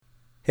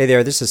Hey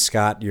there, this is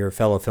Scott, your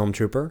fellow film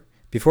trooper.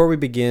 Before we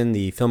begin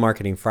the Film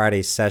Marketing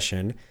Friday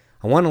session,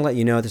 I want to let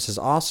you know this is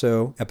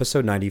also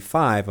episode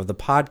 95 of the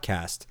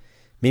podcast,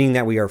 meaning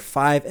that we are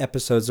 5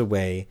 episodes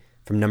away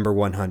from number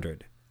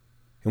 100.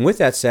 And with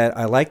that said,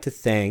 I'd like to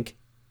thank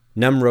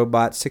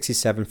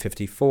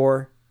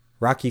NumRobot6754,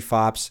 Rocky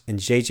Fops, and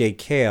JJ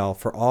Kale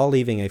for all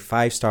leaving a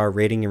 5-star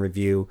rating and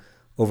review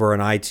over on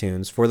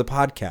iTunes for the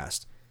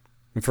podcast.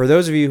 And for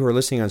those of you who are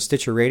listening on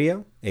Stitcher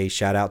Radio, a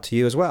shout out to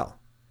you as well.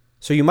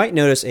 So you might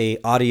notice a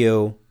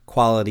audio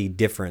quality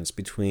difference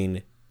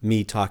between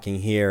me talking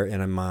here and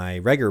in my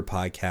regular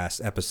podcast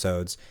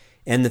episodes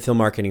and the Film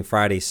Marketing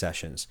Friday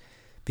sessions.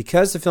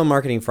 Because the Film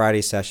Marketing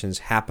Friday sessions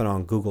happen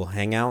on Google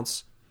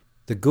Hangouts,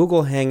 the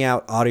Google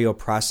Hangout audio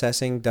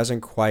processing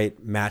doesn't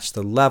quite match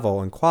the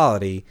level and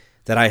quality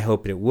that I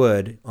hoped it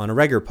would on a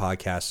regular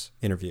podcast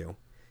interview.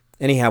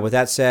 Anyhow, with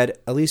that said,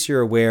 at least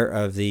you're aware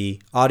of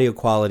the audio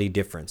quality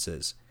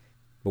differences.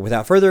 But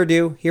without further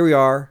ado, here we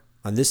are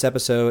on this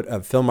episode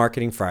of Film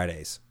Marketing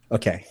Fridays.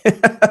 Okay.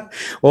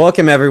 Well,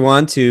 welcome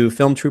everyone to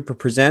Film Trooper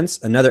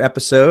Presents, another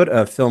episode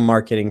of Film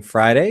Marketing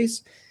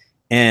Fridays.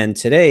 And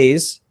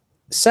today's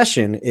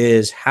session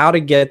is how to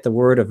get the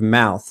word of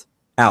mouth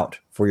out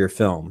for your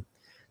film.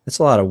 That's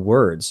a lot of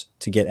words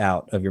to get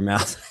out of your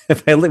mouth.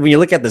 When you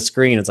look at the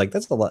screen, it's like,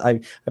 that's a lot. I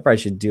probably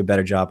should do a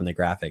better job in the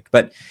graphic.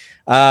 But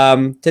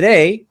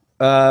today,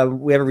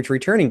 we have a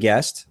returning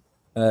guest,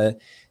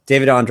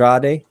 David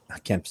Andrade.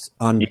 You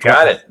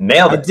got it.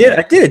 Nailed it.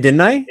 I did it,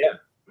 didn't I? Yeah.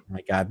 Oh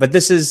my God. But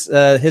this is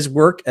his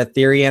work at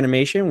Theory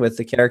Animation with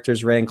the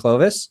characters Ray and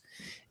Clovis.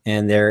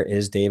 And there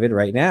is David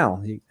right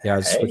now.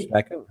 I'll switch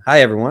back up.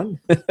 Hi, everyone.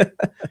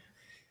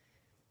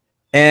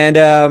 And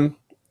and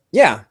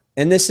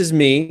this is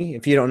me.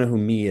 If you don't know who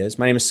me is,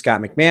 my name is Scott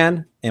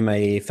McMahon. I'm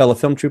a fellow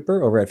film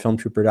trooper over at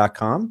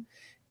filmtrooper.com,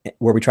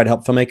 where we try to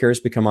help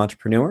filmmakers become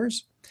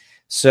entrepreneurs.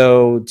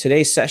 So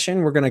today's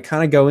session, we're going to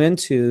kind of go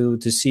into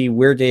to see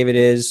where David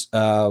is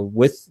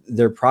with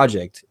their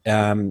project.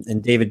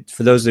 And David,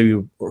 for those of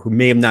you who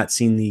may have not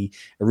seen the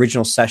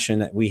original session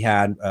that we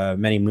had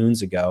many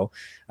moons ago,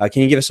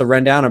 can you give us a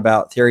rundown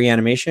about Theory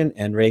Animation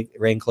and Ray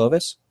and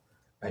Clovis?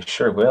 I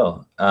sure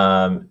will.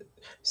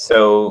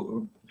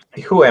 So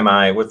who am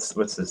I? What's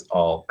this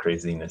all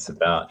craziness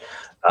about?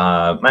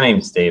 My name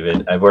is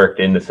David. I've worked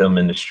in the film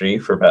industry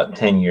for about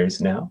 10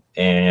 years now,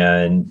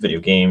 and video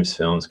games,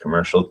 films,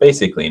 commercials,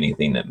 basically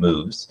anything that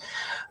moves.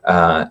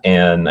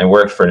 And I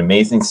worked for an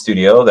amazing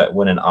studio that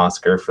won an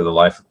Oscar for The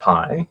Life of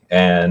Pi.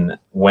 And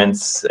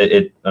once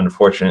it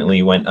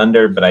unfortunately went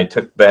under, but I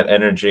took that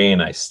energy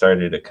and I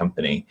started a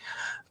company.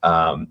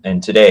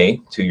 And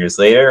today, 2 years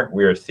later,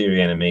 we're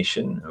Theory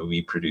Animation.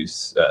 We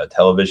produce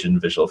television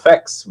visual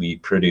effects. We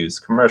produce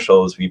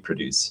commercials. We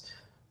produce...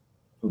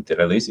 Ooh,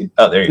 did I lose you?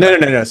 Oh, there you go.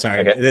 No.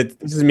 Sorry. Okay.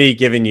 This is me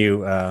giving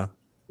you,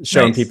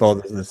 showing Nice. People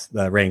this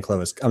Ray and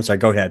Clovis. I'm sorry.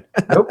 Go ahead.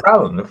 No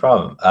problem.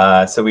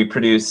 So we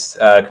produce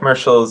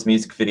commercials,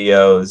 music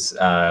videos.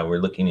 We're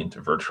looking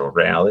into virtual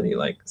reality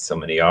like so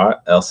many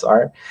else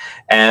are.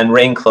 And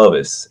Ray and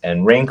Clovis.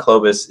 And Ray and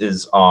Clovis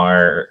is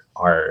our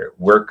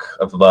work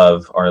of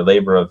love, our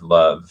labor of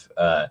love.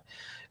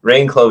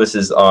 Ray and Clovis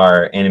is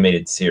our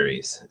animated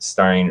series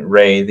starring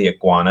Ray the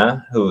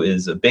iguana, who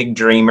is a big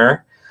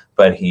dreamer,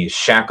 but he's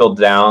shackled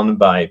down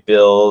by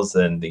bills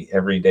and the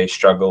everyday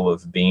struggle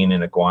of being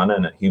an iguana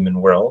in a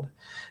human world.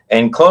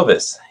 And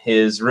Clovis,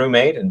 his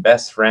roommate and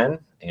best friend,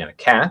 and a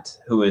cat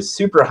who is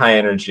super high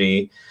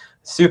energy,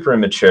 super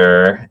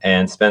immature,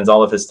 and spends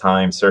all of his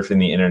time surfing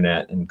the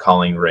internet and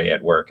calling Ray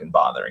at work and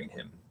bothering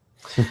him.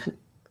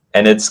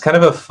 And it's kind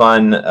of a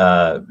fun,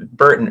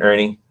 Bert and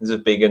Ernie is a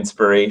big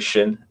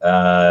inspiration,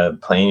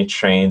 plane,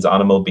 trains,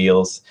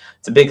 automobiles.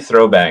 It's a big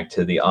throwback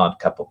to the Odd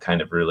Couple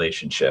kind of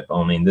relationship,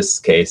 only in this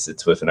case,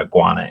 it's with an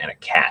iguana and a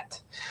cat.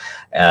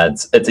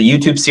 It's a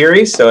YouTube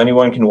series, so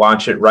anyone can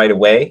watch it right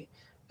away.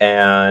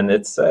 And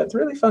it's a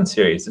really fun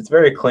series. It's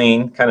very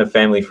clean, kind of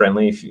family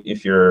friendly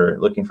if you're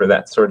looking for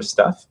that sort of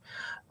stuff.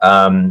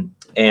 And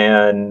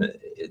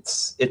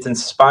it's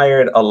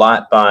inspired a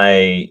lot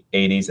by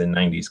 80s and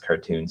 90s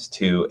cartoons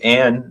too,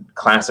 and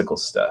classical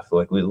stuff.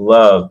 Like we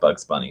love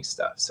Bugs Bunny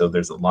stuff. So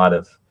there's a lot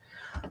of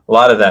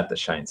that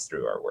shines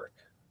through our work.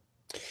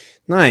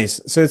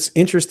 Nice. So it's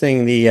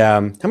interesting. The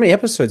how many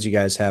episodes you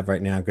guys have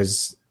right now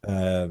because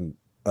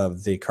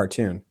of the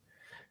cartoon?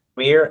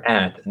 We're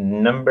at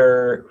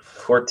number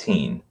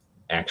 14,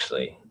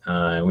 actually.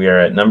 We are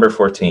at number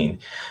 14,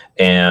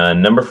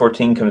 and number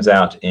 14 comes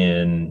out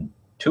in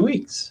 2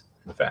 weeks,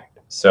 in fact.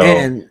 So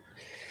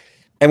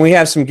and we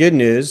have some good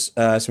news,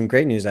 some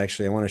great news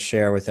actually. I want to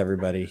share with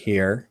everybody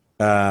here.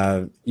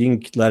 You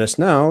can let us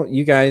know.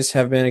 You guys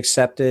have been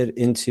accepted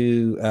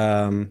into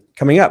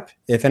coming up.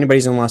 If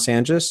anybody's in Los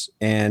Angeles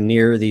and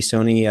near the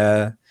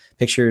Sony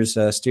Pictures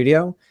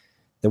studio,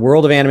 the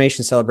World of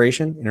Animation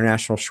Celebration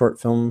International Short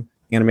Film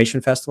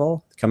Animation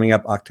Festival coming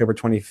up October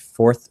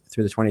 24th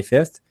through the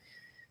 25th.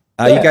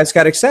 You guys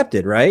got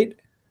accepted, right?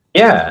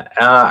 Yeah,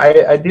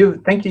 I do.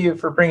 Thank you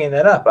for bringing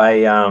that up.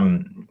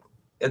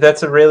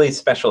 That's a really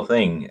special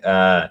thing.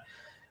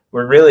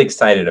 we're really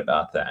excited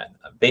about that.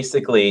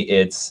 Basically,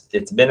 it's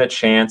been a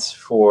chance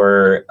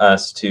for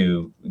us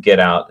to get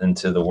out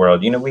into the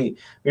world. We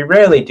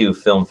rarely do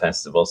film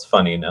festivals.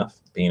 Funny enough,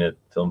 being a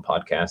film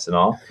podcast and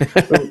all,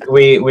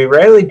 we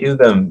rarely do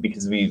them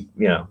because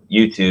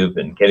YouTube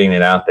and getting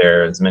it out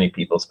there as many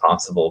people as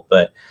possible.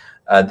 But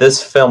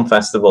this film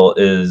festival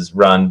is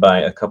run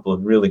by a couple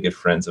of really good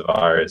friends of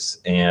ours,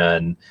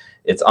 and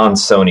it's on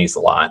Sony's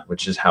lot,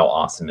 which is how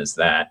awesome is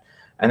that.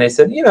 And they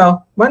said,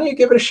 why don't you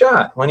give it a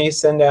shot? Why don't you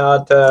send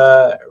out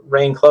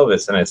Ray and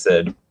Clovis? And I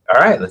said, all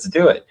right, let's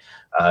do it.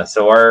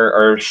 So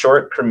our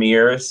short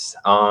premieres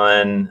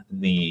on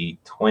the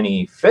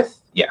 25th.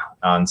 Yeah,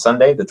 on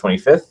Sunday, the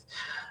 25th.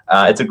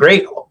 It's a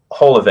great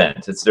whole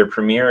event. It's their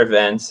premiere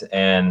event,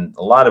 and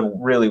a lot of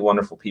really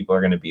wonderful people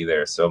are going to be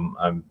there. So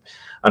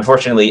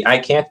unfortunately, I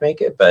can't make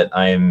it, but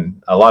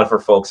a lot of our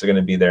folks are going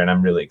to be there, and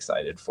I'm really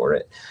excited for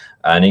it.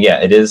 And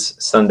yeah, it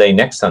is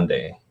next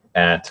Sunday,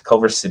 at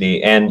Culver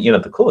City. And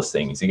the coolest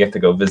thing is you get to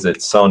go visit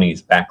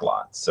Sony's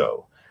backlot,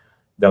 so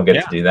don't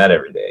get to do that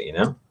every day.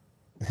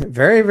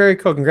 Very, very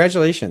cool.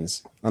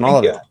 Congratulations on all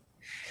of it.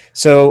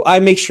 So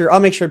I'll make sure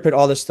to put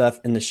all this stuff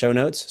in the show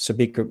notes so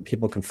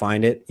people can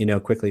find it,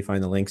 quickly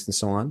find the links and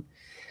so on.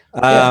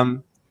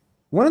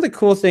 One of the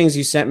cool things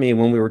you sent me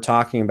when we were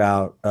talking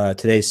about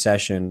today's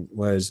session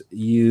was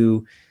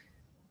you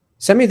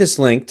sent me this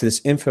link to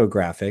this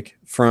infographic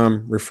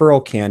from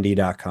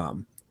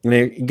referralcandy.com. And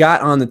it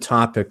got on the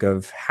topic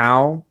of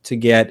how to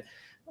get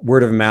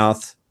word of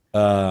mouth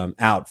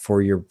out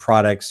for your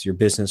products, your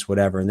business,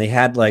 whatever. And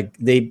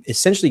they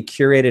essentially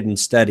curated and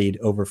studied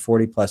over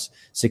 40 plus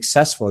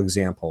successful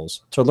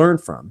examples to learn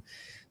from.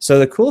 So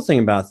the cool thing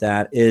about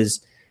that is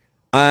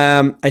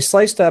I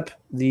sliced up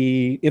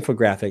the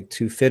infographic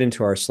to fit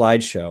into our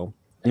slideshow,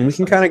 and we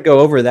can kind of go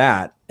over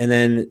that. And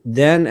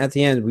then at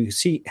the end, we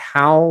see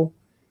how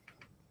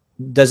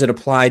does it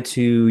apply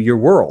to your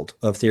world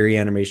of theory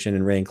animation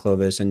and Ray and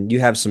Clovis? And you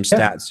have some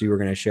stats you were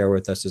going to share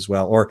with us as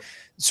well, or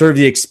sort of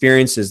the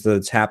experiences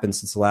that's happened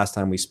since the last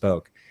time we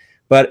spoke.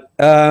 But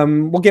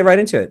we'll get right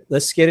into it.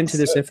 Let's get into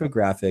this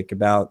infographic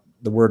about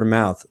the word of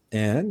mouth.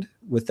 And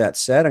with that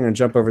said, I'm going to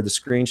jump over the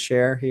screen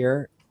share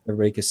here.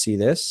 Everybody can see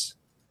this.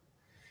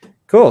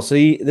 Cool. So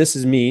this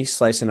is me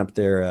slicing up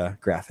their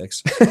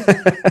graphics.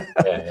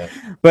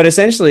 But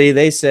essentially,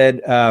 they said,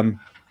 well,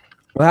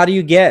 how do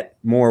you get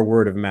more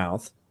word of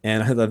mouth?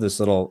 And I love this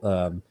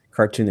little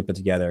cartoon they put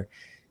together.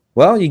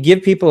 Well, you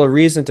give people a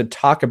reason to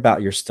talk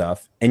about your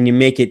stuff, and you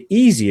make it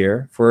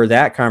easier for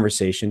that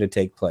conversation to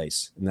take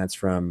place. And that's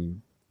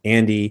from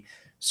Andy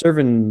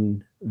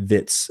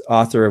Servanvitz,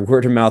 author of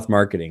Word of Mouth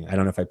Marketing. I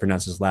don't know if I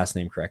pronounced his last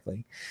name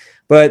correctly.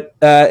 But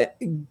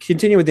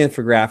continue with the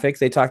infographic.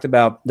 They talked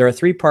about there are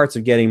 3 parts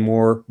of getting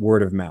more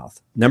word of mouth.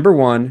 Number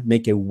 1,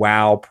 make a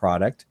wow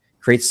product.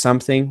 Create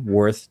something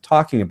worth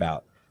talking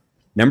about.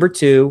 Number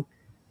 2,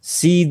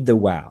 seed the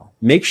wow.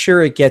 Make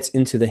sure it gets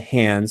into the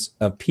hands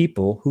of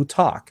people who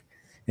talk.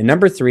 And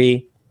number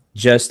 3,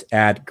 just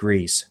add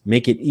grease.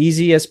 Make it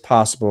easy as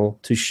possible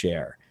to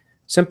share.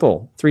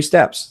 Simple, 3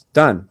 steps,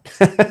 done.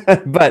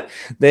 But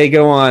they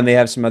go on. They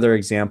have some other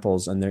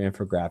examples on their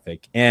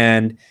infographic.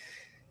 And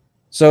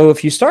so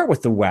if you start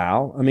with the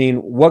wow,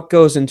 what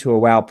goes into a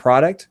wow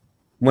product?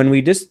 When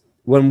we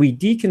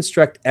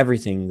deconstruct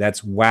everything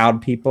that's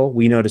wowed people,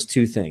 we notice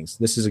 2 things.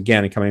 This is,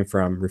 again, coming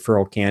from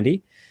Referral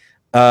Candy.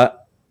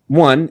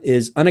 1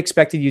 is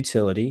unexpected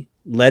utility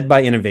led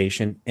by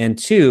innovation, and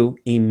 2,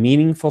 a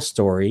meaningful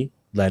story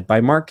led by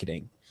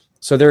marketing.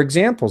 So their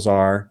examples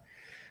are,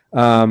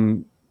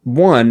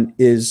 1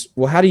 is,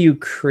 well, how do you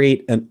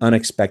create an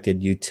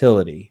unexpected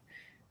utility?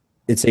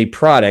 It's a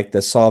product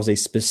that solves a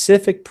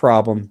specific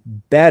problem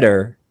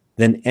better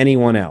than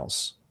anyone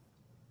else.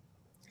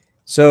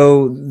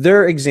 So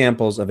their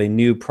examples of a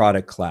new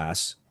product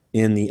class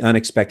in the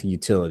unexpected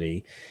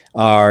utility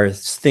are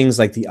things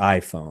like the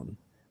iPhone.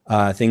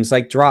 Things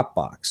like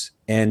Dropbox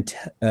and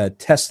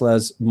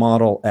Tesla's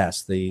Model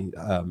S, the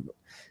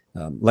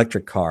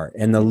electric car,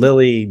 and the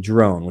Lily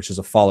drone, which is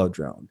a follow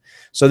drone.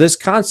 So this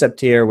concept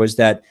here was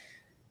that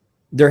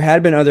there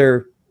had been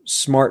other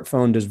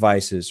smartphone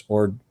devices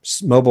or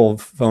mobile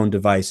phone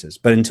devices,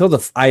 but until the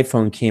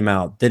iPhone came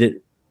out, that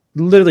it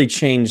literally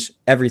changed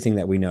everything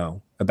that we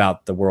know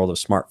about the world of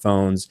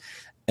smartphones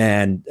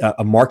and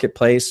a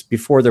marketplace.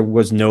 Before, there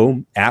was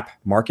no app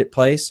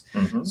marketplace.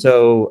 Mm-hmm.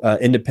 So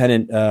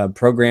independent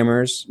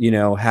programmers,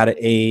 had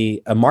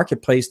a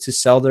marketplace to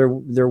sell their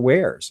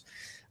wares.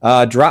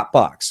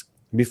 Dropbox.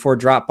 Before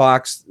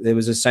Dropbox, it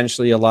was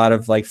essentially a lot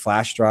of like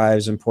flash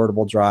drives and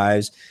portable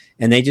drives,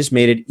 and they just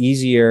made it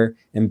easier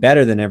and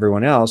better than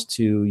everyone else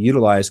to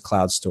utilize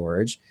cloud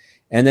storage.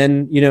 And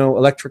then,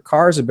 electric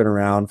cars have been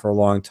around for a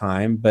long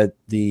time, but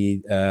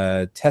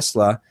the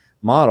Tesla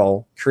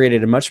model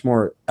created a much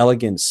more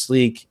elegant,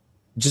 sleek,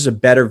 just a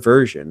better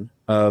version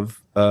of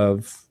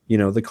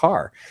the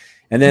car.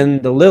 And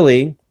then the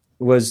Lily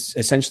was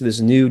essentially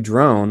this new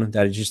drone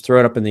that you just throw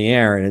it up in the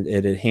air and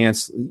it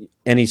enhanced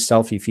any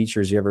selfie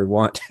features you ever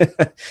want.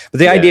 But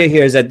the idea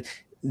here is that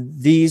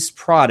these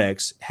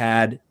products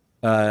had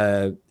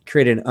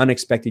created an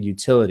unexpected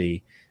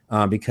utility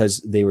because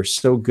they were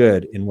so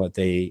good in what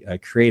they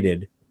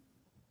created.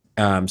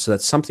 So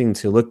that's something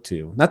to look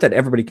to. Not that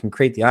everybody can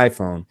create the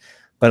iPhone,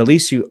 but at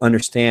least you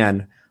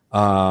understand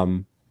what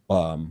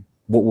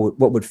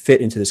would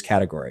fit into this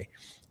category.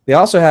 They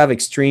also have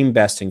extreme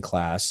best in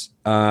class.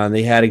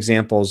 They had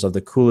examples of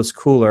the Coolest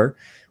Cooler,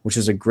 which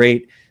is a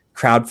great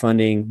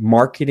crowdfunding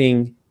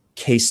marketing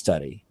case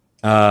study.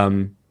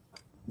 The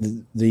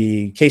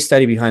case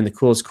study behind the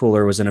Coolest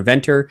Cooler was an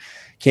inventor,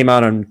 came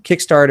out on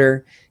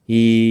Kickstarter.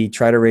 He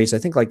tried to raise, I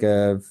think, like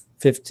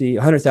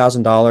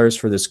 $100,000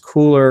 for this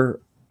cooler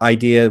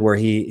idea, where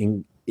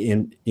he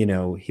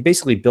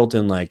basically built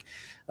in like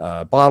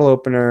bottle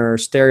opener,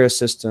 stereo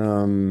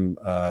system,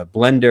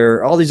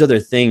 blender, all these other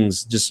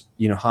things, just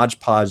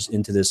hodgepodge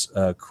into this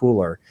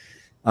cooler.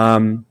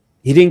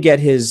 He didn't get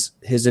his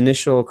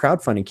initial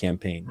crowdfunding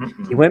campaign.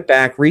 Mm-hmm. He went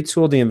back,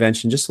 retooled the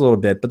invention just a little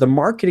bit, but the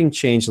marketing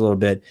changed a little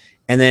bit.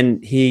 And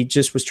then he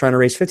just was trying to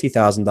raise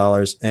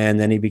 $50,000. And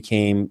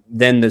then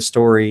then the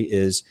story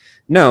is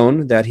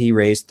known that he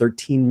raised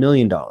 $13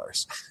 million.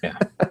 Yeah.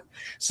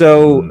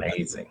 So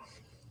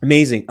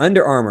amazing.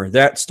 Under Armour,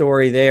 that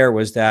story there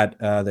was that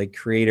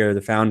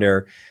the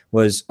founder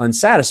was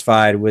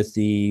unsatisfied with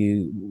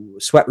the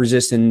sweat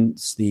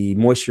resistance, the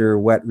moisture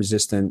wet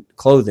resistant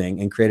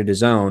clothing, and created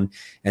his own.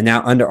 And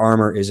now Under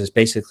Armour is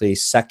basically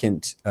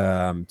second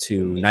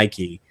to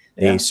Nike.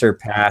 They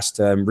surpassed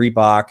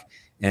Reebok.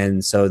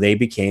 And so they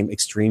became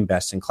extreme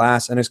best in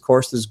class. And of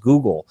course, there's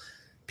Google.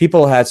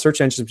 People had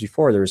search engines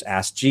before. There was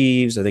Ask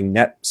Jeeves. I think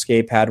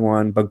Netscape had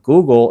one. But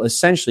Google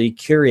essentially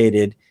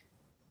curated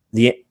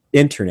the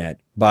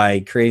internet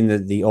by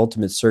creating the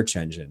ultimate search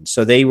engine.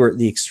 So they were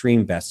the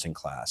extreme best in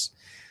class.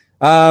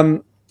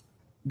 Going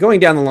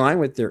down the line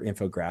with their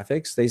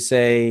infographics, they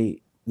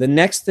say the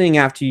next thing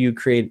after you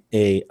create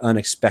a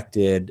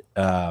unexpected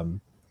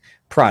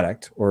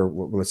product, or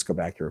let's go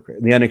back here,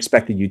 the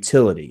unexpected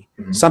utility,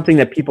 something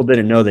that people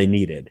didn't know they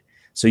needed.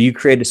 So you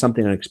created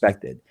something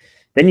unexpected.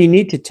 Then you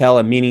need to tell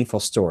a meaningful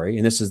story,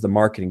 and this is the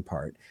marketing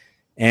part.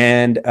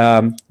 And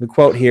the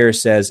quote here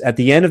says, at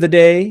the end of the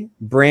day,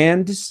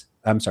 brand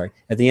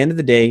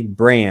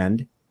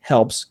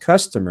helps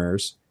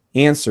customers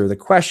answer the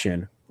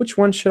question, which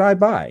one should I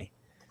buy?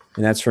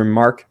 And that's from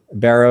Mark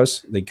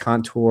Barros, the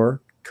Contour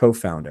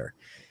co-founder.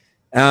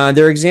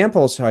 Their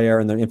examples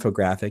here in the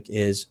infographic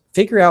is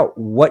figure out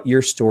what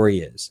your story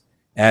is.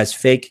 As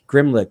Fake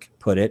Grimlick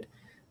put it,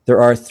 there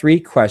are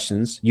 3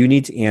 questions you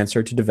need to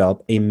answer to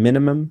develop a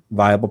minimum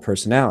viable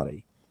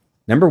personality.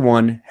 Number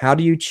 1, how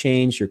do you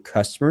change your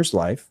customer's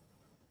life?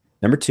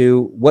 Number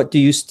 2, what do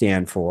you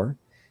stand for?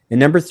 And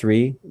number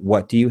 3,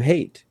 what do you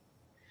hate?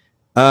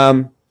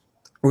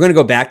 We're going to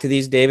go back to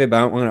these, David,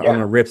 but I'm going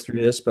to rip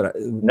through this. But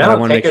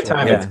take your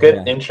time. It's a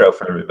good intro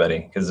for everybody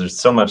because there's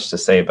so much to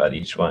say about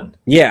each one.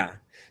 Yeah.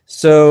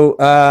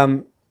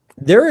 So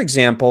their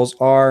examples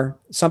are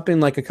something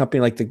like a company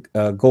like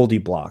the Goldie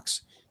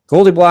Blocks.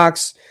 Goldie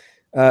Blocks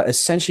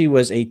essentially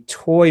was a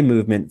toy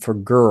movement for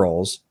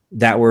girls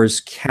that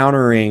was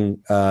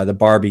countering the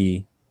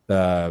Barbie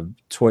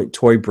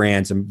toy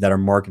brands that are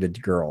marketed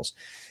to girls.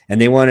 And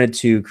they wanted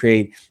to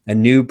create a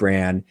new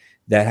brand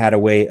that had a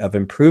way of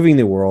improving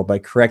the world by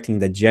correcting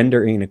the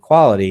gender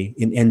inequality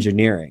in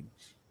engineering.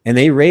 And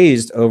they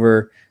raised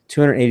over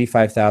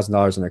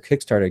 $285,000 in their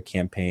Kickstarter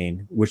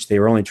campaign, which they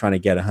were only trying to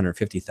get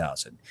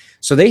 $150,000.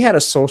 So they had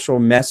a social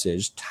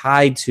message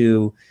tied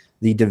to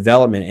the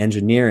development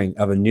engineering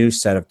of a new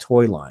set of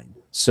toy line.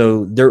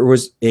 So there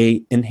was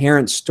an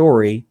inherent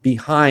story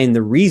behind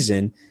the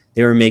reason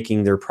they were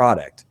making their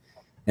product.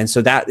 And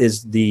so that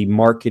is the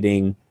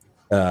marketing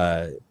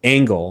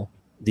angle,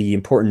 the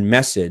important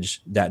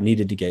message that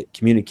needed to get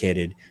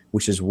communicated,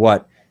 which is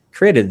what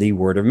created the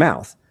word of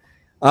mouth.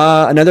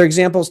 Another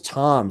example is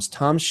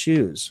Tom's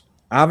shoes.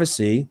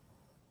 Obviously,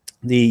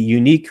 the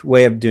unique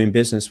way of doing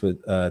business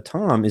with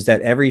Tom is that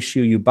every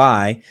shoe you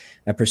buy,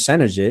 a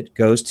percentage of it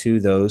goes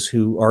to those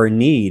who are in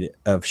need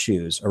of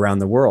shoes around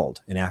the world,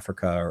 in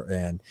Africa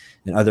and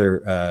in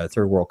other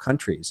third world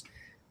countries.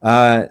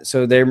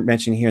 So they're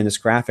mentioning here in this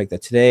graphic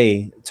that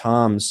today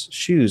Tom's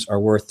shoes are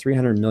worth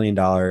 $300 million,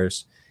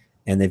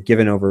 and they've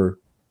given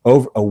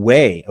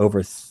away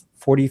over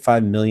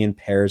 45 million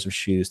pairs of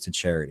shoes to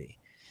charity.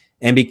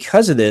 And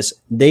because of this,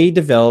 they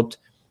developed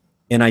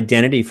an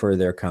identity for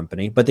their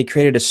company, but they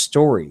created a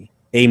story,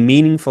 a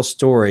meaningful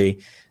story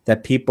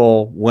that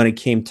people, when it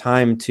came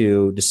time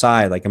to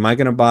decide, like, am I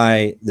going to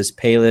buy this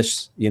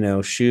Payless,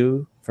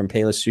 shoe from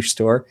Payless Shoe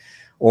Store?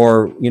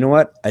 Or, you know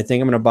what, I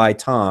think I'm going to buy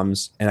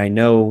Tom's, and I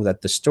know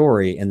that the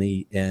story and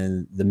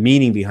the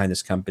meaning behind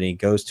this company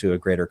goes to a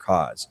greater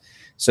cause.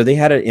 So they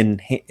had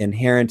an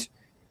inherent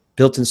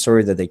built-in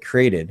story that they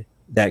created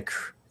that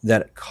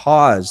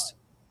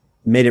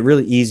made it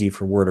really easy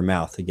for word of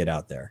mouth to get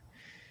out there.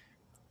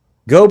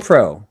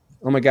 GoPro,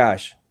 oh my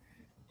gosh.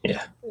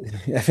 Yeah.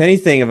 If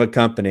anything of a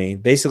company,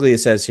 basically it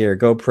says here,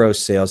 GoPro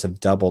sales have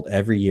doubled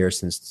every year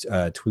since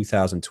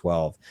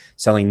 2012,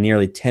 selling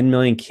nearly 10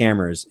 million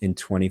cameras in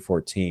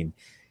 2014.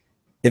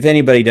 If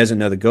anybody doesn't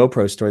know the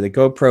GoPro story, the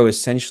GoPro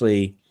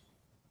essentially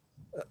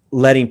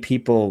letting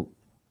people,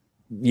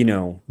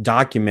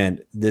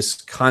 document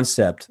this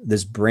concept,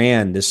 this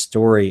brand, this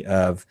story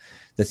of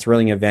the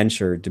thrilling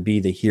adventure to be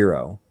the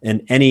hero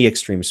in any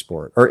extreme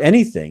sport or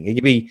anything. It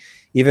could be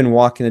even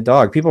walking a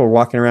dog. People are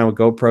walking around with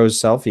GoPros,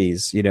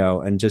 selfies,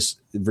 and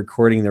just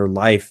recording their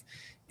life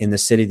in the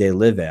city they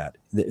live at.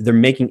 They're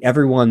making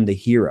everyone the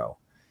hero.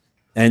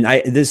 And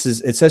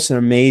it's such an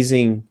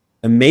amazing,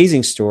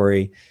 amazing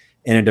story,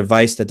 and a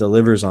device that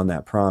delivers on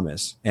that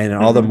promise, and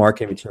all the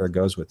marketing material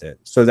goes with it.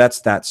 So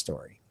that's that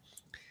story.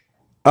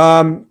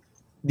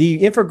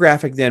 The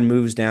infographic then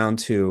moves down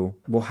to,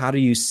 well, how do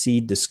you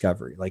seed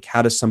discovery? Like,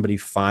 how does somebody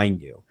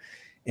find you?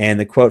 And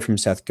the quote from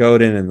Seth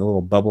Godin and the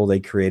little bubble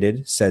they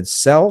created said,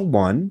 sell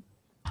one,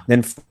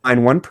 then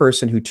find one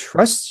person who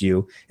trusts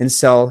you and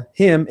sell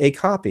him a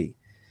copy.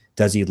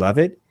 Does he love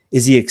it?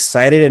 Is he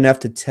excited enough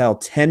to tell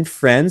 10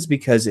 friends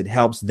because it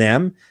helps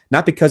them,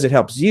 not because it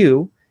helps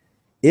you?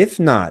 If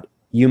not,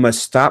 you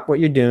must stop what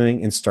you're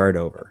doing and start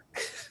over.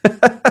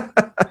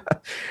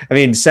 I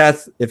mean,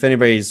 Seth, if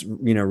anybody's,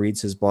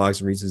 reads his blogs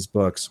and reads his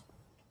books,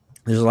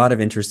 there's a lot of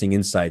interesting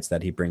insights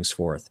that he brings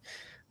forth.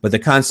 But the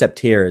concept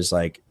here is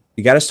like,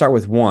 you got to start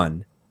with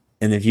one.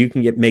 And if you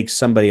can make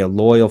somebody a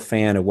loyal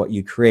fan of what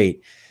you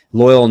create,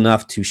 loyal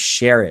enough to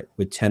share it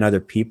with 10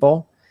 other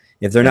people,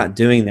 if they're not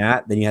doing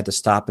that, then you have to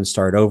stop and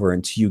start over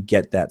until you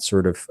get that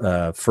sort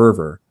of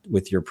fervor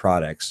with your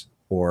products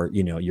or,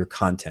 your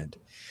content.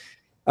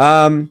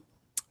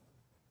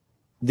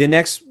 The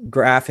next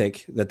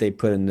graphic that they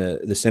put in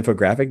this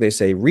infographic, they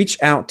say, reach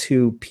out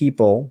to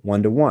people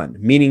one-to-one,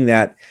 meaning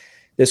that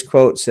this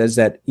quote says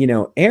that,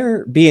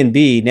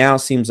 Airbnb now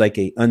seems like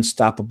an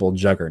unstoppable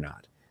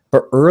juggernaut.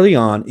 But early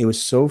on, it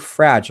was so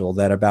fragile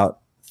that about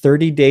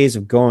 30 days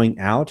of going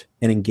out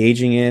and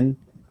engaging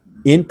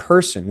in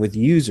person with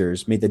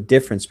users made the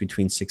difference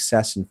between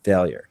success and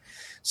failure.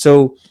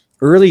 So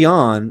early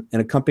on,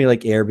 in a company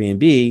like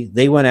Airbnb,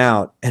 they went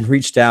out and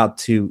reached out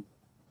to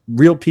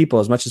real people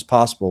as much as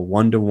possible,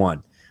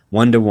 one-to-one,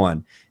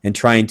 and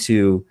trying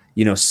to,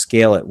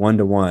 scale it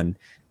one-to-one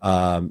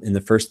in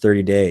the first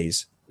 30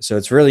 days. So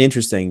it's really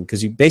interesting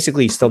because you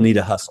basically still need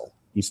to hustle.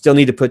 You still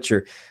need to put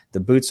the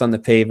boots on the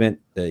pavement,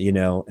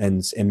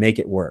 and make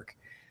it work.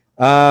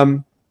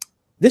 I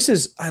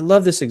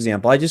love this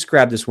example. I just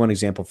grabbed this one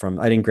example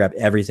I didn't grab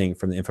everything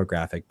from the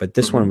infographic, but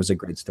this one was a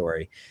great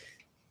story.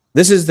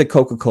 This is the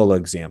Coca-Cola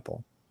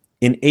example.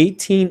 In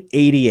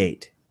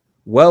 1888,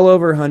 well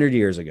over 100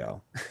 years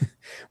ago,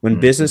 when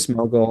business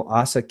mogul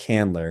Asa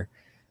Candler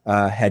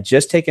had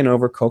just taken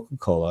over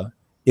Coca-Cola,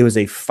 it was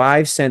a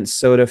 5-cent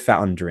soda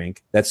fountain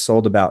drink that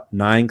sold about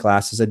 9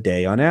 glasses a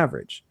day on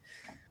average.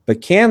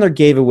 But Candler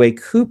gave away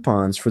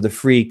coupons for the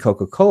free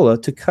Coca-Cola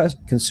to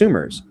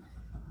consumers.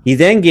 He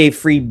then gave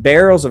free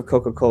barrels of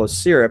Coca-Cola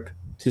syrup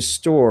to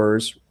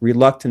stores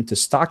reluctant to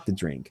stock the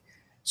drink.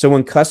 So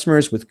when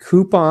customers with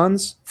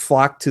coupons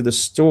flocked to the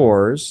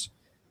store's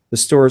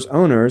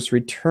owners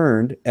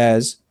returned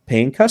as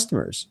paying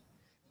customers.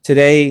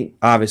 Today,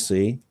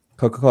 obviously,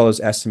 Coca-Cola is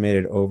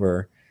estimated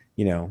over,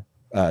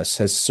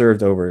 has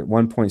served over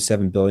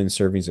 1.7 billion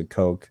servings of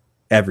Coke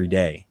every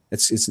day.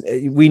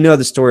 We know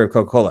the story of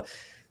Coca-Cola.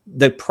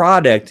 The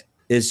product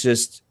is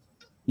just,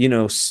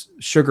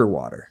 sugar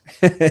water.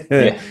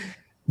 Yeah.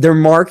 Their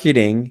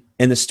marketing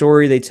and the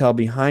story they tell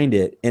behind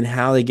it and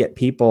how they get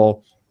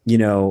people,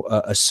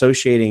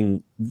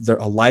 associating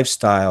a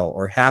lifestyle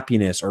or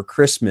happiness or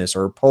Christmas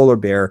or polar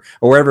bear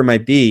or wherever it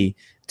might be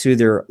to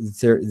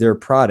their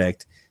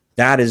product.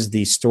 That is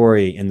the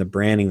story and the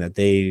branding that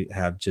they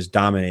have just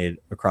dominated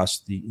across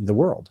the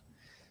world.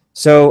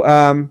 So,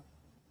 and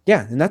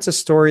that's a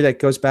story that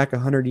goes back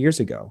 100 years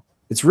ago.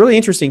 It's really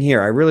interesting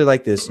here. I really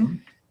like this.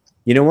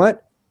 You know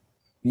what?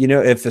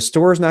 If the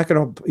store is not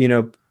going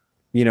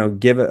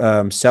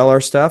to, sell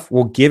our stuff,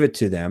 we'll give it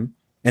to them.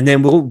 And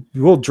then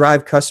we'll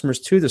drive customers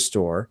to the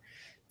store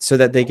so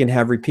that they can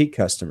have repeat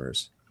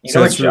customers. You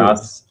know what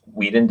Joss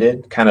Whedon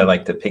did, kind of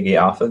like to piggy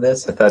off of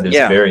this? I thought it was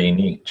very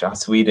unique.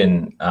 Joss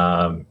Whedon,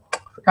 I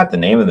forgot the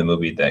name of the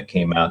movie that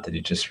came out that he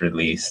just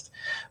released,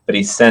 but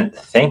he sent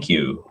thank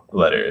you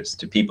letters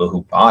to people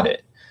who bought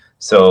it.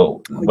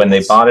 So when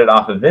they bought it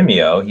off of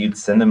Vimeo, he'd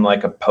send them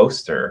like a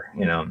poster.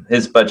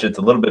 His budget's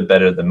a little bit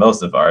better than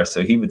most of ours,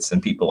 so he would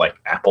send people like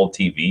Apple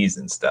TVs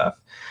and stuff.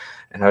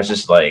 And I was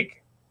just like,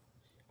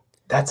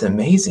 that's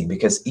amazing,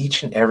 because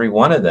each and every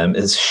one of them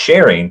is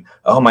sharing,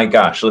 oh my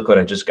gosh, look what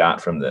I just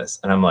got from this.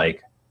 And I'm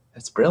like,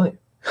 that's brilliant.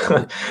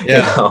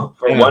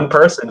 One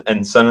person,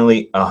 and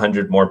suddenly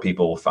 100 more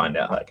people will find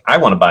out, like, I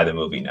want to buy the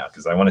movie now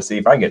because I want to see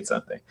if I get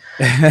something.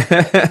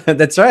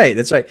 That's right.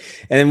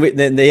 And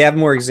then they have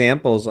more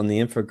examples on the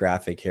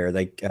infographic here.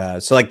 Like,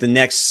 so like the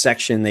next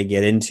section they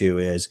get into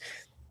is,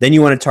 then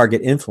you want to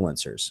target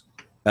influencers.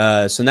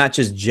 So not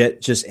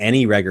just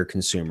any regular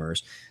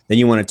consumers. Then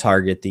you want to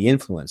target the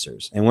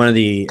influencers. And one of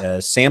the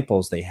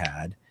samples they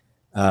had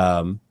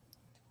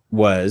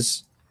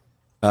was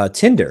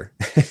Tinder.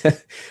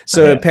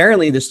 So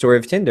apparently the story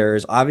of Tinder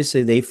is,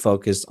 obviously they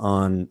focused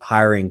on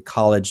hiring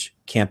college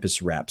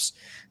campus reps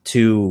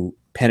to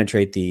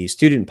penetrate the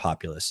student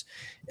populace,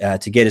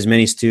 to get as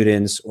many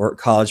students or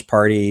college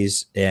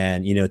parties,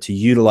 and to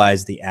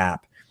utilize the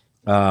app.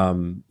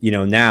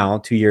 Now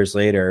 2 years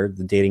later,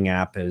 the dating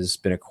app has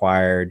been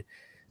acquired.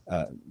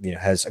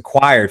 Has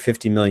acquired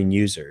 50 million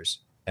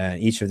users,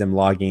 each of them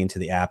logging into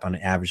the app on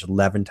an average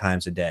 11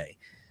 times a day.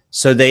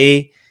 So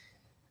they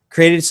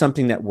created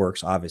something that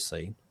works,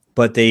 obviously,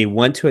 but they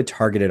went to a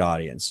targeted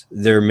audience.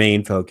 Their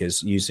main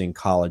focus using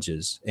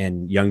colleges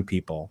and young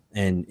people,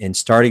 and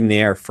starting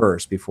there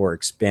first before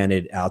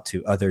expanded out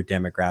to other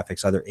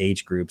demographics, other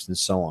age groups, and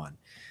so on.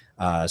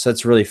 So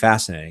it's really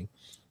fascinating.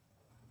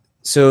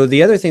 So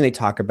the other thing they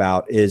talk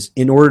about is,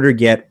 in order to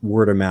get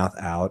word of mouth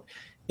out,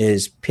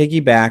 is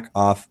piggyback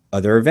off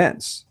other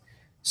events.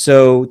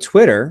 So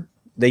Twitter,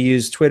 they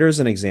used Twitter as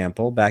an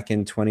example back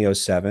in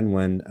 2007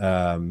 when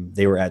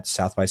they were at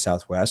South by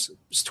Southwest.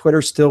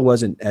 Twitter still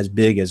wasn't as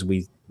big as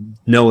we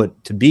know it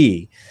to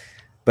be,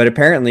 but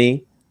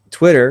apparently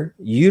Twitter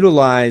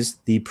utilized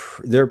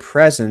their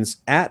presence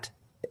at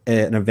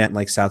an event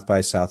like South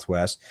by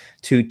Southwest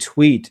to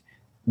tweet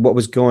what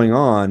was going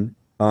on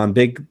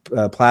big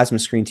plasma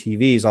screen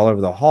TVs all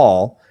over the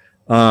hall,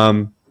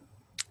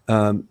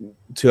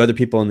 to other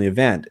people in the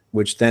event,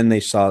 which then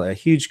they saw a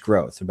huge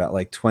growth, about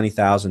like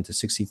 20,000 to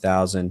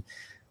 60,000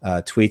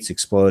 tweets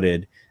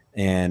exploded.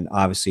 And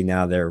obviously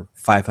now there are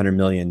 500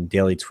 million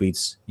daily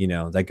tweets,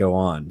 that go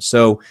on.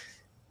 So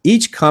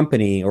each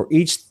company or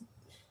each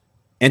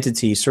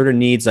entity sort of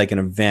needs like an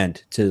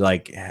event to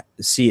like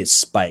see it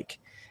spike.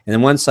 And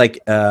then once like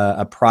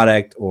a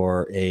product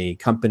or a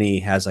company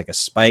has like a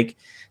spike,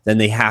 then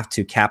they have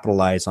to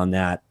capitalize on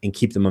that and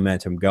keep the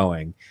momentum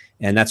going.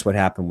 And that's what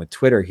happened with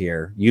Twitter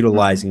here,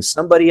 utilizing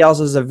somebody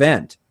else's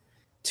event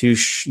to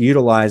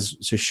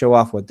show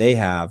off what they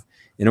have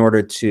in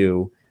order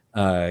to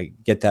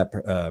get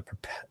that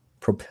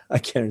I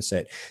can't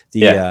say it,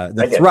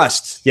 the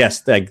thrust.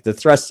 Yes, the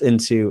thrust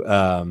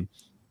into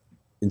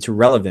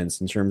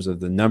relevance in terms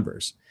of the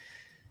numbers.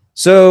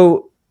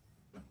 So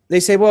they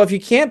say, well, if you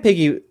can't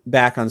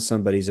piggyback on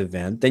somebody's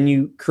event, then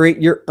you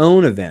create your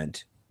own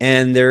event.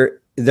 And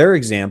their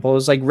example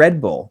is like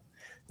Red Bull.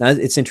 Now,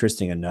 it's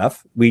interesting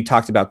enough. We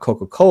talked about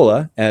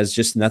Coca-Cola as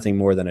just nothing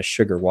more than a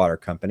sugar water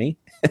company.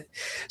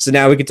 So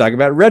now we can talk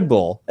about Red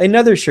Bull,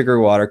 another sugar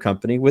water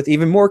company with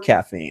even more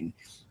caffeine.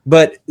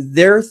 But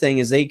their thing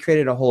is they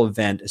created a whole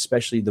event,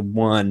 especially the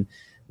one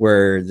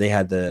where they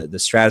had the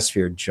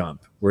stratosphere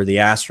jump, where the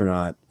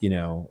astronaut,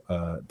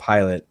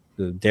 pilot,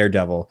 the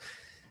daredevil,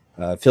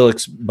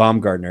 Felix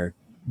Baumgartner,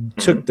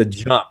 took the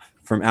jump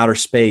from outer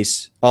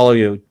space all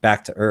the way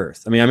back to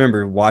Earth. I mean, I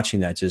remember watching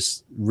that,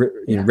 just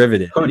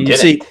riveted.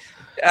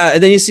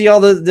 And then you see all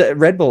the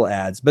Red Bull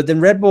ads, but then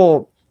Red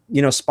Bull,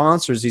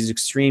 sponsors these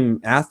extreme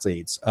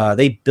athletes.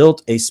 They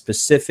built a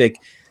specific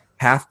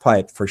half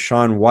pipe for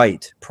Shaun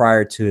White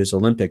prior to his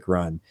Olympic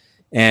run,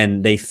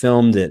 and they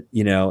filmed it.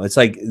 It's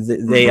like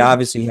they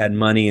obviously had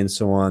money and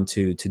so on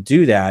to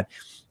do that,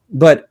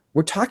 but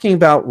we're talking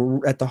about,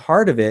 at the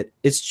heart of it,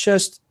 it's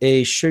just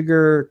a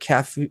sugar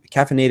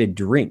caffeinated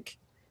drink.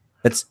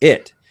 That's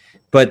it.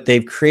 But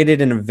they've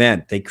created an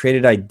event. They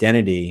created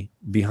identity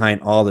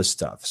behind all this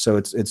stuff. So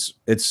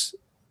it's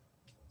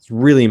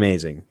really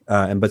amazing.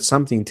 But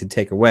something to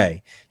take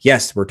away.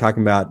 Yes, we're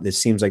talking about, it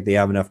seems like they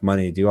have enough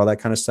money to do all that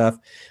kind of stuff,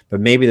 but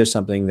maybe there's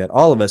something that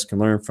all of us can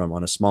learn from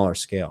on a smaller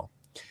scale.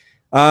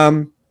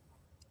 The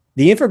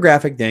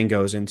infographic then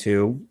goes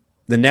into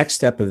the next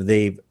step of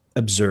they've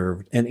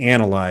observed and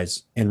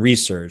analyzed and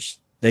researched.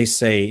 They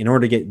say, in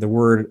order to get the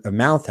word of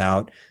mouth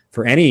out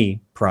for any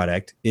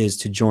product, is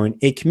to join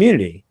a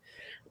community.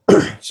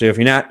 So if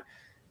you're not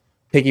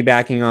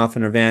piggybacking off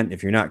an event,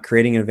 if you're not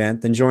creating an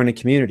event, then join a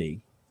community.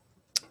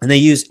 And they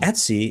use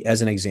Etsy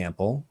as an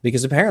example,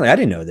 because apparently, I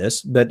didn't know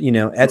this, but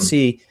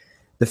Etsy,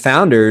 the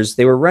founders,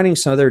 they were running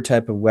some other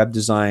type of web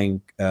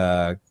design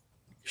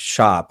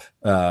shop,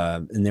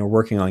 and they were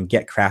working on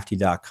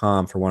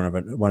getcrafty.com for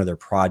one of their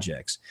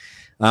projects.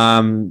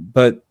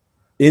 But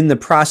in the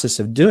process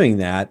of doing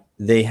that,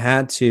 they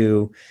had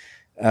to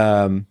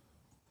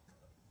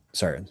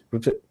sorry,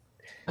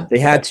 I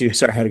had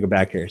to go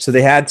back here. So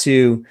they had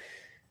to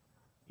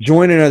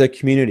join another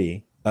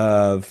community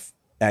at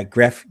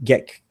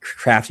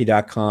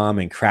getcrafty.com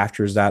and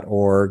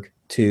crafters.org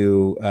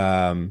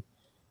to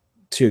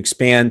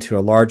expand to a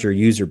larger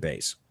user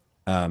base.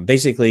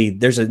 Basically,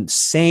 there's a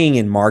saying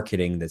in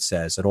marketing that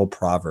says, an old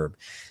proverb,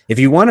 if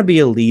you want to be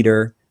a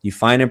leader, you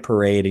find a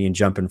parade and you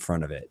jump in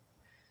front of it.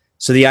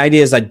 So the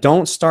idea is, I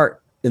don't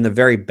start in the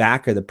very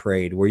back of the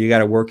parade where you got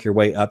to work your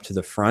way up to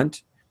the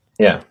front.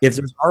 Yeah. If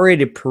there's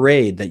already a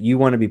parade that you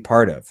want to be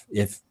part of,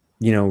 if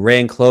Ray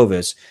and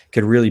Clovis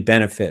could really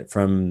benefit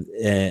from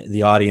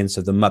the audience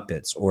of the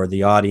Muppets, or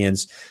the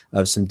audience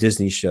of some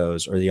Disney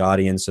shows, or the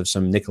audience of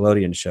some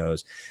Nickelodeon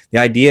shows, the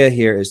idea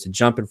here is to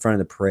jump in front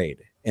of the parade.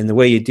 And the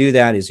way you do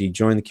that is you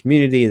join the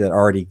community that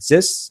already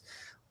exists,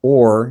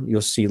 or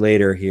you'll see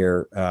later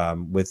here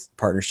with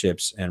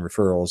partnerships and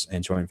referrals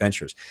and joint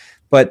ventures.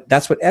 But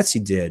that's what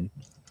Etsy did.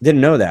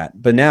 Didn't know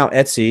that. But now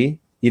Etsy,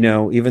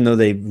 even though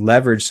they've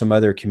leveraged some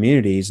other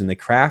communities in the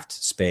craft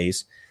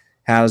space,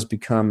 has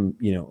become,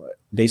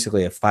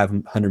 basically a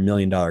 $500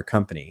 million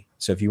company.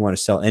 So if you want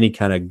to sell any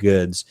kind of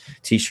goods,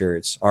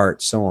 t-shirts,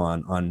 art, so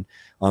on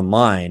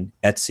online,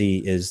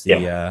 Etsy is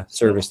the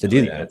service to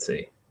do that.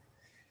 Etsy.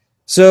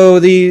 So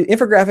the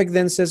infographic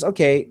then says,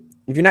 okay,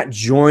 if you're not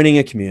joining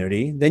a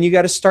community, then you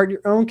got to start your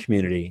own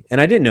community.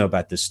 And I didn't know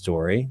about this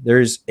story.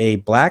 There's a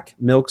Black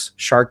Milk's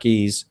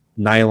Sharkies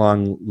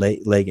nylon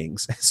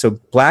leggings. So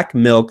Black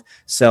Milk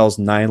sells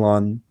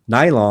nylon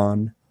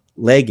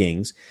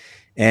leggings,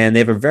 and they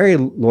have a very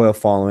loyal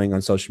following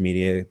on social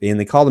media. And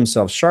they call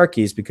themselves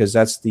Sharkies because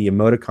that's the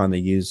emoticon they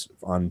use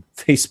on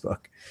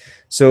Facebook.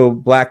 So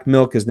Black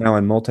Milk is now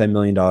a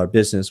multi-million-dollar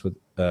business with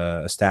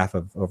a staff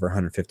of over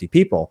 150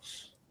 people.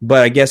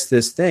 But I guess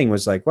this thing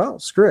was like, well,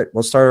 screw it.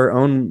 We'll start our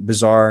own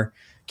bizarre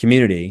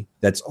community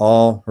that's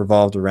all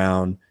revolved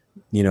around,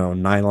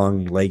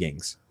 nylon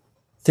leggings.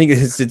 I think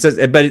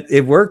but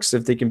it works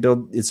if they can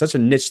build. It's such a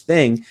niche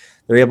thing.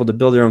 They're able to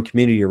build their own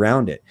community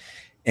around it.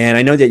 And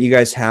I know that you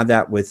guys have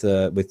that with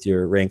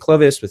your Ray and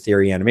Clovis, with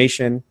Theory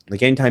Animation.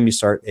 Like anytime you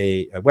start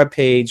a web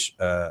page,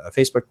 a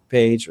Facebook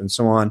page, and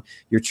so on,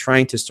 you're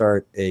trying to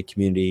start a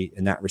community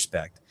in that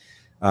respect.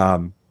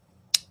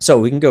 So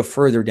we can go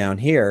further down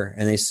here,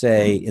 and they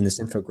say in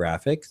this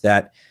infographic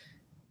that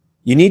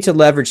you need to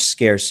leverage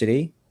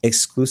scarcity,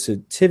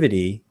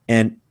 exclusivity,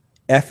 and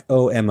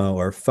FOMO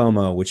or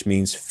FOMO, which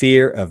means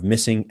fear of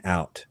missing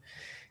out.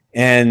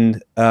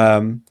 And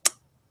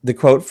the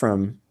quote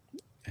from,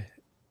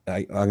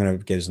 I'm going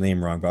to get his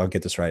name wrong, but I'll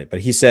get this right. But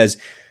he says,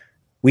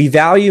 we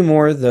value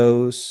more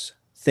those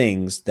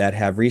things that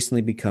have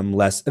recently become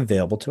less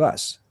available to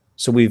us.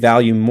 So we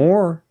value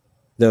more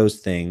those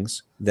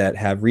things that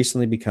have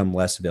recently become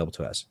less available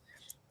to us.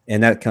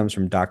 And that comes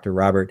from Dr.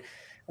 Robert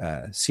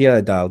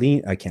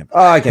Cialdini. I can't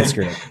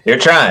screw it up. You're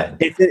trying.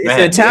 It's an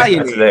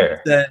Italian name.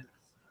 There.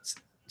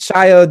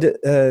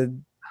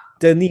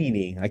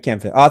 Cialdini. I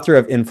can't. Author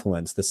of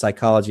Influence: The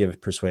Psychology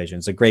of Persuasion.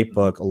 It's a great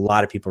book. A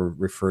lot of people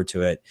refer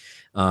to it.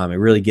 It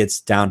really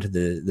gets down to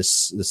the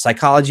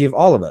psychology of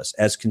all of us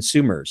as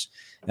consumers,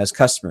 as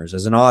customers,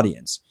 as an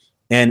audience.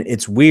 And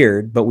it's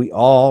weird, but we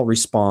all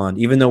respond,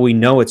 even though we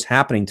know it's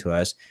happening to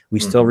us, we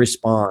still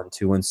respond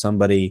to when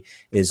somebody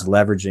is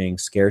leveraging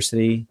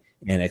scarcity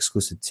and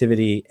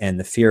exclusivity and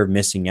the fear of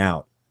missing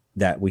out,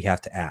 that we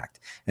have to act.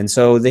 And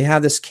so they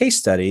have this case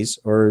studies,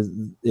 or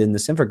in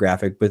this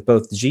infographic, with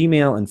both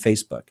Gmail and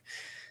Facebook.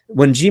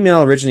 When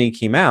Gmail originally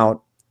came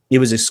out, it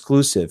was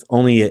exclusive,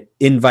 only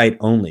invite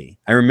only.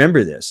 I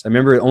remember this. I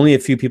remember only a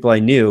few people I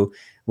knew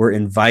were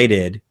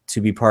invited to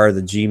be part of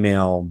the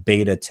Gmail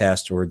beta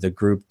test, or the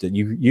group that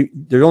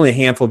there's only a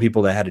handful of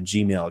people that had a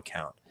Gmail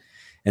account.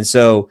 And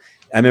so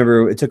I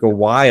remember it took a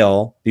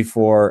while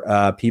before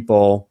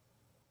people,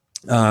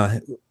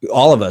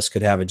 all of us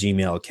could have a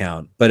Gmail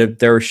account, but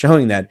they were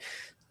showing that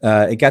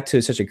it got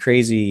to such a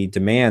crazy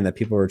demand that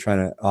people were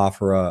trying to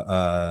offer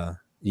an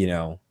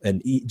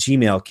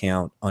Gmail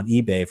account on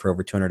eBay for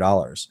over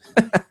 $200.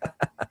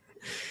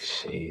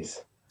 Jeez.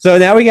 So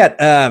now we got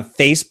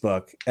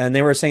Facebook, and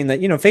they were saying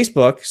that,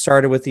 Facebook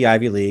started with the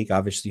Ivy League,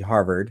 obviously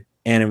Harvard,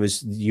 and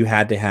you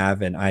had to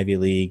have an Ivy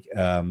League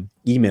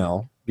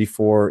email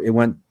before it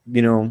went,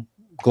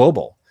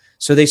 global.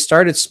 So they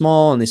started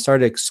small and they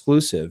started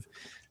exclusive.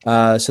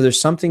 So there's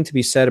something to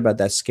be said about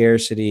that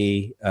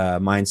scarcity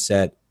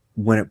mindset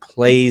when it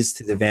plays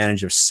to the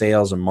advantage of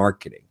sales and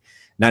marketing,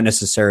 not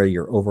necessarily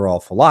your overall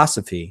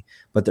philosophy,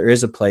 but there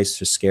is a place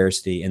for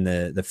scarcity and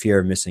the fear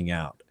of missing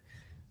out.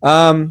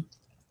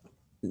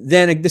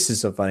 Then this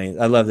is so funny.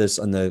 I love this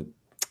on the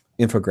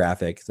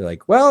infographic. They're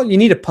like, well, you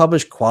need to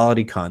publish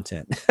quality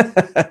content.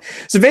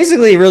 So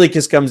basically it really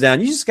just comes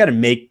down, you just got to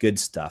make good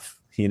stuff,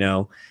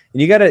 and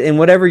you got to, in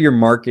whatever you're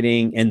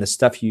marketing and the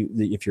stuff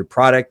if your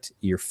product,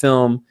 your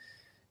film,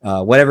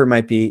 whatever it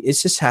might be, it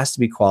just has to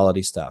be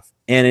quality stuff.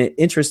 And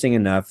interesting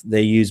enough,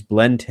 they use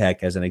Blendtec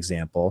as an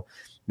example,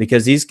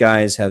 because these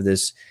guys have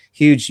this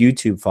huge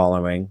YouTube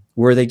following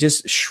where they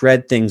just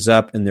shred things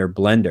up in their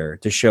blender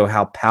to show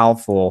how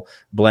powerful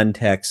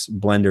Blendtec's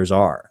blenders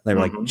are. They're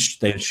like,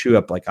 they chew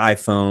up like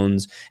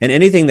iPhones and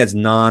anything that's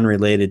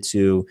non-related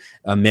to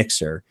a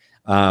mixer.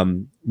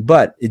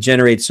 But it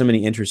generates so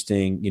many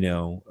interesting,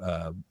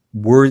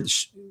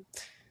 words.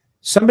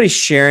 Somebody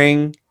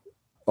sharing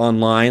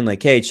online,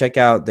 like, hey, check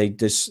out, they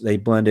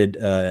blended,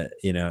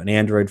 an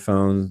Android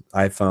phone,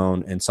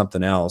 iPhone, and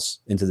something else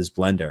into this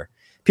blender.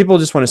 People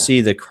just want to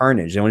see the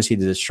carnage. They want to see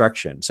the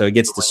destruction. So it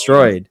gets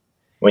destroyed.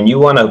 When you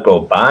want to go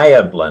buy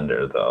a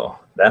blender, though,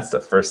 that's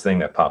the first thing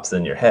that pops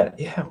in your head.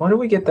 Yeah, why don't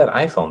we get that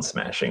iPhone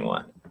smashing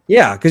one?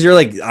 Yeah, because you're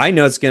like, I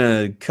know it's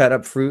going to cut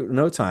up fruit in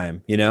no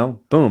time,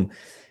 boom.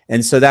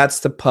 And so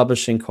that's the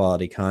publishing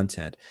quality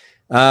content.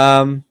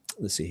 Let's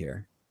see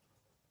here.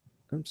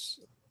 Oops,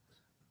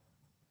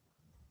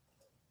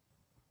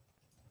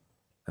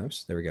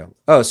 there we go.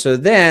 Oh, so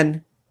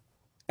then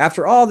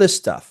after all this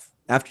stuff,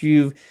 after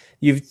you've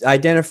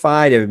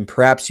identified and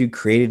perhaps you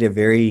created a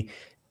very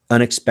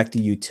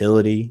unexpected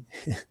utility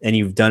and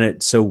you've done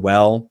it so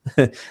well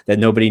that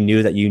nobody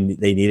knew that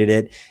they needed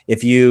it.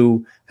 If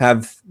you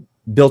have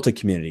built a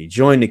community,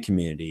 joined a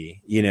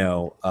community,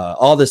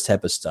 all this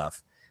type of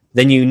stuff,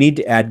 then you need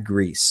to add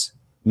grease,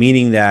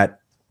 meaning that,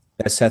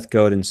 as Seth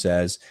Godin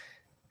says,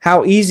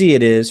 how easy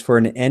it is for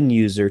an end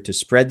user to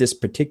spread this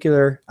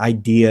particular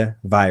idea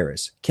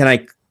virus. Can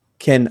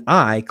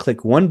I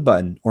click one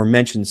button or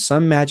mention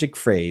some magic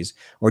phrase,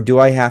 or do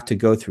I have to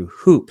go through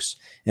hoops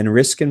and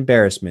risk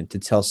embarrassment to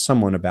tell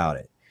someone about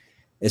it?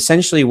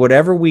 Essentially,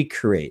 whatever we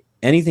create,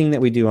 anything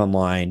that we do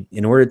online,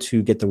 in order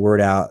to get the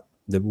word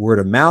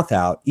of mouth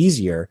out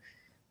easier,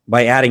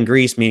 by adding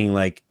grease, meaning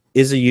like,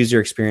 is the user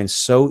experience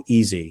so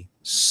easy,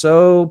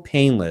 so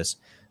painless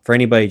for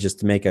anybody just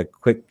to make a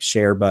quick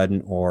share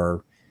button,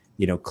 or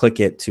click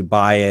it to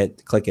buy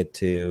it, click it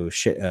to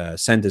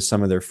send to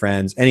some of their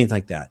friends, anything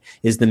like that.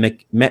 Is the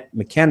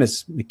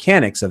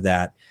mechanics of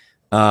that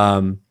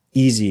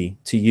easy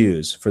to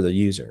use for the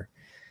user?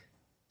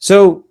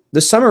 So the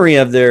summary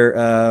of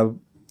their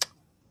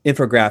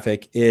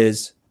infographic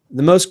is: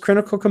 the most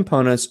critical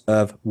components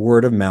of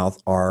word of mouth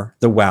are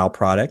the wow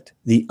product,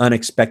 the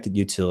unexpected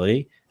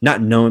utility,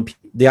 not known.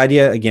 The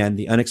idea, again,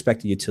 the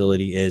unexpected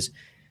utility is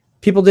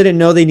people didn't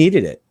know they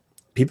needed it.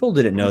 People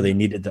didn't know they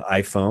needed the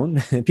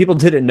iPhone. People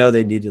didn't know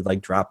they needed like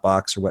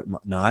Dropbox or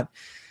whatnot.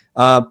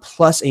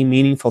 Plus a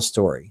meaningful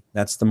story.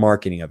 That's the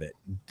marketing of it.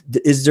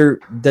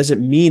 Does it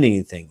mean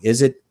anything?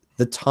 Is it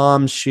the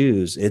Tom's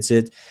shoes? Is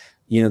it,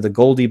 the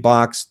Goldie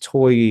Box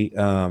toy,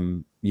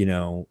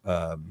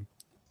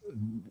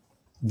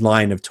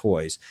 line of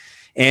toys?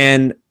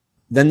 And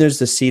then there's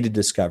the seeded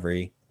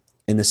discovery.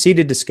 And the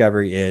seeded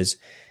discovery is,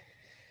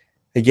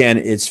 again,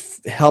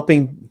 it's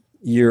helping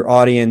your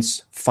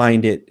audience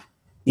find it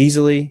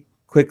easily,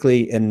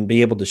 quickly, and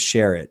be able to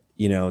share it.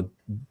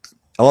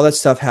 All that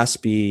stuff has to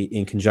be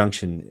in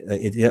conjunction.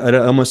 It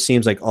almost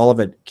seems like all of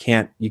it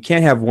you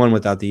can't have one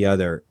without the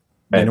other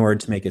in order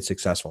to make it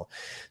successful.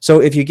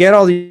 So if you get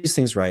all these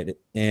things right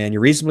and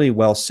you're reasonably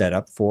well set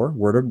up for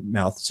word of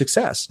mouth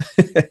success,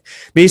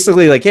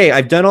 basically like, hey,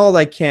 I've done all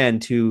I can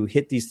to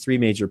hit these three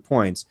major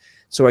points,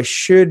 so I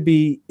should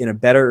be in a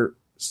better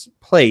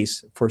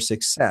place for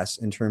success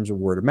in terms of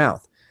word of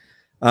mouth.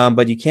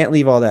 But you can't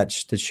leave all that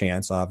to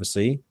chance,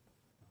 obviously.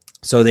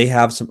 So they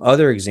have some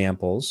other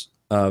examples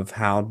of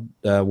how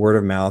word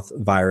of mouth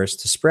virus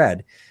to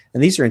spread.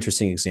 And these are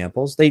interesting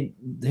examples.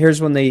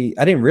 Here's when I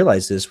didn't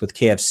realize this with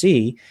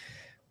KFC,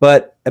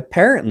 but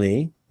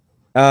apparently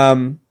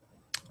in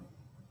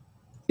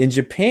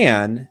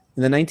Japan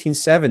in the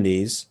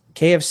 1970s,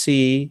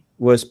 KFC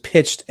was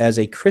pitched as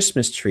a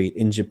Christmas treat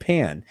in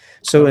Japan.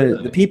 So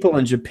the people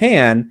in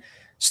Japan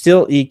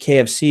still eat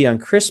KFC on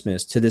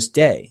Christmas to this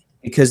day,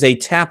 because they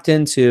tapped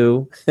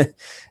into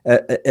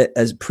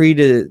a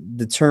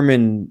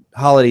predetermined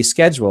holiday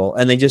schedule,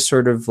 and they just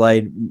sort of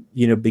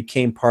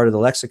became part of the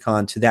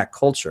lexicon to that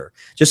culture.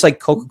 Just like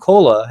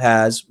Coca-Cola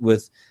has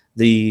with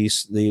the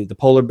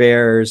polar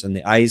bears and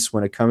the ice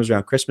when it comes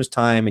around Christmas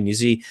time, and you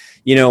see,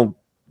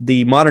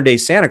 the modern day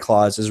Santa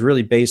Claus is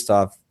really based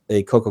off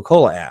a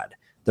Coca-Cola ad.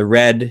 The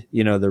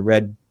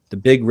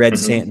big red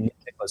Santa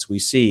Nicholas we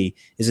see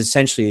is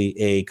essentially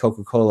a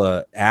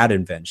Coca-Cola ad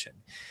invention.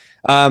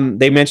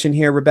 They mentioned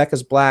here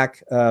Rebecca's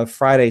Black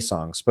Friday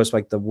song, supposed to be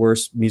like the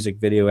worst music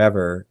video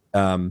ever.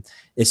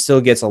 It still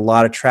gets a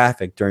lot of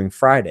traffic during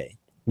Friday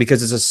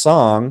because it's a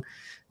song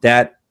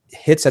that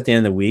hits at the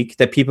end of the week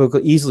that people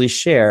could easily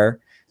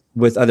share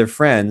with other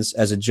friends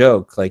as a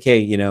joke. Like,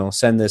 hey,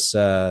 send this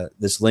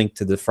link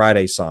to the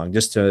Friday song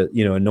just to,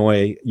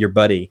 annoy your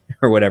buddy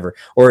or whatever,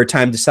 or a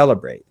time to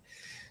celebrate.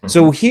 Mm-hmm.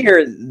 So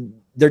here,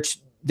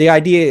 the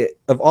idea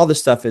of all this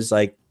stuff is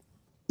like,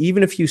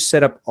 even if you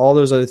set up all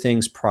those other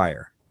things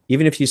prior,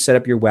 even if you set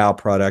up your wow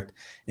product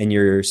and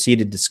your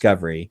seeded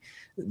discovery,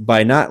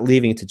 by not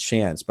leaving it to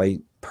chance, by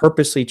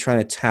purposely trying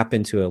to tap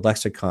into a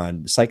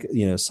lexicon,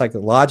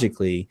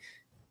 psychologically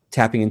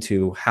tapping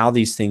into how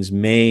these things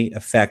may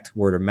affect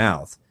word of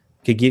mouth,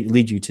 could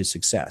lead you to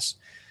success.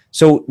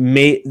 So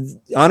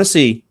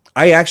honestly,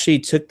 I actually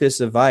took this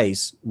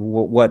advice,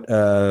 what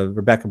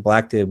Rebecca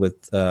Black did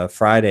with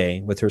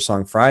Friday, with her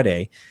song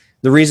Friday.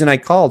 The reason I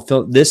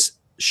called this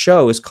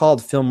show is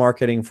called Film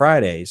Marketing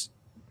Fridays.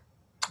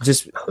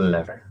 Just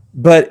clever.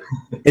 But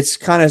it's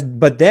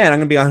but then I'm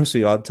gonna be honest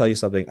with you, I'll tell you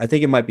something. I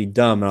think it might be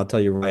dumb, and I'll tell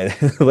you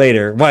right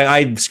later why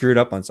I screwed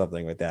up on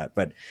something with that.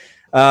 But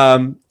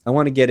I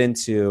want to get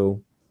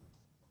into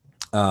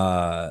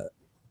their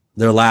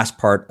last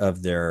part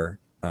of their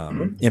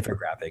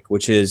infographic,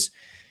 which is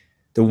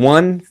the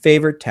one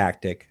favorite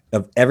tactic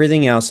of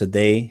everything else that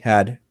they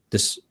had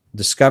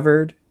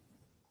discovered,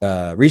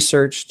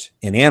 researched,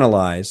 and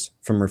analyzed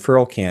from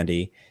Referral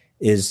Candy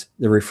is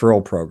the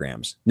referral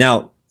programs.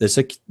 Now, there's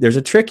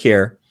a trick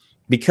here,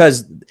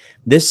 because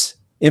this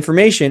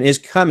information is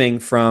coming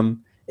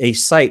from a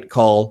site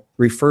called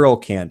Referral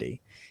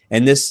Candy,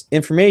 and this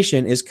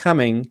information is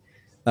coming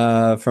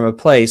from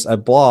a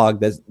blog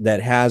that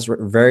has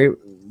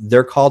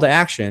their call to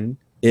action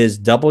is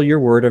double your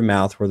word of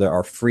mouth with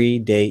our free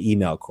day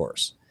email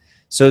course.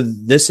 So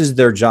this is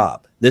their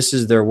job. This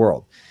is their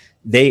world.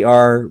 They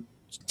are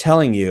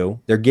telling you,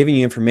 they're giving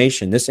you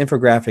information. This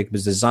infographic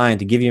was designed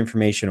to give you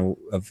information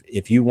of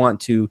if you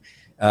want to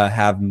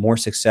have more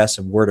success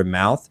of word of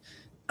mouth,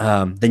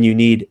 then you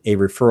need a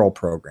referral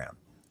program.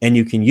 And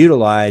you can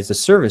utilize the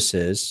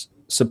services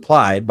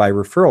supplied by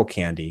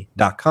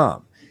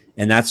referralcandy.com.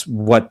 And that's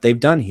what they've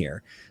done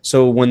here.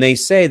 So when they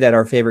say that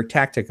our favorite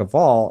tactic of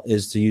all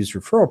is to use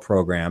referral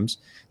programs,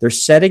 they're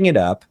setting it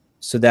up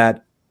so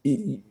that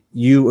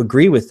you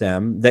agree with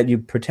them that you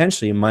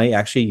potentially might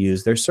actually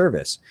use their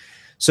service.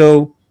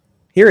 So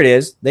here it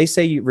is. They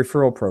say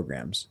referral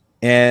programs.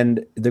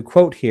 And the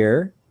quote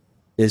here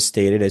is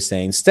stated as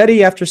saying,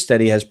 study after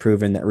study has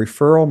proven that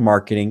referral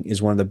marketing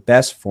is one of the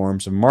best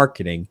forms of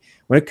marketing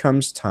when it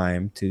comes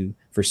time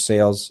for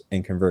sales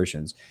and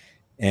conversions.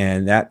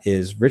 And that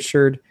is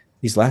Richard.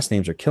 These last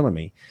names are killing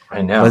me.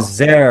 I know.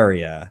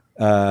 Lazaria.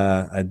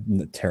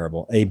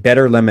 Terrible. A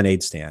better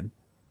lemonade stand.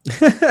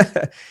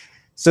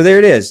 So there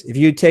it is. If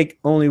you take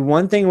only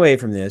one thing away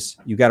from this,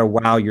 you got to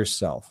wow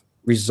yourself.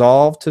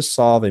 Resolve to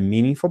solve a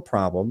meaningful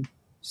problem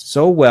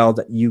so well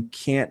that you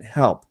can't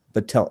help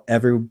but tell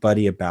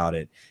everybody about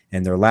it.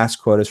 And their last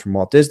quote is from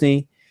Walt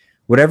Disney.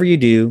 Whatever you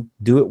do,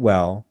 do it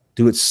well.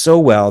 Do it so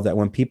well that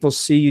when people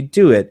see you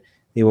do it,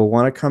 they will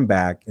want to come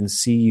back and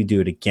see you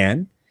do it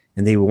again.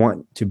 And they will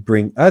want to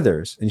bring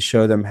others and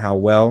show them how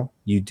well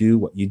you do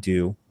what you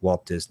do,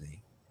 Walt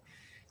Disney.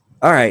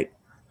 All right.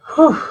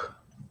 Whew.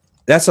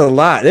 That's a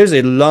lot. There's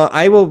a lot.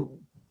 I will,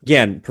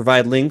 again,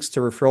 provide links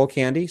to Referral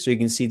Candy so you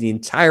can see the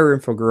entire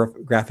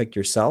infographic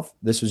yourself.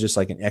 This was just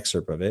like an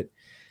excerpt of it.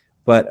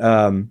 But,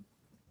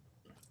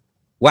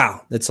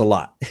 wow, that's a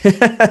lot.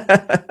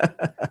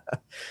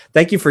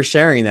 Thank you for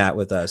sharing that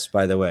with us,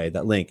 by the way,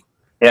 that link.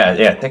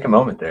 Yeah. Take a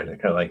moment there to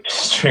kind of like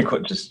just drink,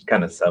 just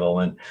kind of settle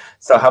in.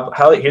 So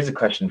how here's a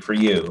question for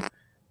you.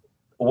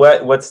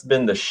 What's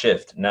been the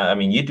shift? Now, I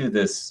mean, you do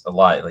this a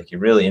lot, like you're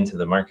really into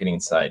the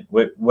marketing side.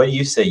 What do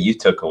you say you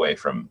took away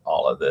from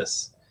all of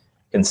this,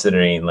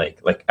 considering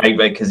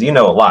because you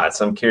know a lot.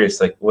 So I'm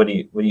curious, like, what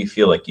do you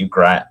feel like you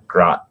got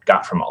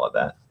from all of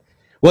that?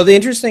 Well, the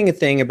interesting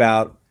thing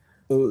about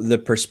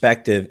the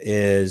perspective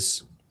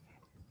is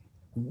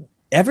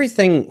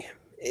everything,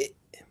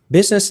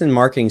 business and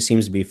marketing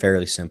seems to be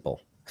fairly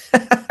simple.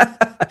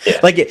 Yeah.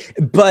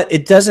 But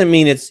it doesn't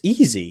mean it's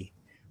easy.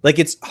 Like,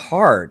 it's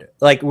hard.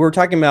 Like, we're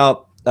talking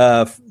about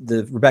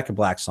the Rebecca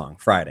Black song,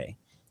 Friday.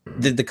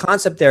 The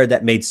concept there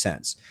that made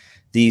sense.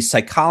 The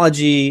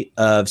psychology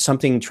of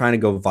something trying to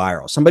go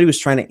viral. Somebody was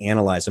trying to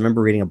analyze. I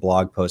remember reading a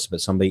blog post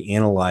about somebody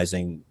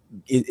analyzing,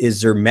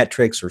 is there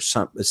metrics or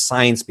some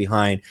science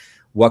behind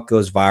what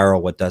goes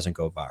viral, what doesn't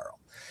go viral.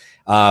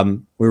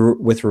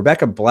 With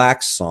Rebecca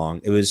Black's song,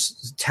 it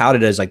was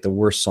touted as like the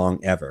worst song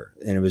ever.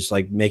 And it was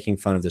like making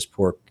fun of this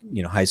poor,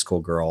 high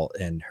school girl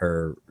and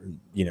her,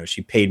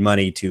 she paid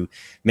money to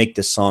make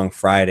this song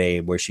Friday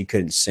where she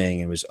couldn't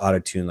sing and was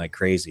auto-tuned like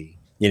crazy,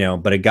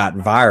 but it got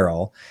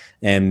viral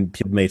and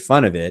people made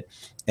fun of it.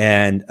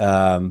 And,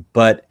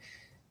 but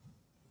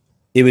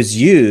it was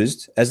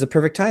used as the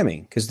perfect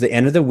timing because the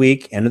end of the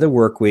week, end of the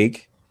work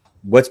week,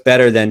 what's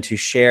better than to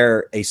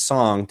share a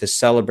song to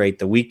celebrate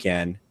the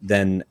weekend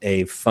than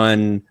a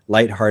fun,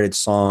 lighthearted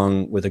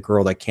song with a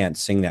girl that can't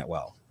sing that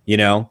well,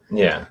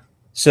 Yeah.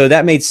 So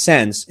that made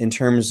sense in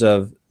terms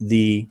of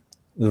the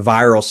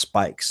viral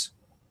spikes.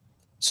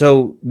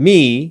 So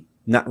me,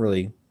 not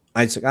really,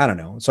 I don't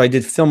know. So I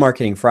did Film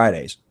Marketing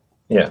Fridays.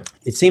 Yeah.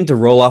 It seemed to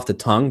roll off the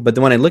tongue, but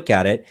then when I look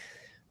at it,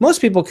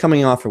 most people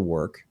coming off of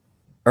work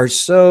are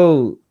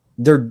so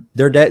they're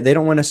dead. They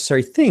don't want to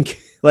necessarily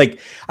think. Like,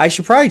 I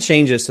should probably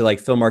change this to like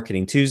Film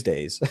Marketing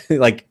Tuesdays,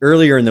 like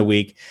earlier in the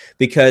week,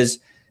 because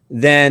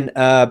then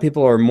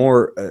people are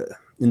more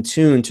in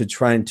tune to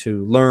trying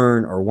to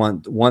learn or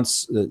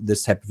wants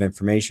this type of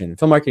information.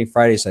 Film Marketing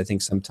Fridays, I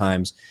think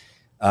sometimes,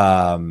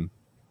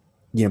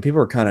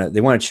 people are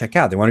they want to check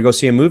out. They want to go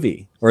see a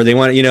movie, or they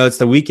want to, it's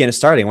the weekend is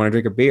starting. They want to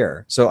drink a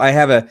beer. So I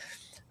have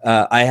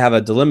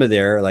a dilemma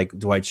there. Like,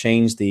 do I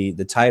change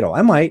the title?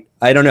 I might.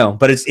 I don't know.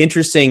 But it's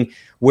interesting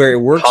where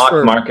it works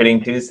for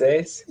Marketing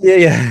Tuesdays.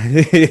 Yeah.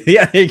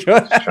 Yeah. There you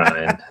go.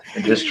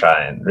 Just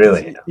trying.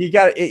 Really. You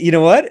got it. You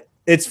know what?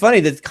 It's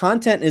funny that the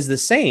content is the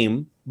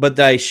same, but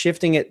by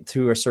shifting it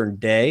to a certain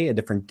day, a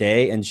different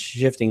day, and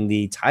shifting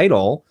the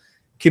title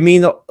can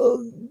mean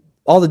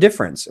all the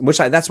difference.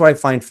 That's what I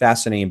find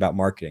fascinating about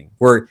marketing.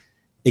 Where,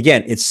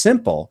 again, it's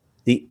simple.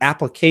 The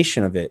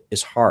application of it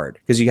is hard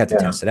because you have to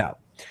test it out.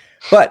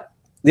 But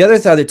the other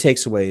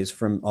takeaways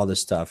from all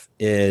this stuff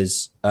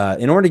is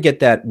in order to get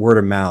that word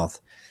of mouth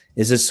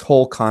is this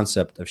whole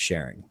concept of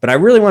sharing. But I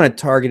really want to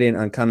target in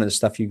on kind of the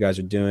stuff you guys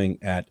are doing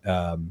at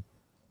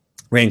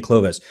Rain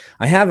Clovis.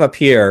 I have up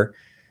here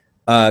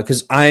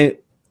because I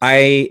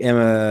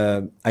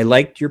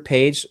liked your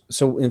page.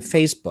 So in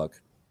Facebook,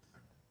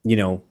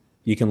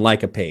 you can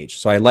like a page.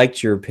 So I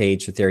liked your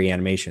page for Theory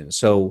Animation.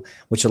 So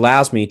which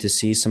allows me to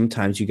see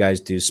sometimes you guys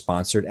do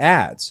sponsored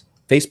ads,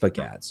 Facebook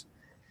ads.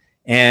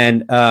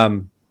 And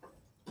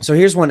so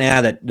here's one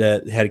ad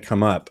that had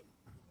come up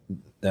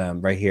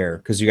right here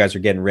because you guys are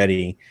getting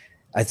ready.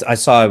 I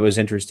saw it was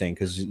interesting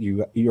because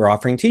you're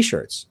offering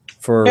T-shirts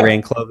for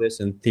Rain Clovis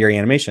and Theory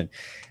Animation.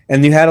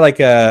 And you had like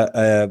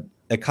a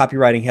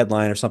copywriting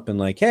headline or something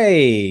like,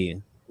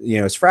 hey,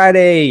 it's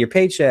Friday, your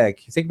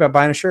paycheck, you think about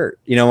buying a shirt,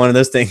 one of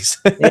those things.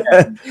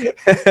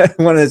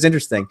 One of those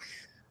interesting.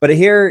 But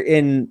here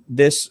in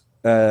this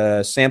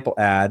sample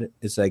ad,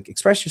 it's like,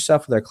 express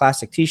yourself with our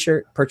classic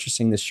t-shirt.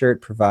 Purchasing this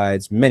shirt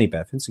provides many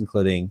benefits,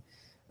 including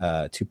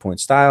 2-point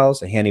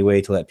styles, a handy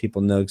way to let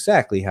people know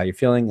exactly how you're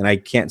feeling. And I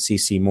can't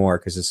see more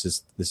because this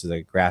is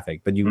a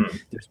graphic, but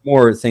there's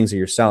more things that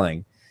you're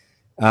selling.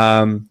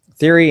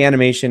 Theory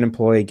Animation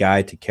Employee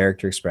Guide to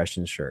Character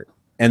Expression shirt.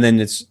 And then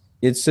it's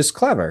just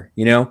clever,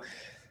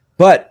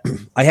 But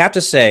I have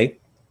to say,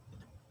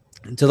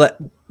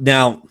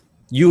 now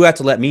you have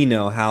to let me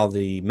know how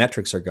the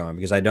metrics are going,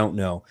 because I don't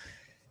know.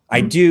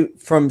 I do,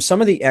 from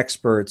some of the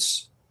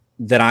experts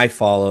that I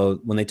follow,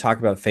 when they talk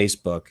about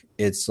Facebook,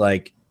 it's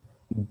like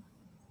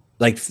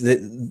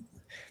the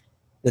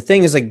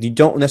thing is, like, you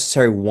don't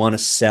necessarily want to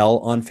sell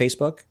on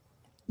Facebook,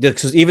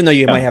 because even though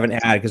you might have an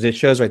ad, because it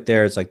shows right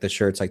there, it's like the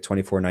shirt's like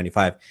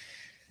 $24.95.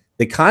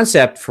 The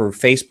concept for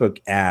Facebook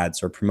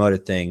ads or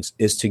promoted things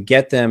is to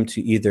get them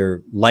to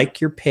either like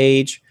your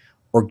page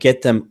or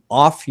get them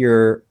out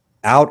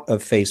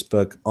of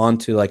Facebook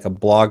onto like a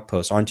blog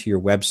post, onto your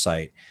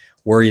website,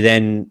 where you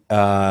then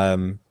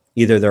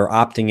either they're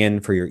opting in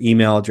for your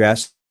email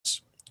address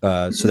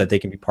so that they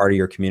can be part of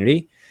your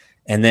community.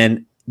 And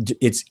then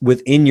it's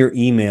within your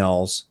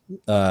emails,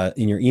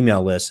 in your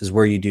email list is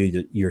where you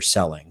do your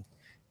selling,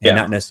 and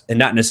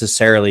not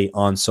necessarily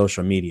on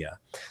social media.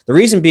 The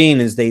reason being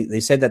is they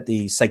said that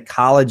the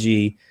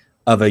psychology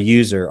of a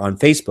user on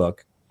Facebook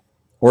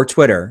or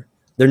Twitter,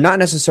 they're not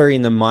necessarily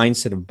in the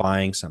mindset of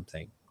buying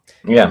something.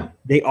 Yeah.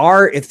 They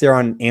are if they're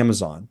on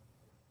Amazon.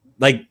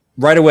 Like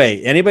right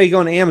away, anybody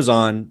going to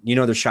Amazon,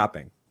 they're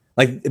shopping.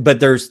 Like, but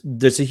there's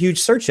a huge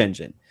search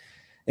engine.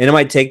 And it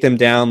might take them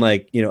down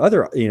like,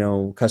 other,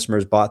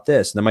 customers bought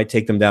this, and it might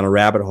take them down a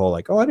rabbit hole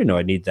like, oh, I didn't know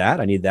I need that.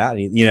 I need that.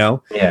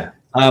 Yeah.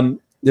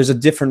 There's a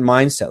different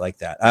mindset like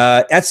that.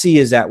 Etsy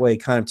is that way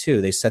kind of too.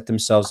 They set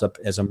themselves up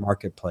as a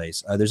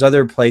marketplace. There's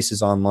other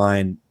places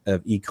online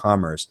of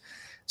e-commerce.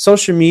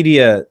 Social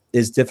media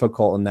is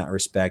difficult in that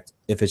respect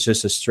if it's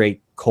just a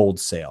straight cold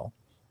sale.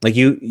 Like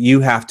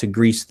you have to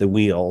grease the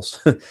wheels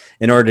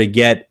in order to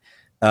get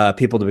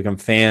people to become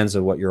fans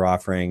of what you're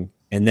offering,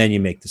 and then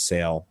you make the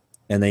sale.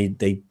 And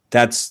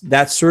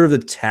that's sort of the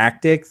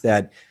tactic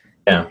that.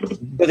 Yeah.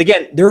 But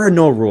again, there are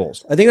no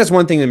rules. I think that's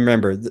one thing to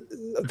remember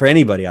for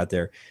anybody out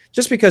there.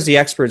 Just because the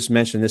experts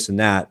mention this and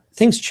that,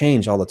 things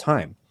change all the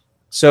time.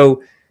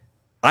 So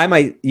I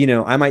might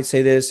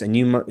say this, and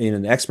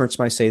the experts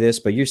might say this,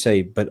 but you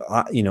say, but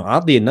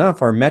oddly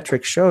enough, our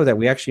metrics show that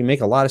we actually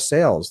make a lot of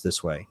sales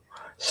this way.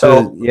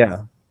 So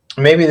yeah,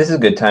 maybe this is a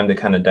good time to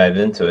kind of dive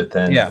into it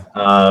then. Yeah.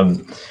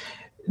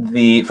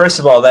 First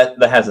of all,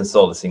 that hasn't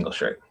sold a single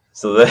shirt.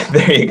 So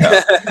there you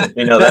go.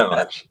 You know that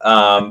much.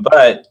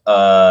 But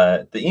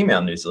the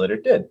email newsletter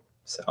did.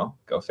 So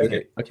go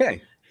figure.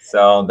 Okay.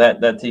 So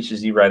that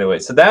teaches you right away.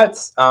 So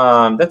that's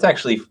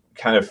actually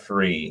kind of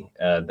free,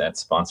 that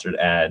sponsored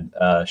ad.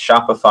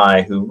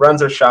 Shopify, who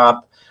runs our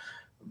shop,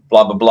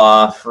 blah, blah,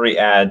 blah, free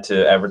ad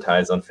to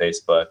advertise on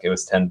Facebook. It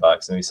was $10.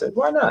 And we said,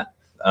 why not?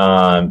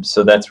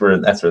 So that's where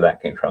that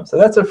came from. So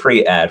that's a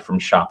free ad from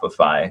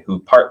Shopify,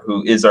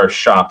 who is our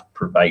shop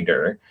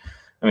provider.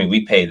 I mean,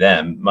 we pay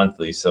them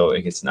monthly, so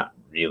it's not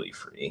really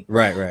free.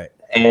 Right.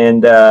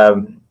 And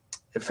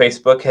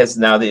Facebook has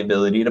now the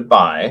ability to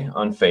buy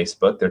on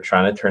Facebook. They're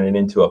trying to turn it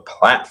into a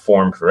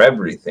platform for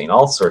everything,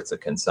 all sorts of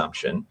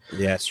consumption.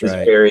 Yes, right.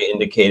 It's very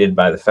indicated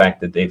by the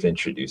fact that they've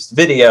introduced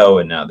video,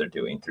 and now they're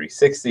doing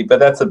 360. But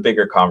that's a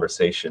bigger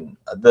conversation.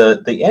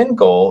 The end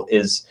goal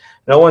is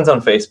no one's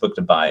on Facebook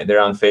to buy. They're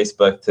on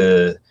Facebook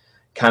to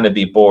kind of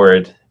be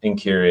bored and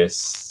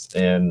curious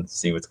and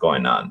see what's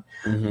going on.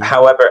 Mm-hmm.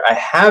 However, I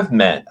have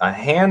met a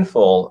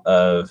handful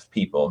of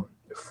people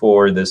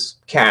for this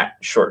cat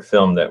short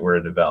film that we're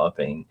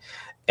developing,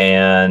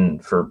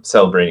 and for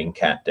celebrating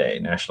Cat Day,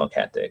 National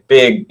Cat Day,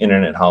 big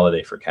internet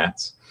holiday for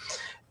cats.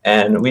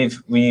 And we're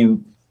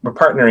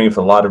partnering with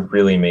a lot of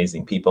really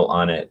amazing people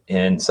on it,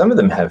 and some of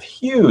them have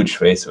huge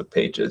Facebook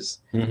pages.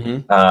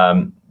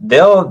 Mm-hmm.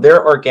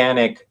 Their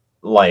organic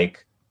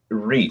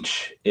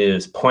reach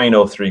is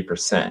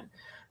 0.03%,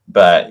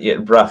 but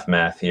rough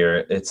math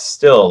here, it's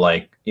still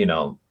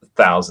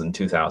 1,000,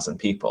 2,000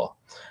 people.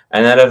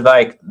 And out of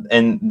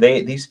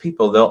these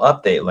people, they'll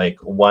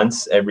update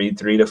once every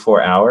 3 to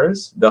 4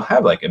 hours. They'll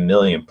have 1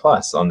 million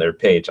plus on their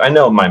page. I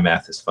know my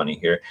math is funny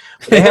here,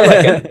 but they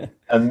have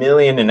 1.5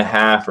 million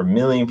or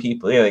million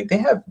people. They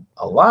have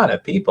a lot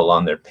of people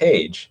on their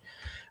page.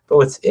 But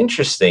what's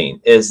interesting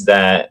is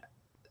that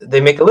they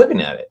make a living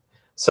at it.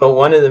 So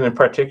one of them in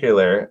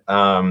particular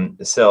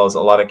sells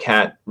a lot of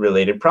cat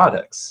related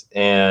products,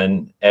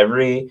 and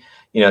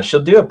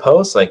she'll do a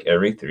post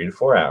every 3 to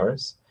 4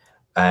 hours.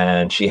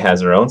 And she has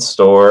her own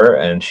store,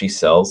 and she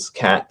sells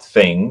cat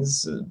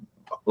things,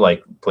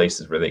 like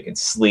places where they can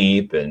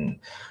sleep and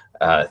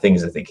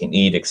things that they can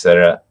eat,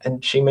 etc.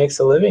 And she makes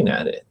a living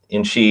at it.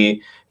 And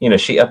she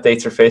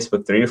updates her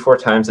Facebook 3 to 4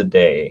 times a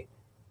day,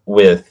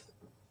 with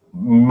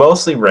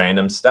mostly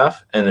random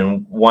stuff, and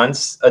then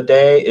once a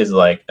day is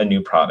like a new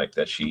product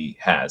that she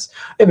has.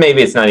 And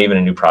maybe it's not even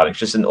a new product,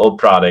 just an old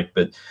product,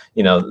 but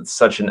you know,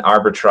 such an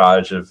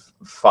arbitrage of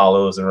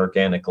follows and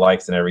organic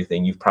likes and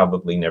everything, you've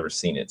probably never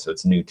seen it, so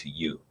it's new to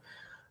you.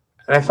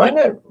 And I find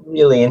that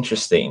really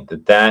interesting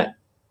that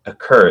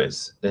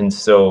occurs. And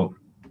so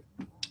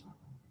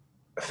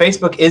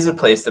Facebook is a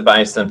place to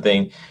buy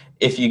something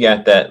if you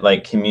got that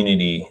like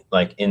community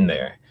like in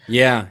there.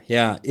 Yeah.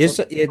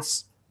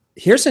 It's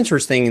here's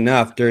interesting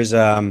enough. There's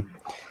the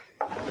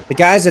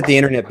guys at the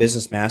Internet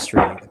Business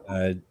Mastery,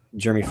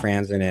 Jeremy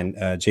Franzen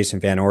and Jason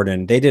Van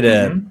Orden. They did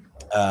a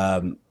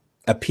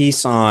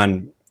piece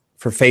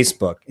for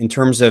Facebook in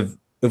terms of,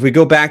 if we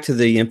go back to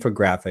the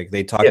infographic,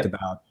 they talked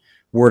about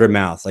word of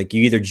mouth. Like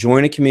you either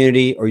join a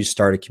community or you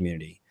start a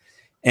community.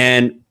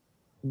 And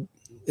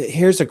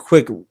here's a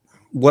quick,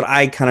 what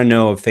I kind of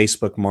know of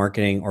Facebook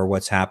marketing or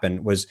what's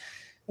happened was,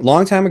 a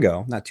long time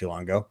ago, not too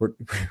long ago.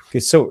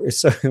 It's so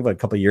a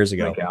couple of years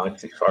ago.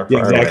 Galaxy far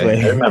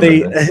exactly.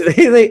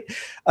 Away.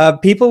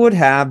 People would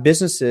have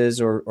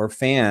businesses or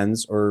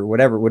fans or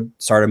whatever would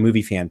start a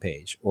movie fan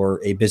page or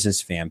a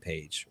business fan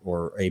page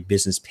or a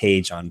business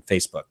page on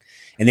Facebook,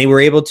 and they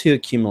were able to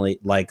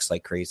accumulate likes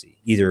like crazy.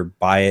 Either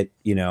buy it,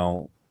 you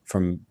know,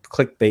 from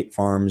clickbait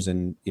farms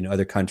and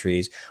other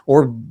countries,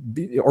 or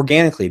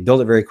organically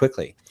build it very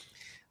quickly.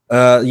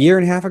 A year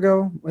and a half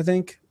ago, I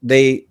think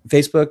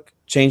Facebook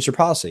changed their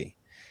policy.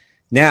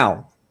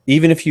 Now,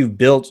 even if you've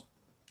built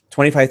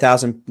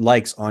 25,000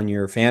 likes on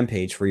your fan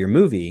page for your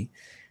movie,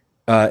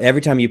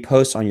 every time you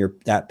post on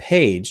that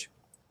page,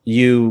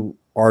 you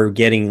are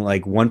getting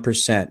like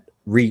 1%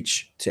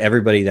 reach to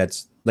everybody.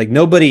 That's like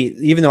nobody,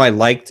 even though I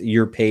liked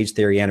your page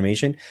Theory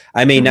Animation,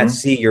 I may not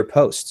see your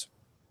post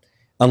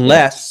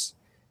unless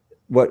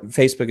what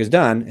Facebook has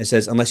done, it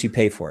says, unless you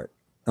pay for it,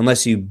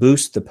 unless you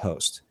boost the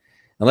post,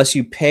 unless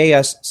you pay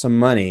us some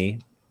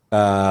money,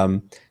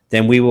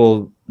 then we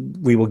will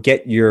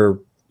get your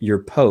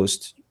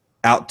post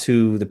out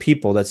to the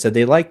people that said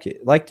they liked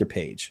your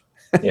page.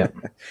 Yeah.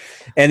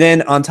 And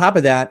then on top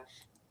of that,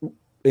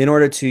 in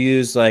order to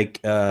use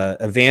like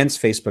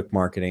advanced Facebook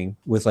marketing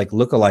with like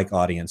lookalike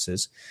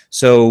audiences,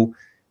 so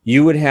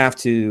you would have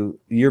to,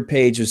 your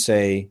page would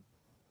say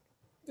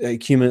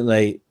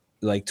accumulate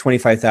like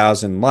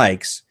 25,000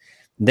 likes.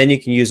 Then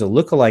you can use a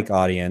lookalike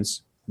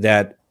audience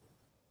that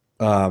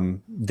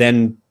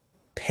then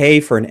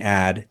pay for an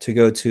ad to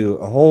go to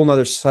a whole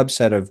nother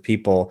subset of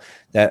people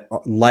that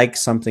like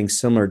something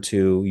similar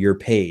to your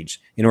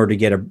page in order to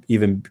get a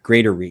even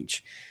greater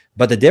reach.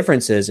 But the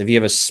difference is if you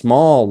have a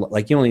small,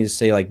 like you only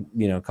say like,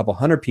 a couple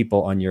hundred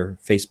people on your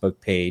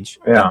Facebook page,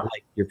 that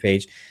like your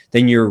page,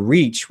 then your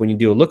reach when you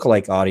do a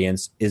lookalike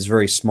audience is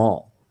very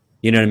small.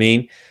 You know what I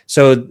mean?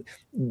 So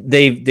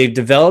they've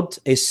developed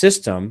a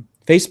system,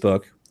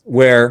 Facebook,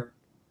 where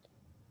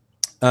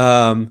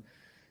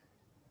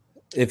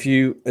if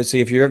you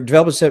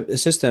develop a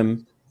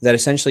system that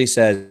essentially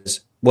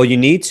says, well, you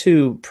need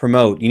to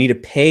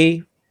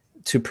pay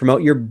to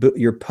promote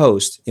your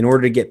post in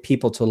order to get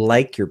people to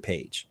like your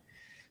page.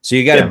 So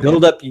you got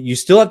to you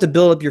still have to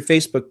build up your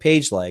Facebook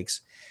page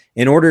likes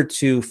in order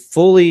to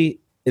fully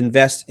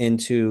invest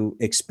into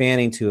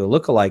expanding to a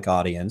lookalike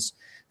audience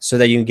so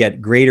that you can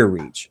get greater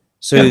reach.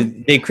 So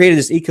they created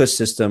this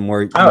ecosystem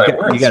where it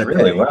works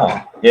really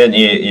well. Yeah,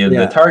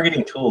 the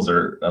targeting tools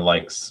are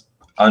like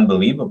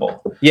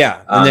unbelievable.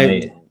 Yeah,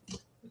 and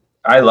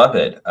I love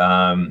it.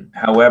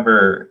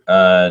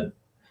 However,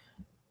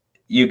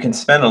 you can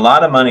spend a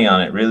lot of money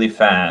on it really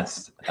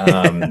fast.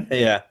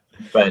 Yeah.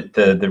 But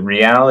the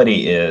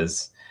reality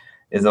is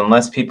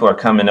unless people are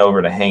coming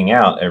over to hang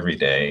out every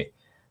day,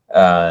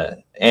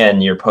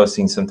 and you're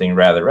posting something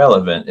rather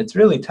relevant, it's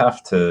really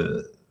tough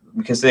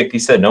because like you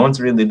said, no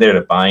one's really there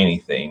to buy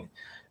anything.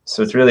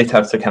 So it's really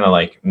tough to kind of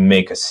like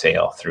make a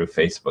sale through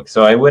Facebook.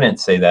 So I wouldn't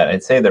say that.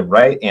 I'd say the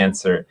right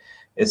answer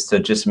is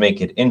to just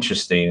make it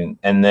interesting.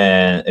 And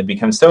then it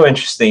becomes so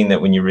interesting that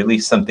when you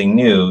release something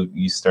new,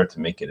 you start to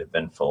make it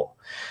eventful.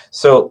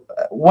 So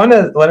one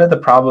of the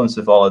problems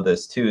with all of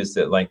this too is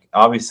that, like,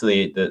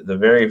 obviously the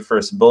very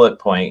first bullet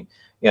point,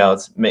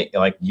 it's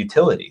like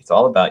utility. It's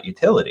all about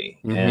utility.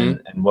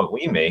 And what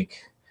we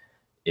make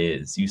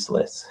is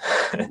useless.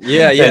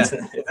 Yeah. It's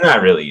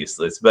not really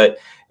useless, but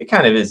it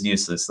kind of is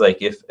useless.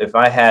 Like if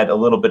I had a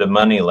little bit of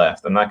money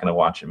left, I'm not going to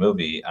watch a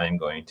movie. I'm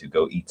going to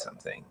go eat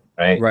something.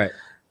 Right.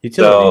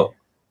 Utility.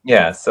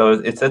 So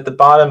it's at the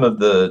bottom of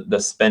the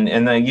spend,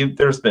 and then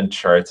there's been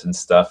charts and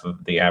stuff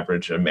of the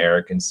average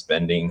American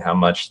spending, how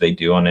much they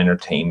do on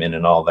entertainment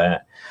and all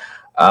that.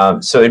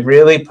 So it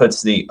really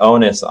puts the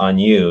onus on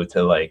you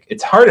to, like,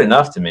 it's hard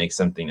enough to make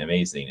something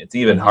amazing. It's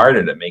even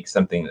harder to make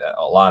something that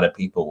a lot of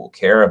people will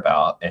care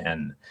about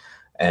and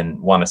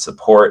want to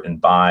support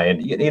and buy.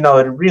 And, it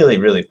really,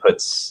 really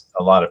puts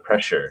a lot of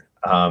pressure.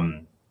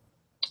 And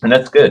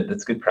that's good.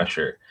 That's good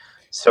pressure.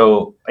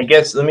 So I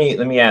guess let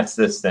me ask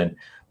this then.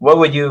 What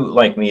would you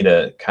like me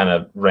to kind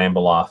of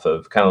ramble off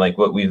of? Kind of like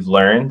what we've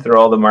learned through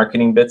all the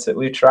marketing bits that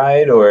we've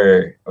tried,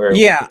 or?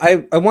 Yeah,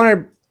 I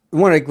want to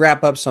want to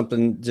wrap up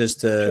something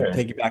just to Sure.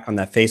 piggyback on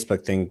that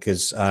Facebook thing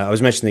because I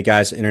was mentioning the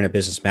guys at Internet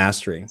Business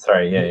Mastery.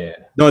 Sorry. Yeah.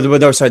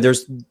 No, sorry.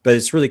 But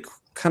it's really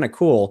kind of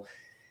cool.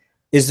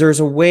 Is there's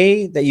a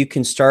way that you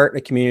can start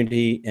a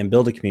community and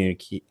build a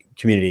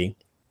community.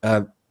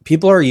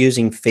 People are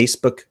using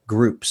Facebook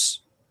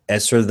groups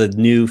as sort of the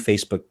new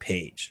Facebook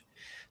page.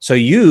 So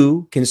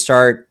you can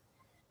start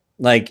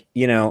like,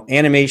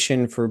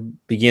 animation for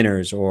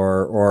beginners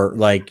or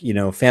like,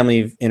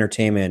 family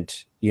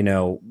entertainment,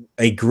 a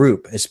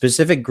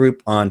specific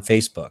group on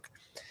Facebook.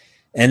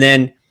 And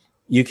then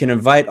you can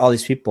invite all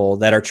these people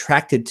that are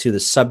attracted to the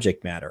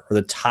subject matter or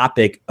the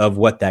topic of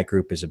what that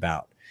group is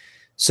about.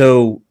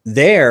 So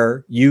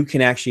there you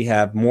can actually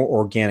have more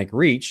organic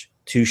reach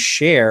to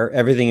share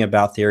everything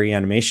about Theory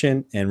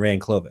Animation and Ray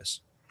and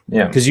Clovis.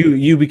 Yeah. Because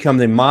you become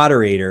the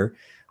moderator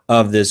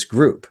of this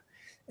group.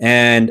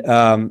 And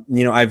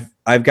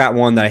I've got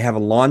one that I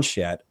haven't launched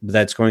yet, but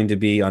that's going to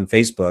be on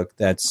Facebook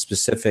that's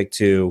specific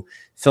to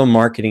film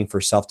marketing for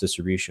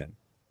self-distribution.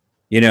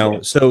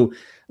 So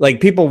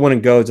like people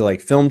wouldn't go to like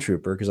Film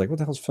Trooper because like what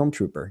the hell's Film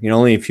Trooper?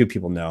 Only a few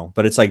people know,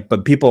 but it's like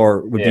but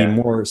people would be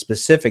more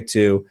specific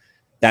to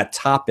that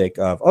topic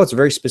of it's a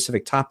very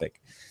specific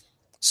topic.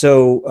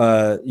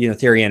 So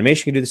Theory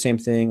Animation can do the same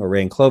thing, or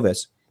Ray and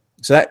Clovis.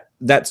 So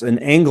that's an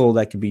angle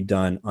that could be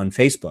done on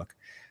Facebook.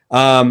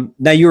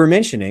 Now you were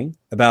mentioning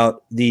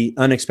about the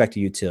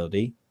unexpected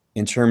utility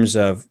in terms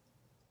of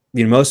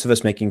most of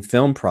us making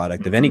film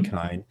product of any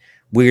kind.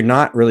 We're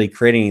not really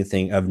creating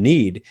anything of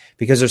need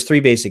because there's three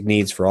basic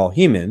needs for all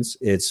humans.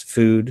 It's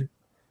food,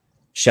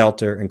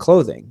 shelter, and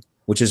clothing,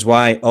 which is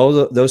why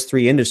all those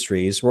three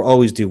industries will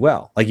always do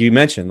well. Like you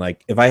mentioned,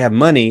 like if I have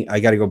money, I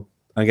got to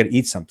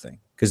eat something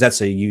because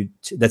that's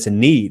a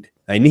need.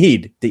 I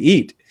need to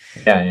eat.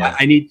 Yeah.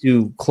 I need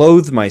to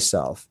clothe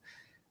myself.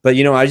 But,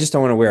 I just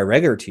don't want to wear a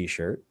regular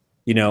T-shirt.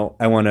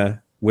 I want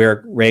to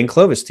wear Ray and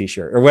Clovis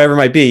T-shirt or whatever it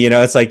might be.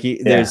 It's like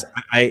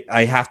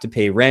I have to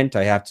pay rent.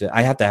 I have to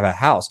have a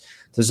house.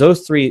 So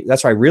those three,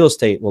 that's why real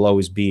estate will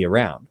always be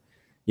around.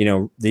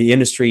 The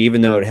industry,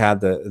 even though it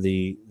had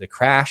the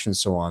crash and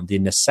so on, the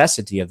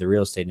necessity of the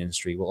real estate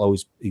industry will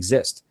always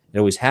exist. It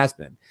always has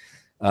been.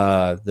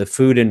 The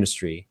food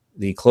industry,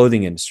 the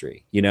clothing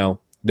industry,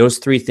 those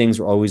three things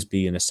will always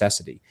be a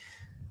necessity.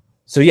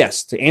 So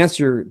yes,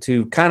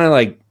 to kind of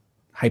like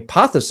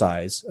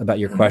hypothesize about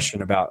your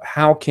question about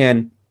how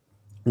can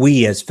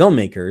we as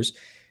filmmakers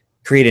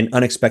create an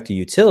unexpected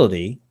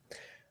utility?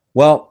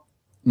 Well,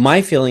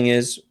 my feeling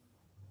is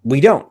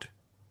we don't.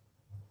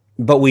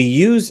 But we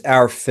use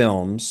our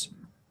films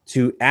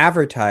to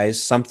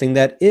advertise something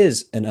that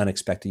is an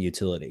unexpected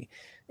utility.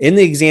 In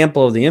the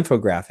example of the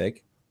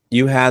infographic,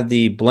 you have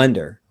the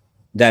blender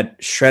that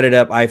shredded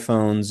up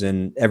iPhones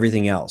and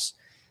everything else.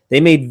 They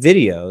made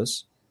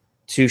videos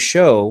to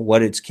show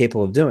what it's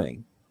capable of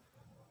doing.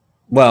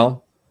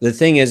 Well, the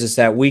thing is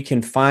that we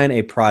can find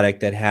a product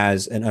that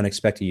has an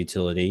unexpected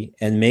utility,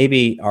 and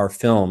maybe our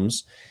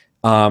films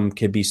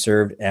could be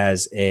served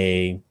as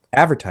a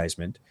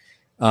advertisement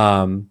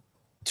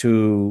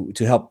to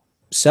help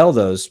sell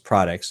those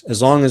products,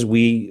 as long as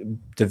we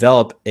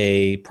develop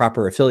a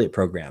proper affiliate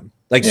program.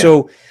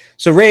 So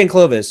Ray and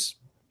Clovis,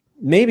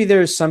 maybe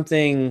there's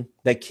something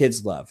that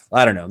kids love.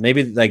 I don't know.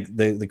 Maybe like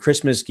the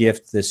Christmas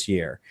gift this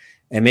year,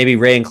 and maybe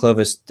Ray and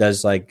Clovis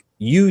does like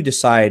you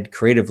decide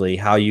creatively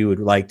how you would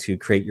like to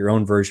create your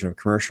own version of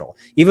commercial,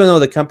 even though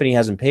the company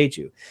hasn't paid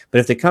you. But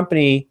if the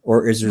company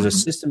there's a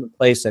system in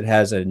place that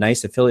has a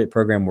nice affiliate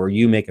program where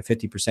you make a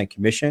 50%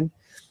 commission,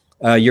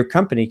 your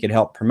company could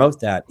help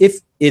promote that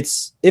if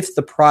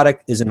the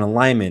product is in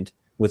alignment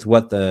with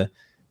what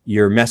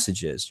your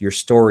message is, your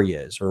story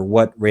is, or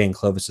what Ray and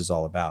Clovis is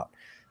all about.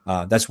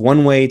 That's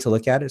one way to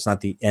look at it. It's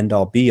not the end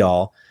all be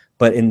all,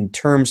 but in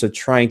terms of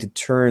trying to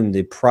turn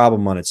the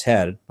problem on its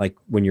head, like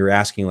when you're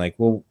asking like,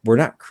 well, we're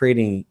not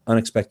creating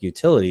unexpected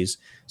utilities.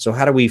 So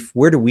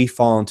where do we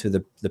fall into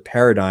the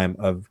paradigm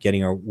of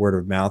getting our word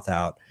of mouth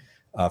out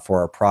for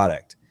our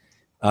product?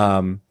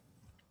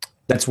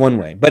 That's one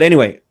way. But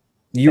anyway,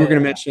 you were going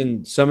to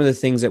mention some of the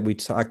things that we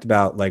talked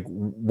about, like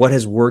what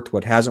has worked,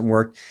 what hasn't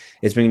worked.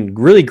 It's been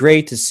really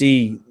great to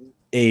see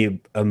a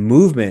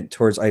movement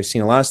towards. I've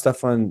seen a lot of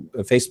stuff on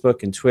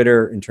Facebook and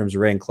Twitter in terms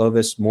of Ray and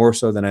Clovis, more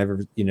so than I've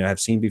ever have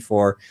seen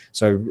before.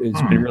 So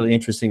it's been really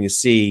interesting to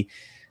see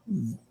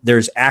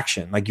there's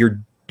action. Like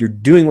you're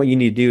doing what you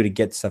need to do to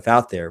get stuff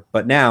out there.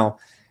 But now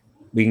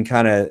we can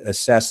kind of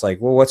assess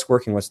like, well, what's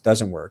working, what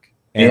doesn't work.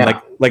 And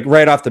like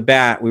right off the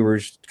bat, we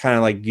were kind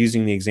of like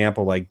using the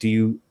example, like,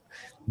 do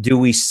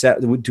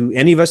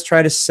any of us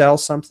try to sell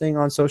something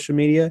on social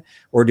media,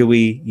 or do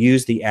we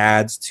use the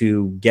ads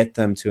to get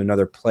them to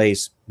another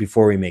place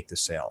before we make the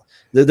sale?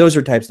 Those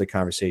are types of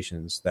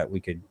conversations that we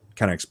could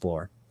kind of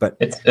explore. But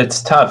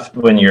it's tough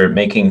when you're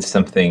making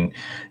something,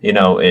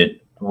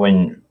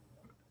 when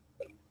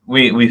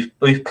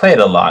we've played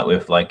a lot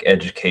with like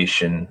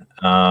education,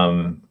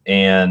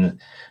 and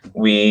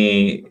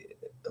we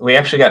we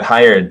actually got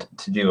hired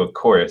to do a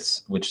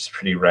course, which is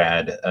pretty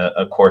rad,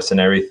 a course and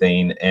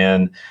everything,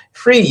 and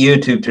free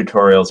YouTube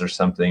tutorials or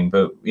something.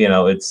 But, you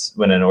know, it's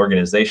when an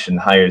organization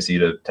hires you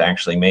to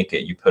actually make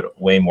it, you put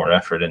way more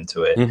effort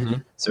into it.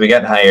 Mm-hmm. So we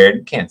got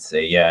hired, can't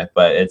say yet,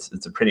 but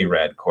it's a pretty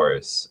rad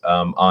course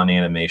on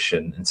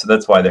animation. And so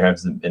that's why there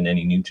hasn't been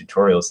any new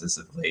tutorials as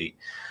of late.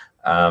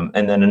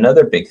 And then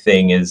another big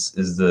thing is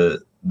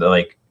the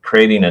like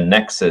creating a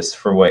nexus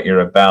for what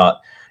you're about.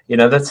 You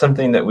know, that's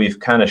something that we've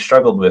kind of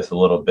struggled with a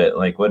little bit.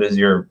 Like, what does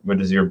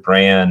your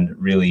brand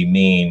really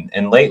mean?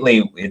 And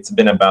lately, it's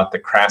been about the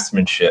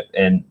craftsmanship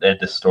and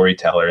the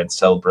storyteller and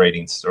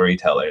celebrating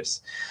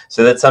storytellers.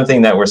 So that's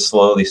something that we're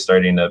slowly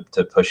starting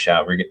to push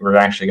out. We're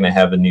actually going to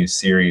have a new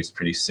series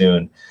pretty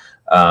soon,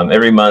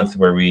 every month,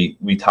 where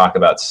we talk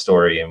about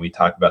story and we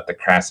talk about the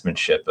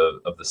craftsmanship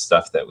of the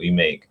stuff that we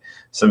make.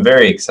 So I'm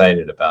very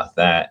excited about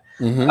that.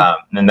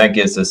 Mm-hmm. And that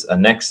gives us a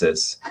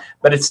nexus.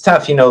 But it's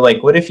tough, you know,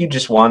 like, what if you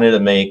just wanted to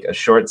make a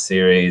short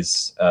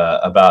series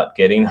about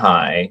getting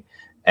high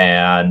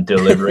and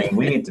delivering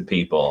weed to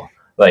people?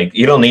 Like,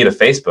 you don't need a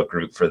Facebook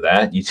group for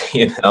that.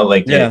 You know,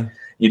 like, yeah.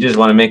 You just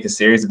want to make a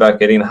series about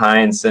getting high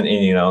and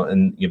you know,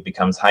 and it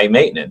becomes high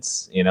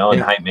maintenance, you know, and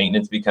yeah. High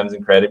maintenance becomes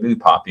incredibly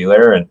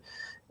popular. And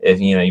if,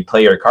 you know, you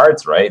play your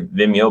cards right,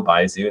 Vimeo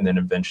buys you, and then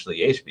eventually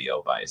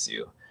HBO buys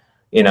you.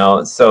 You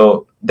know,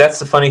 so that's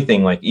the funny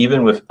thing. Like,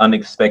 even with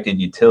unexpected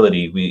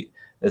utility, we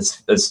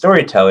as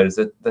storytellers,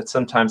 that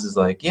sometimes is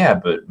like, yeah,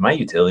 but my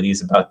utility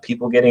is about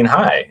people getting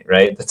high,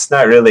 right? That's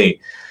not really,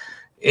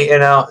 you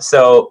know.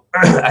 So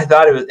I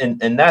thought it was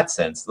in that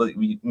sense.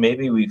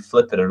 Maybe we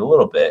flip it a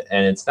little bit,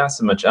 and it's not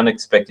so much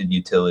unexpected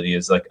utility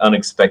as like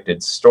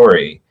unexpected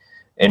story,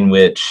 in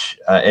which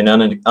an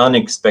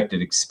unexpected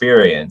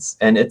experience,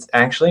 and it's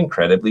actually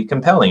incredibly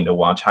compelling to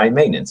watch High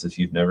Maintenance if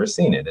you've never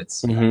seen it.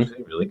 It's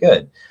actually really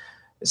good.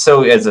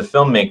 So as a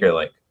filmmaker,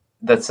 like,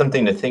 that's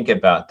something to think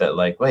about, that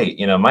like, wait,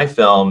 you know, my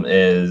film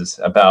is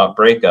about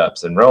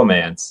breakups and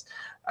romance.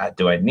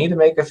 Do I need to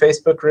make a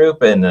Facebook group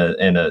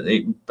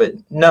but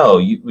no,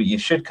 you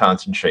should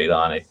concentrate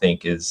on, I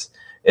think, is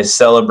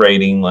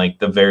celebrating like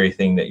the very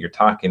thing that you're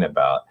talking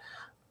about.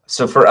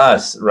 So for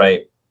us,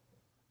 right,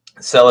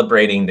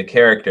 celebrating the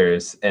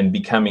characters and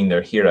becoming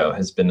their hero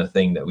has been a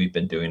thing that we've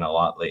been doing a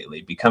lot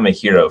lately. Become a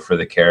hero for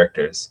the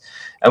characters.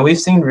 And we've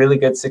seen really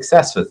good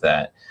success with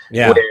that.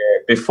 Yeah. Where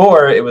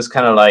before it was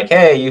kind of like,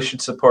 hey, you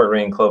should support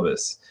Rain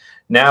Clovis.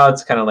 Now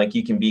it's kind of like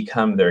you can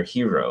become their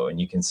hero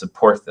and you can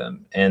support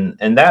them. And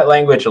that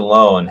language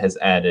alone has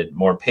added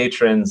more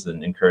patrons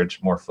and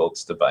encouraged more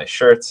folks to buy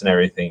shirts and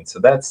everything. So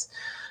that's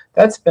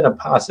been a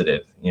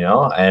positive, you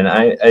know, and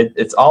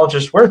it's all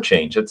just word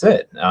change. That's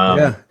it.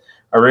 Yeah.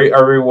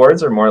 Our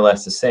rewards are more or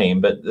less the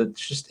same, but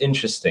it's just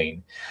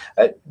interesting.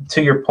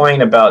 To your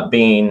point about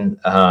being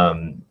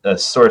a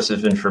source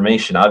of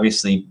information,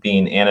 obviously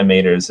being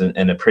animators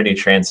and a pretty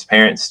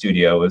transparent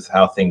studio with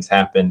how things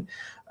happen,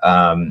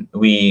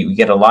 we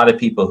get a lot of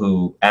people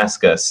who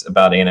ask us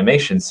about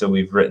animation. So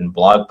we've written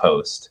blog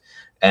posts,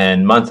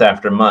 and month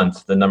after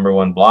month, the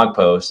 #1 blog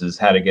post is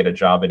how to get a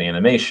job in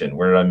animation,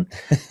 where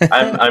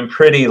I'm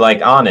pretty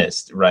like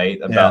honest, right,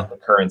 about the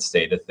current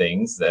state of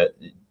things, that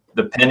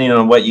depending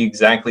on what you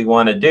exactly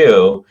want to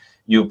do,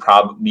 you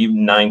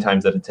 9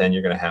 times out of 10,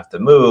 you're going to have to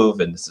move.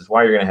 And this is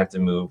why you're going to have to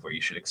move, or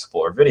you should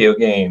explore video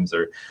games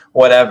or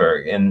whatever.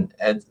 And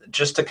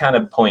just to kind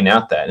of point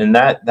out that, and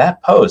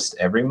that post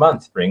every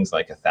month brings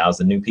like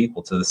 1,000 new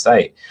people to the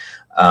site.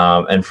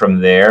 And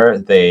from there,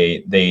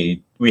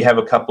 we have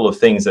a couple of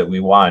things that we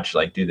watch.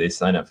 Like, do they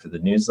sign up for the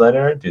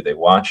newsletter? Do they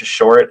watch a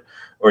short?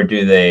 Or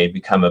do they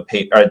become a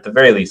patron, or at the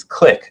very least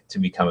click to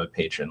become a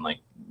patron, like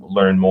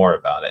learn more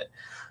about it?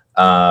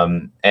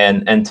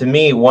 And to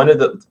me, one of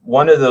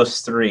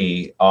those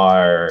three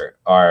are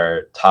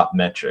top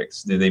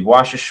metrics. Do they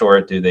watch a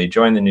short? Do they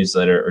join the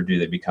newsletter? Or do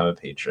they become a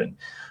patron?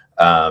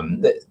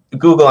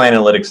 Google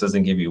Analytics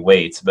doesn't give you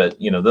weights, but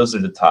you know, those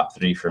are the top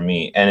 3 for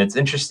me. And it's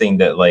interesting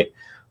that, like,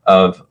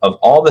 of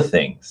all the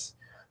things,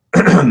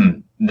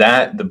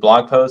 that the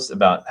blog post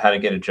about how to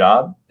get a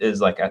job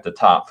is like at the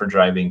top for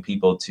driving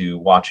people to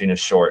watching a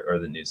short or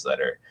the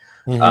newsletter.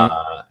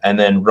 Mm-hmm. And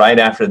then right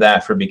after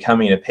that, for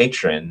becoming a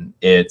patron,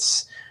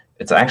 it's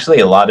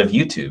actually a lot of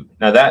YouTube.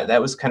 Now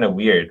that was kind of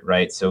weird,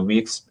 right? So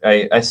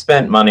I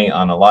spent money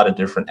on a lot of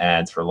different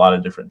ads for a lot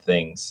of different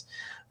things.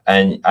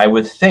 And I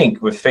would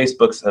think with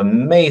Facebook's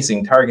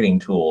amazing targeting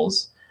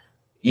tools,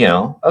 you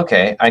know,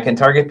 okay, I can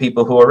target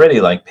people who already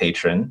like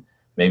Patreon.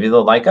 Maybe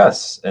they'll like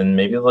us and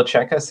maybe they'll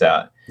check us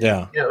out.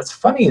 Yeah. You know, what's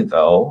funny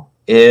though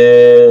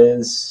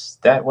is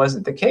that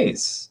wasn't the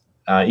case.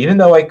 Even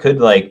though I could,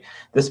 like,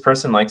 this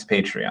person likes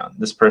Patreon,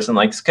 this person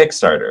likes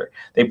Kickstarter,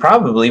 they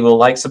probably will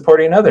like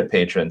supporting other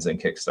patrons in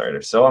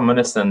Kickstarter. So I'm going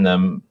to send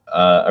them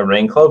a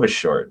Rain Clovis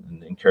short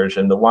and encourage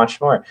them to watch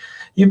more.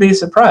 You'd be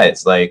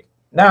surprised. Like,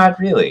 not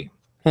really.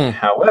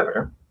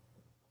 However,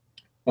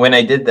 when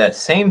I did that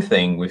same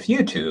thing with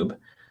YouTube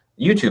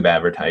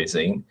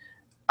advertising,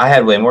 I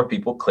had way more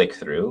people click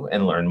through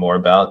and learn more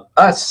about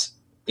us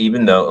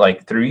even though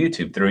like through a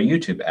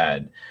YouTube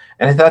ad.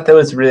 And I thought that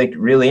was really,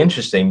 really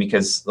interesting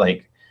because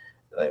like,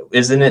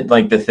 isn't it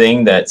like the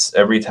thing that's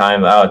every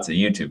time, oh, it's a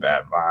YouTube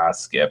ad,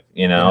 skip,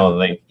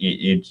 like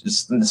you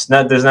just, there's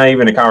not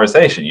even a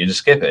conversation. You just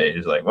skip it.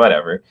 It's like,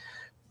 whatever.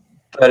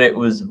 But it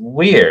was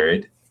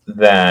weird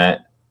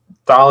that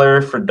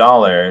dollar for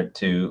dollar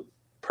to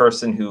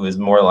person who is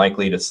more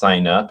likely to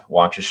sign up,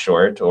 watch a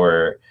short,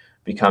 or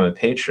become a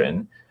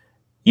patron,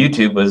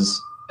 YouTube was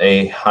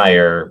a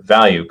higher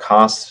value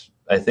cost.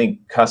 I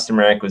think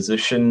customer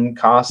acquisition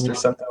cost or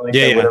something like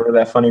that, whatever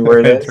that funny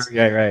word is.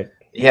 Right.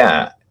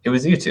 Yeah, it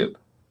was YouTube.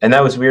 And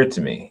that was weird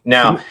to me.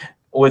 Now,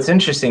 what's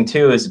interesting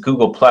too is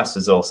Google Plus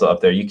is also up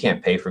there. You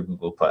can't pay for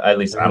Google Plus. At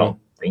least I don't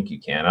think you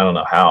can. I don't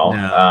know how.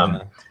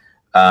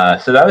 No.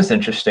 So that was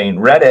interesting.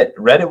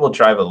 Reddit will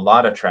drive a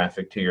lot of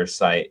traffic to your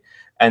site,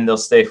 and they'll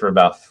stay for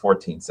about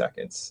 14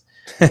 seconds.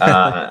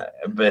 But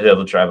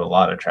it'll drive a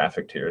lot of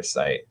traffic to your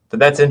site. But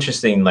that's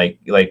interesting. Like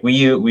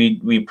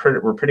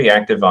we're pretty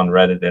active on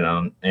Reddit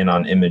and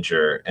on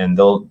Imgur, and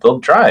they'll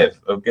drive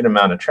a good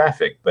amount of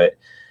traffic, but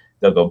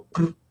they'll go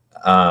poof,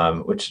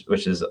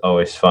 which is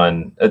always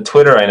fun.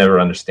 Twitter, I never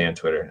understand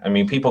Twitter. I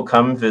mean, people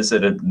come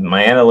visit.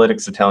 My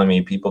analytics are telling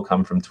me people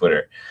come from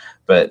Twitter,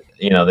 but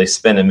they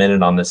spend a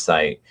minute on the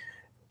site.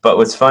 But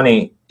what's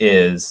funny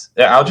is,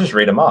 I'll just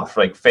read them off.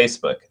 Like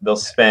Facebook, they'll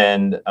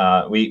spend.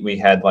 We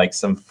had like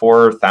some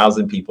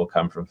 4,000 people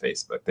come from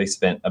Facebook. They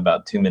spent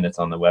about 2 minutes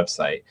on the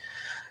website.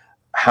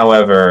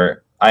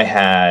 However, I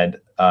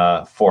had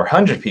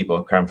 400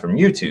 people come from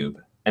YouTube,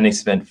 and they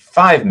spent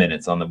 5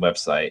 minutes on the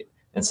website.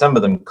 And some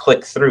of them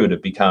click through to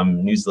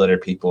become newsletter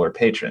people or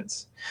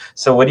patrons.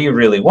 So what do you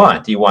really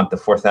want? Do you want the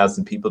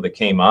 4,000 people that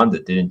came on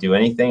that didn't do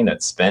anything,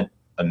 that spent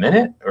a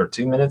minute or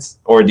 2 minutes?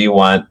 Or do you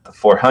want the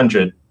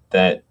 400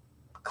 that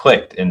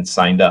clicked and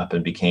signed up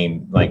and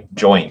became like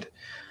joined?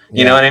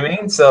 You know what I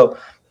mean? So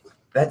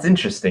that's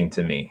interesting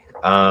to me.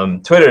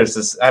 Twitter is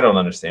just, I don't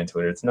understand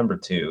Twitter. It's number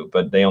 2,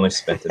 but they only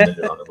spent a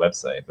minute on the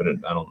website, but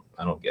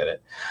I don't get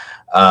it.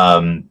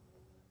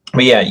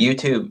 But yeah,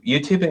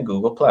 YouTube and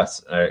Google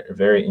Plus are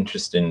very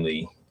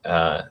interestingly,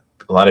 a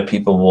lot of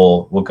people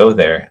will go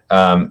there.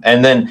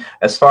 And then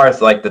as far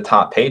as like the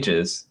top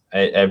pages,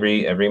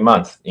 every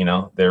month,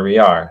 there we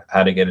are.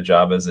 How to get a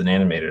job as an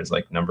animator is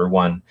like number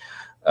 1,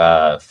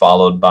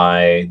 followed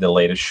by the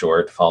latest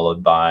short,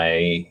 followed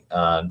by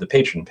the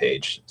patron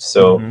page.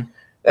 So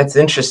that's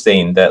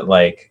interesting that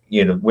like,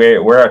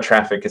 where our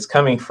traffic is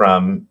coming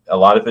from, a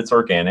lot of it's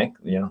organic,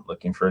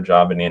 looking for a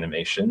job in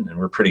animation. And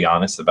we're pretty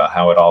honest about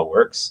how it all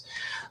works.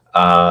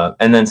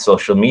 And then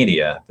social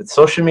media, but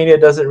social media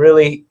doesn't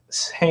really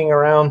hang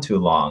around too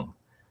long,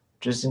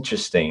 which is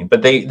interesting,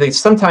 but they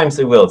sometimes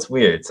they will. It's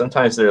weird.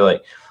 Sometimes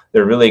they're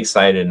really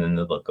excited and then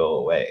they'll go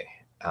away.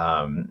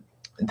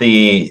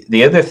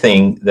 The other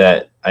thing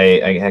that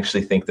I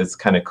actually think that's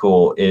kind of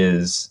cool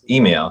is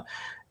email,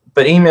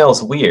 but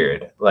email's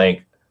weird.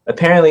 Like,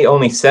 apparently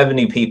only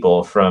 70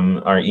 people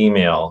from our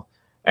email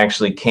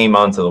actually came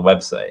onto the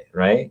website,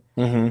 right?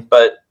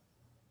 But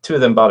 2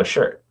 of them bought a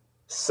shirt.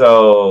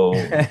 So,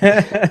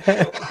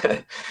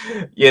 okay,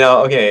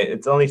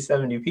 it's only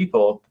 70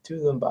 people, 2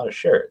 of them bought a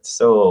shirt.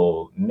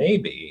 So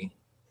maybe,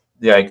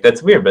 like,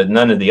 that's weird, but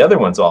none of the other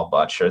ones all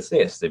bought shirts.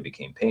 Yes, they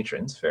became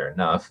patrons, fair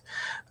enough.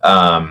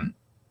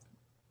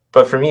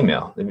 But from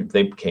email,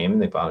 they came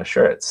and they bought a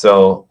shirt.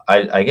 So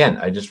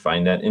I just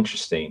find that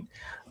interesting.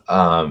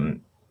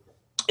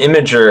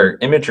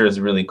 Imgur is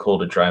really cool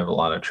to drive a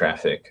lot of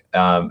traffic.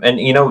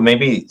 And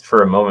maybe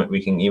for a moment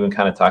we can even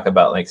kind of talk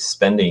about like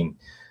spending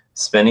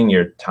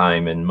your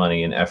time and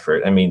money and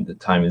effort. I mean, the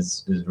time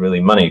is really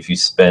money. If you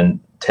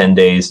spend 10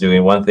 days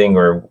doing one thing,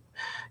 or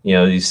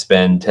you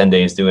spend 10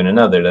 days doing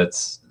another,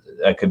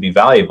 that could be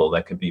valuable.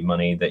 That could be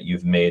money that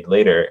you've made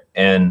later.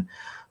 And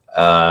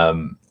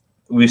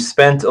we've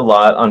spent a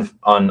lot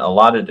on a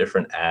lot of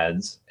different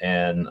ads,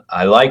 and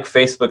I like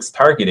Facebook's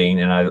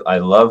targeting, and I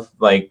love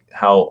like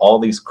how all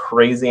these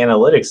crazy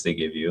analytics they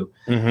give you.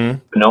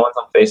 But no one's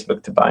on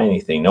Facebook to buy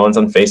anything. No one's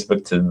on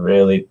Facebook to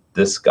really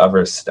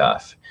discover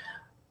stuff.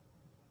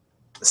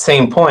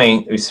 Same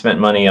point, we spent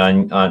money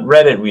on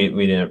Reddit.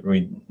 We didn't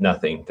read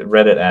nothing. The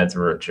Reddit ads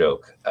were a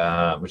joke,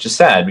 which is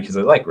sad because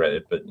I like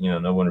Reddit, but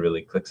no one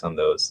really clicks on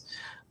those.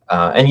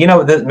 And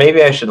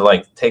maybe I should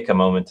like take a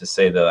moment to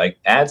say that like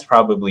ads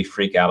probably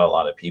freak out a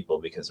lot of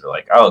people because they're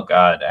like, oh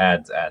God,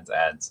 ads.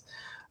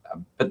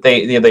 But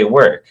they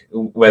work,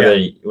 whether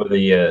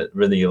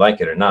you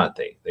like it or not.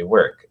 They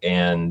work.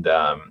 And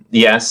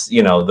yes,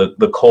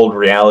 the cold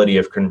reality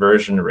of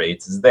conversion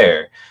rates is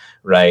there,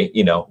 right?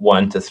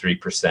 1 to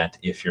 3%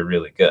 if you're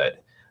really good.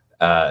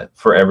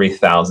 For every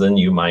 1,000,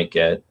 you might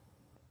get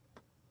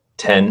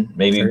 10,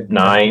 maybe 30,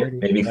 9, 30,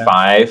 maybe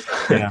 5,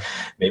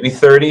 maybe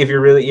 30 if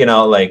you're really,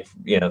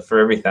 for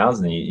every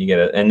 1,000 you get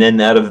it. And then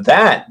out of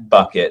that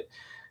bucket,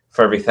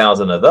 for every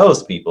 1,000 of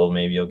those people,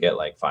 maybe you'll get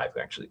like 5 who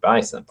actually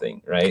buy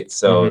something, right?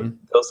 So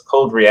those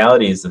cold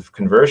realities of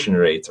conversion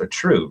rates are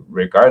true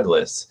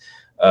regardless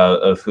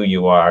of who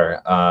you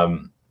are.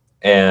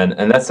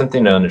 and that's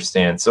something to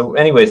understand. So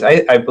anyways,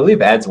 I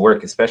believe ads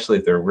work, especially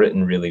if they're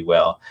written really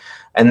well.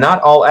 And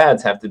not all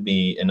ads have to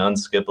be an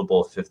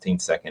unskippable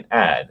 15-second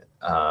ad.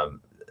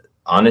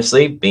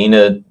 Honestly,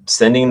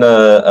 sending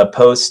a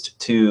post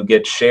to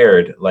get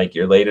shared, like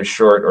your latest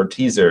short or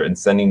teaser, and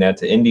sending that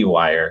to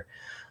IndieWire,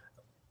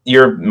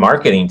 you're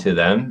marketing to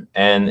them.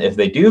 And if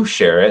they do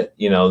share it,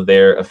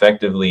 they're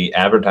effectively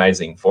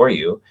advertising for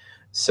you.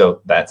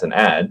 So that's an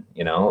ad,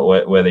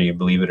 whether you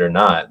believe it or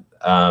not.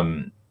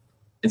 And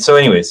so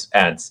anyways,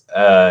 ads.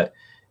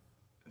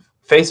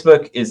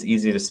 Facebook is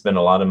easy to spend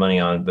a lot of money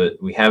on,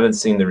 but we haven't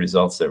seen the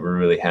results that we're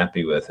really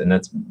happy with. And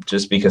that's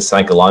just because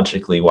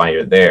psychologically why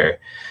you're there.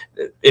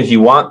 If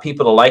you want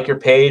people to like your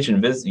page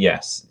and visit,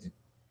 yes,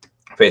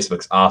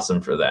 Facebook's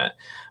awesome for that.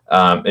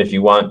 If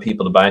you want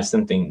people to buy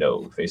something,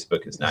 no,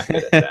 Facebook is not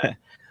good at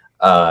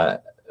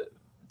that.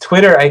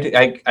 Twitter,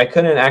 I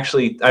couldn't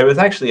actually, I was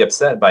actually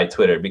upset by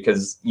Twitter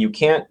because you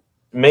can't,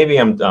 maybe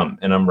I'm dumb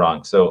and I'm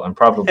wrong, so I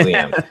probably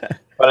am.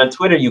 But on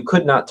Twitter, you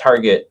could not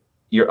target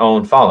your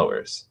own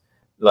followers.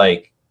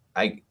 Like,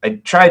 I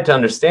tried to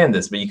understand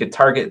this, but you could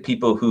target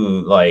people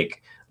who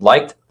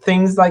liked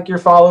things like your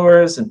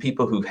followers and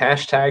people who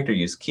hashtagged or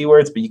used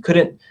keywords, but you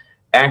couldn't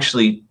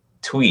actually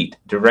tweet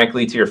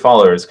directly to your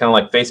followers. Kind of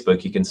like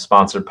Facebook, you can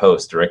sponsor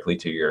posts directly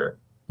to your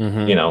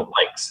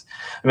likes.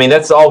 I mean,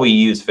 that's all we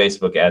use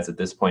Facebook ads at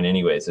this point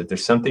anyways. If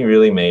there's something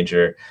really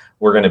major,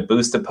 we're going to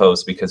boost a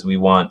post because we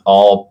want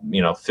all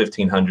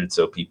 1,500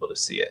 so people to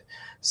see it.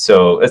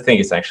 So I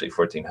think it's actually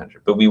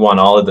 1,400, but we want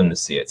all of them to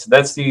see it. So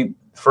that's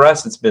for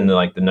us, it's been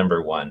the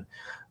number one.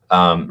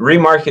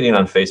 Remarketing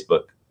on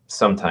Facebook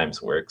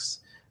sometimes works.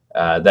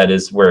 That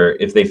is where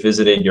if they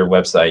visited your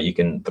website, you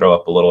can throw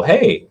up a little,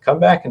 hey, come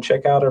back and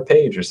check out our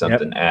page or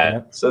something ad.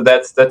 Yep. So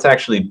that's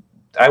actually,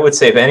 I would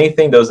say, if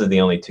anything, those are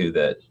the only two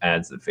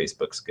ads that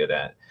Facebook's good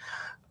at.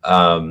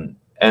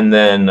 And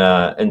then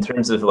in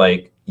terms of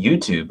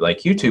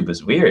YouTube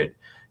is weird.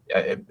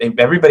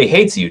 Everybody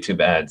hates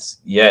YouTube ads,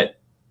 yet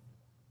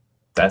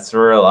that's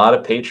where a lot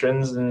of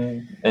patrons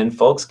and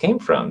folks came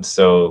from.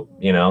 So,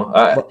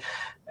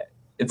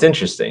 it's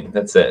interesting.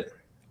 That's it.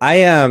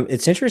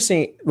 It's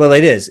interesting. Well,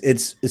 it is.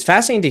 It's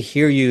fascinating to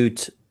hear you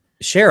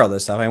share all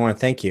this stuff. I want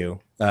to thank you.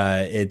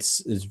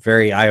 It's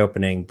very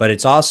eye-opening, but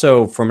it's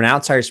also from an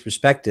outsider's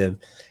perspective.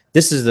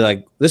 This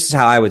is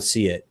how I would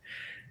see it.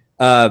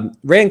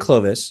 Ray and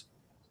Clovis,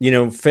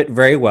 fit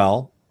very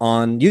well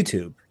on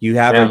YouTube. You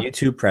have a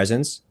YouTube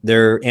presence.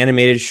 They're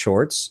animated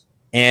shorts,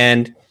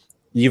 and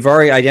you've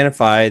already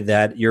identified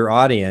that your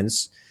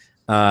audience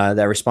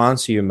that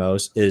responds to you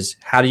most is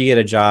how do you get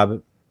a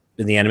job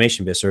in the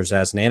animation business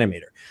as an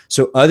animator.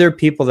 So other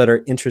people that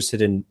are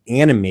interested in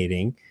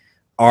animating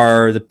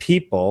are the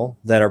people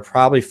that are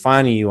probably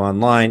finding you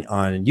online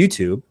on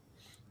YouTube.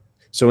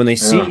 So when they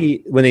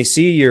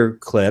see your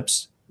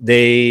clips,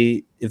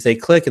 if they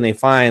click and they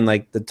find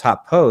the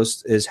top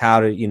post is how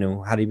do you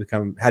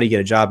get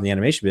a job in the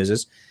animation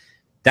business,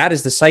 that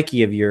is the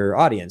psyche of your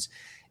audience.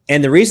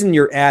 And the reason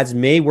your ads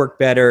may work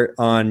better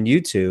on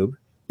YouTube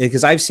is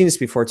because I've seen this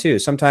before too.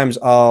 Sometimes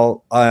I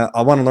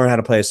want to learn how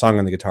to play a song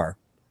on the guitar.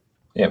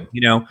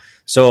 Yeah.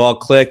 So I'll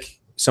click,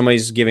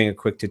 somebody's giving a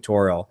quick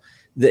tutorial.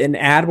 An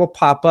ad will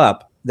pop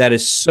up that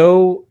is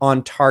so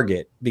on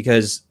target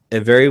because a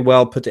very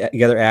well put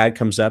together ad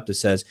comes up that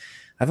says,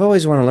 I've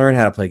always wanted to learn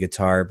how to play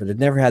guitar, but I've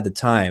never had the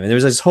time. And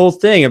there's this whole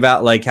thing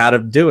about how to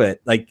do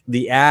it.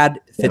 The ad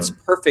fits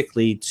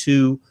perfectly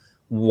to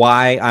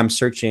why I'm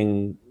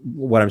searching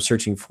what I'm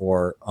searching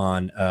for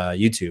on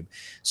YouTube.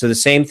 So the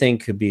same thing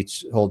could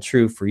hold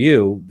true for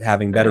you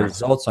having better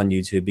results on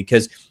YouTube,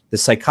 because the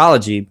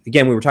psychology,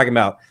 again, we were talking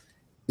about,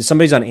 if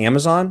somebody's on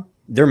Amazon,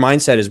 their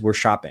mindset is we're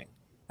shopping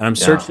and I'm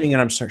searching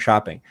and I'm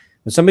shopping.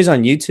 When somebody's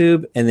on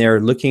YouTube and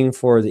they're looking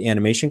for the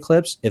animation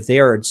clips, if they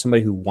are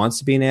somebody who wants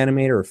to be an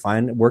animator or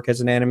find work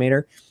as an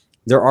animator,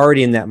 they're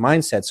already in that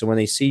mindset. So when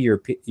they see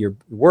your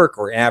work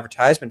or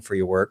advertisement for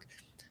your work,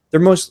 they're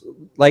most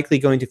likely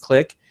going to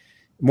click,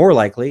 more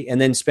likely, and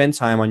then spend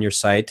time on your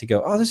site to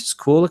go, oh, this is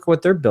cool. Look at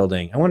what they're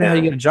building. I wonder how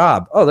you get a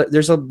job. Oh,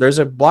 there's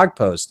a blog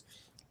post.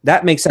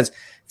 That makes sense.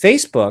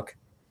 Facebook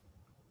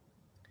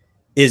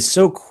is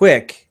so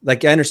quick. I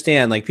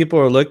understand, people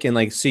are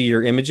looking, see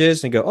your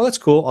images and go, oh, that's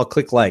cool. I'll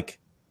click like.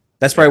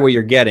 That's probably what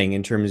you're getting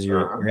in terms of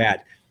your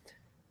ad.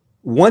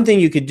 One thing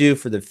you could do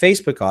for the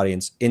Facebook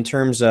audience in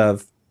terms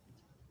of,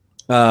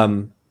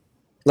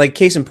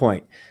 case in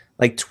point,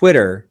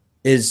 Twitter,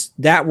 is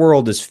that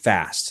world is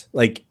fast.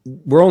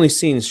 We're only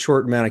seeing a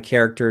short amount of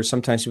characters.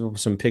 Sometimes people put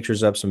some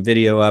pictures up, some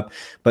video up,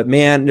 but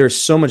man, there's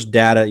so much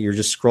data. You're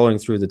just scrolling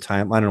through the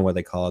time. I don't know what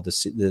they call it,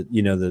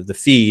 the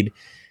feed,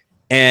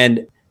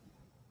 and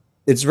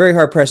it's very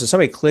hard pressed. If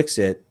somebody clicks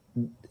it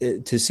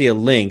to see a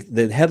link,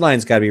 the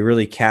headline's got to be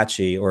really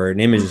catchy, or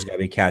an image has got to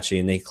be catchy,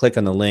 and they click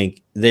on the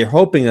link. They're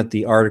hoping that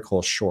the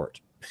article is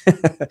short.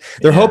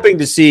 They're hoping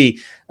to see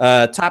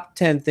top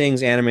 10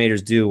 things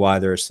animators do while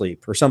they're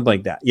asleep or something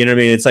like that. You know what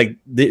I mean?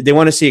 It's they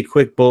want to see a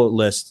quick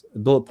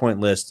bullet point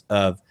list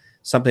of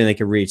something they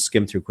can read,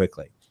 skim through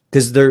quickly,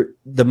 because the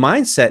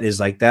mindset is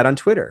like that on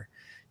Twitter.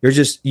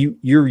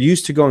 You're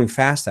used to going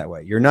fast that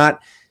way. You're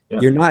not Yeah.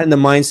 in the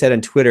mindset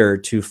on Twitter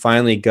to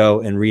finally go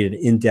and read an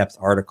in-depth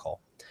article.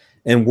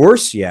 And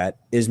worse yet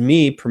is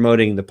me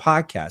promoting the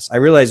podcast. I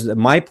realize that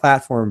my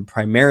platform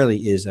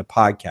primarily is a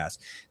podcast.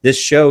 This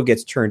show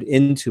gets turned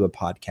into a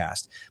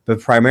podcast, but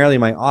primarily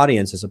my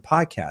audience is a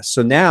podcast.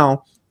 So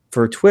now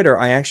for Twitter,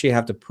 I actually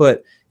have to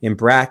put in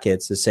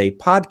brackets to say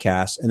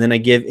podcast, and then I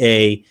give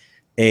a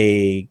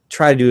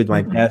try to do with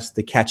my best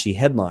the catchy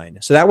headline.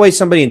 So that way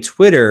somebody in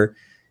Twitter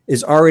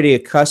is already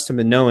accustomed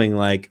to knowing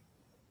like,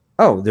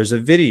 oh, there's a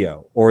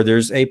video or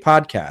there's a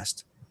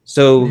podcast.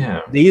 So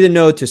they either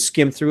know to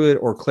skim through it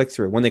or click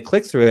through it. When they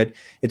click through it,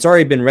 it's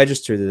already been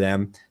registered to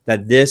them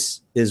that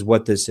this is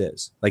what this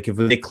is. Like if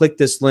they click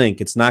this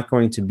link, it's not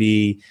going to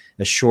be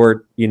a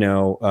short,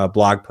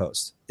 blog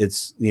post.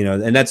 It's,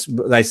 and I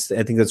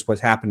think that's what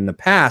happened in the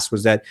past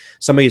was that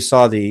somebody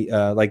saw the,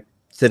 like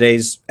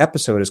today's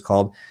episode is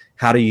called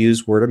How to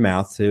Use Word of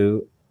Mouth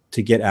to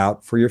Get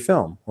Out for Your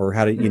Film, or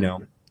how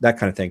to, that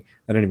kind of thing.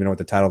 I don't even know what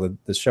the title of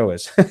the show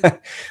is.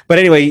 But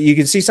anyway, you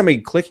can see somebody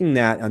clicking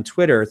that on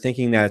Twitter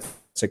thinking that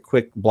it's a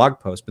quick blog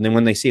post. But then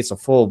when they see it's a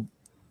full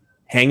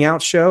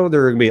hangout show,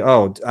 they're going to be,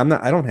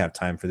 I don't have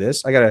time for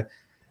this.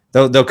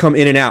 They'll come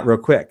in and out real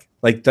quick.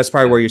 Like that's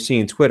probably where you're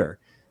seeing Twitter.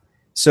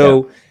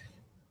 So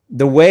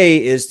the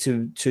way is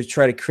to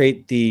try to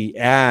create the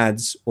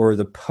ads or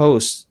the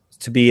posts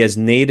to be as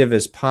native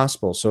as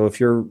possible. So if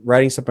you're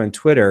writing something on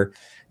Twitter,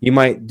 you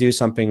might do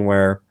something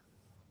where,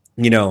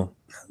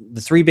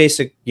 the 3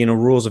 basic,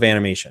 rules of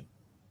animation.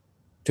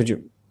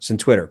 It's in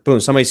Twitter. Boom,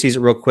 somebody sees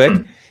it real quick.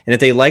 And if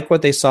they like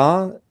what they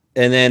saw,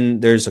 and then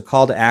there's a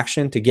call to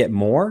action to get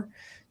more,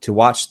 to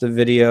watch the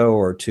video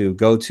or to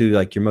go to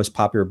like your most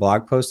popular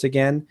blog post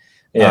again,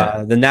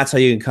 then that's how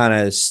you can kind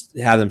of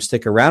have them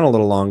stick around a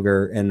little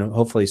longer and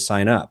hopefully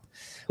sign up.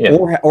 Yeah.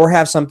 Or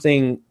have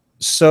something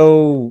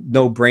so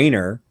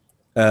no-brainer,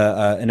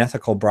 an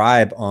ethical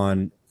bribe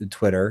on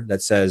Twitter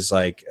that says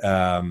like,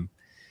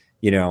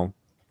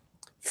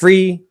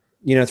 free,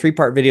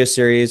 3-part video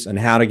series on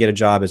how to get a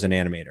job as an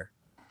animator.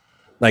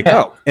 Like,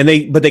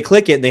 but they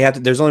click it and they have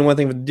to, there's only one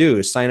thing to do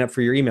is sign up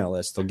for your email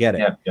list. They'll get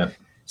it. Yeah.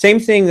 Same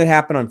thing that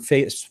happened on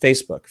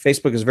Facebook.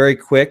 Facebook is very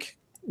quick,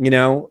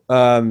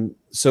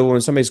 so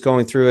when somebody's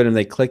going through it and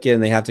they click it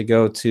and they have to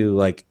go to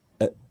like,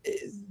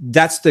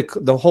 that's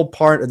the whole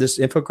part of this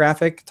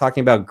infographic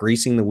talking about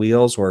greasing the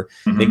wheels or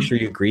make sure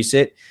you grease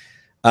it.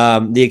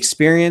 The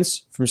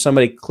experience from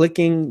somebody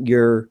clicking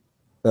your,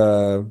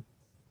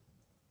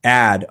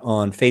 ad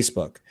on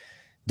Facebook,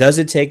 does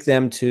it take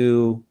them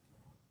to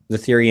the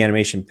Theory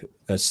Animation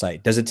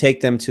site? Does it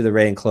take them to the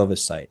Ray and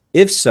Clovis site?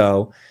 If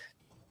so,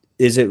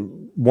 is it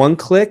one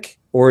click,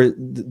 or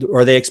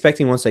are they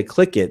expecting once they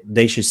click it,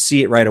 they should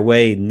see it right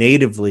away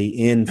natively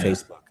in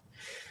Facebook?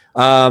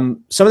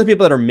 Some of the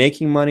people that are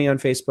making money on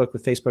Facebook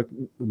with Facebook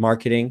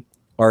marketing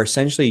are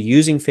essentially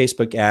using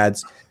Facebook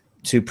ads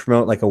to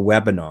promote like a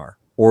webinar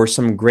or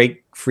some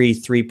great free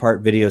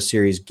 3-part video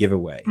series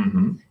giveaway.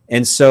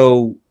 And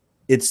so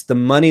it's the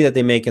money that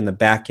they make in the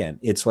back end.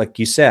 It's like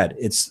you said,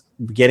 it's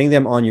getting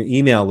them on your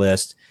email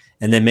list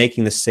and then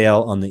making the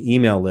sale on the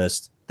email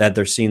list that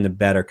they're seeing the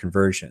better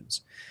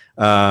conversions.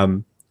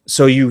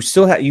 So you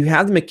still have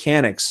the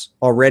mechanics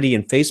already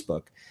in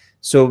Facebook.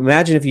 So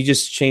imagine if you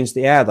just change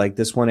the ad, like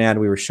this one ad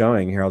we were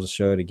showing here. I'll just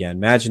show it again.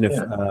 Imagine if,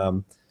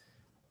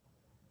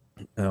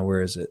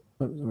 where is it?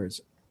 Where is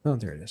it? Oh,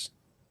 there it is.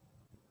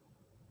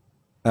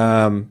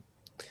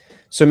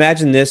 So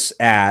imagine this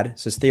ad. It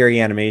says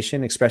Theory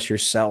Animation, express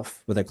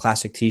yourself with a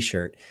classic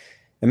t-shirt.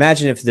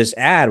 Imagine if this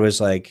ad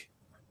was like,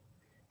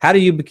 how do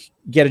you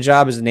get a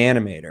job as an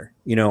animator?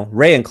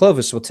 Ray and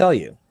Clovis will tell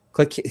you,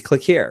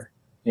 click here.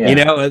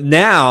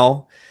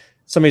 Now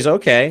somebody's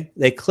okay.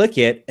 They click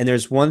it and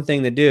there's one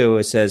thing to do.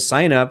 It says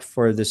sign up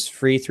for this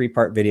free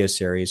 3-part video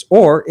series,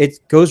 or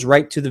it goes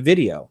right to the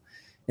video.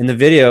 And the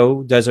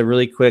video does a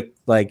really quick,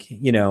 like,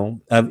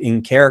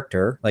 in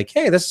character, like,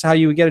 hey, this is how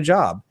you would get a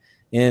job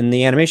in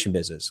the animation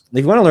business.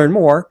 If you want to learn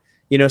more,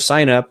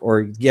 sign up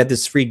or get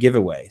this free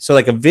giveaway. So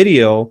like a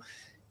video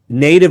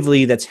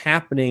natively that's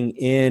happening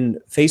in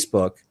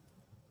Facebook,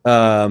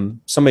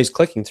 somebody's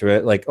clicking through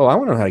it like, oh, I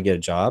want to know how to get a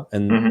job.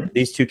 And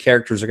these 2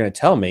 characters are going to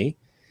tell me.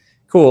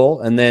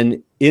 Cool. And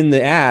then in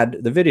the ad,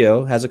 the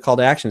video has a call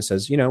to action that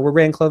says, we're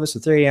Ray and Clovis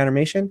with Theory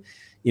Animation.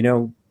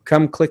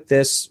 Come click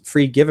this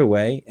free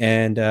giveaway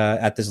and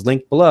at this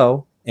link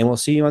below, and we'll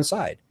see you on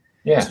site.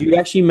 Yeah. So you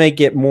actually may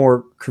get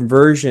more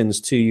conversions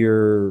to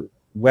your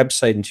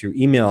website and to your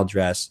email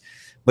address,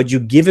 but you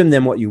give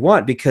them what you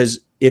want,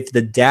 because if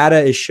the data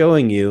is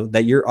showing you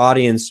that your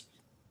audience,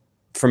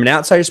 from an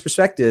outsider's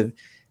perspective,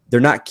 they're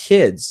not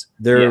kids.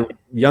 They're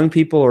young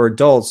people or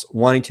adults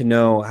wanting to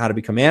know how to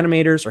become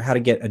animators or how to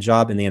get a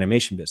job in the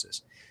animation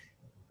business.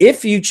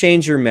 If you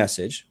change your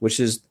message, which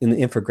is in the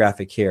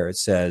infographic here, it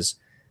says,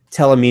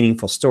 tell a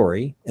meaningful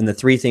story. And the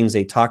 3 things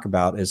they talk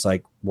about is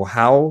like, well,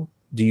 how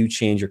do you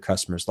change your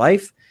customer's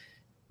life?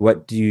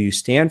 What do you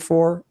stand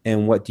for?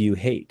 And what do you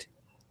hate?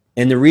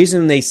 And the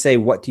reason they say,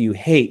 what do you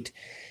hate,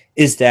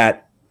 is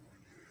that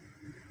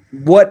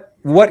what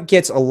what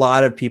gets a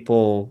lot of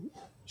people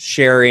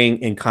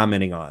sharing and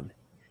commenting on.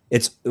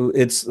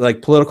 It's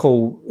like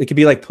political. It could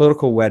be like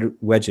political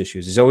wedge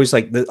issues. It's always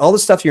like all the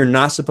stuff you're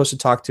not supposed to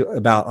talk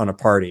about on a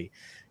party,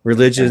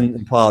 religion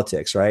and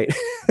politics, right?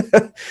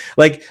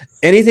 Like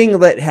anything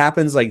that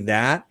happens like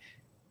that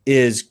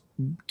is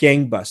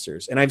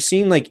gangbusters. And I've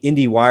seen like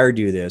IndieWire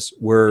do this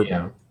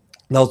where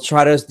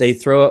they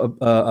throw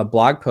a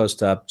blog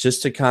post up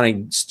just to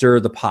kind of stir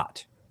the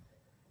pot.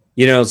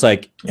 You know, it's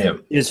like,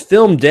 is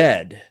film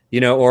dead? You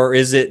know, or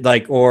is it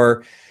like,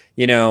 or,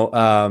 you know,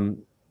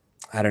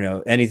 I don't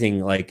know, anything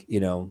like, you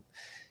know,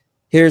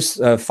 here's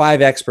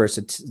 5 experts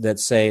that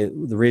say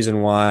the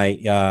reason why,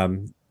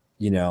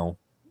 you know,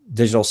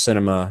 digital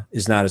cinema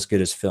is not as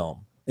good as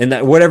film. And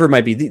that whatever it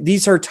might be,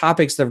 these are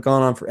topics that have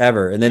gone on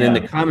forever. And then in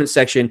the comment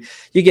section,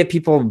 you get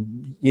people,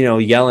 you know,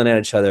 yelling at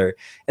each other.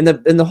 And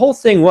the whole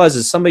thing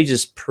is somebody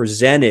just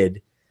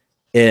presented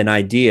an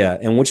idea,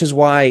 and which is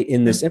why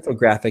in this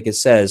infographic it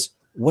says,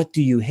 "What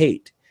do you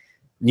hate?"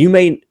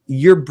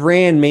 Your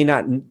brand may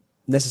not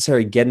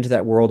necessarily get into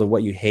that world of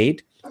what you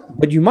hate,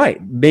 but you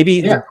might. Maybe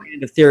the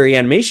brand of Theory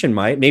Animation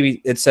might.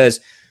 Maybe it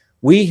says,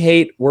 "We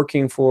hate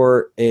working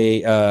for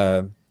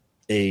a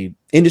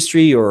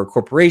industry or a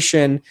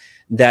corporation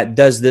that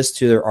does this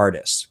to their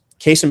artists."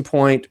 Case in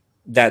point,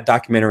 that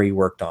documentary you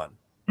worked on.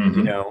 Mm-hmm.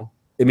 You know,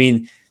 I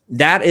mean,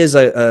 that is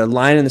a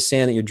line in the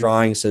sand that you're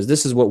drawing. Says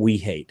this is what we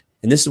hate,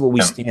 and this is what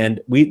we stand.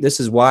 This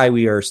is why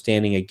we are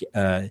standing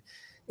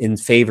in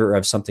favor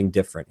of something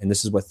different, and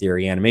this is what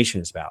Theory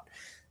Animation is about.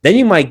 Then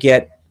you might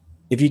get,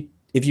 if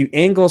you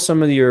angle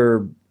some of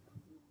your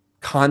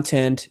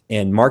content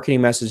and marketing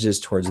messages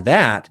towards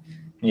that,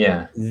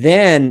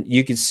 then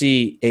you can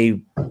see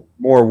a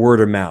more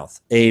word of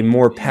mouth, a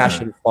more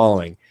passionate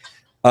following,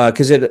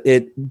 because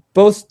it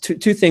both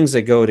two things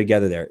that go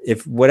together there.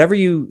 If whatever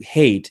you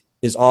hate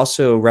is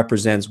also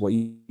represents what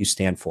you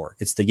stand for,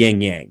 it's the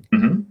yin yang.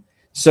 Mm-hmm.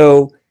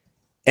 So,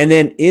 and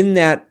then in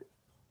that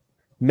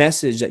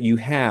message that you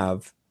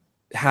have,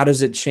 how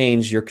does it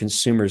change your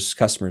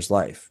customer's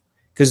life?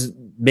 Because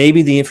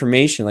maybe the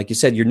information, like you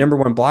said, your number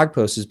one blog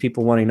post is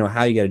people wanting to know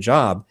how you get a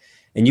job.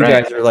 And you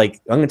guys are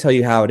like, I'm going to tell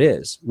you how it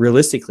is,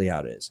 realistically how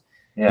it is.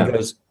 Yeah.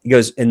 He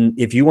goes, and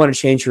if you want to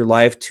change your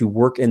life to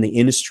work in the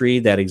industry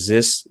that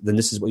exists, then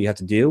this is what you have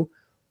to do.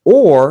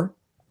 Or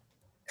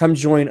come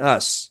join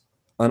us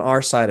on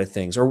our side of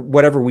things, or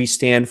whatever we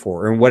stand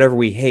for, or whatever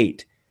we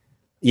hate.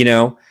 You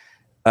know,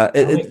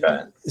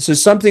 so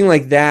something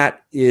like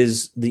that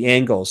is the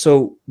angle.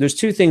 So there's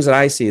two things that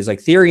I see is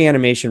like Theory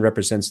Animation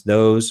represents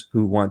those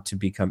who want to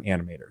become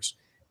animators.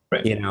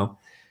 Right. You know,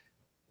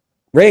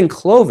 Ray and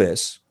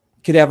Clovis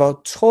could have a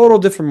total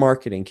different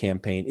marketing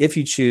campaign if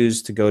you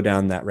choose to go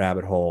down that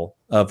rabbit hole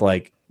of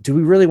like, do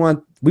we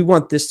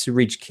want this to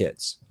reach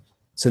kids?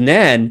 So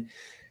then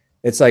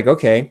it's like,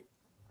 okay,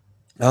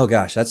 oh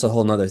gosh, that's a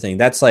whole nother thing.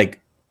 That's like,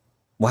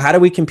 well, how do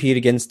we compete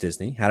against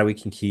Disney? How do we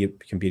compete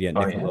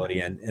against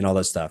Nickelodeon and all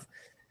that stuff?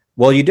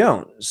 Well, you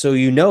don't. So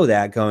you know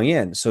that going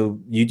in. So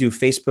you do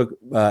Facebook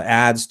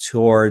ads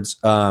towards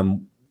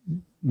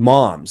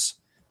moms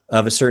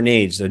of a certain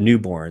age, the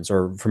newborns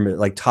or from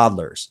like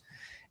toddlers,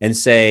 and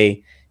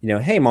say, you know,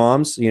 hey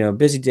moms, you know,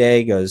 busy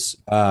day, goes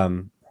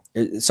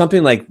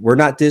something like, we're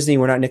not Disney,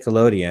 we're not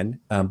Nickelodeon,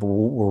 but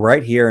we're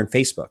right here in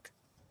Facebook.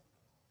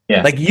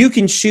 Yeah. Like you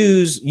can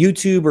choose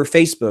YouTube or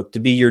Facebook to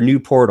be your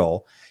new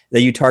portal that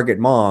you target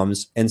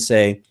moms and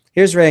say,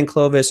 here's Ray and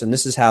Clovis, and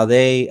this is how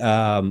they,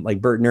 like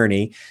Bert and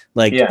Ernie,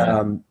 like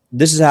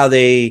this is how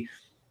they,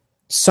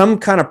 some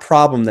kind of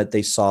problem that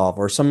they solve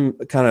or some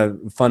kind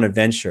of fun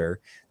adventure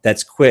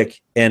that's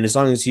quick. And as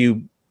long as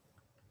you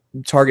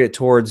target it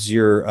towards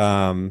your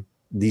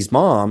these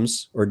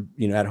moms or,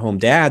 you know, at home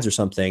dads or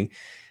something,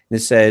 and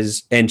it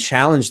says, and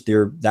challenge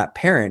that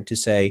parent to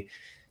say,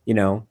 you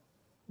know,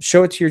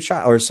 show it to your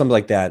child or something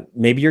like that.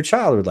 Maybe your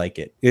child would like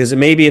it, because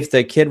maybe if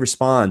the kid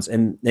responds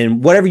and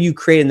whatever you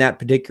create in that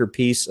particular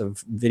piece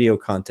of video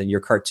content, your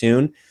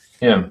cartoon,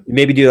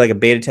 maybe do like a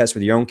beta test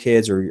with your own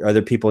kids or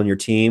other people in your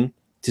team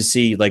to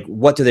see like,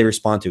 what do they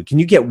respond to? Can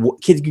you get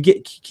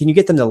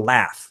them to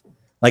laugh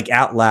like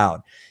out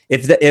loud?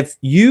 If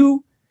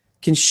you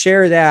can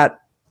share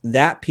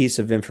that piece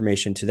of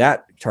information to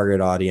that target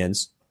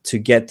audience to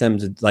get them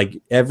to,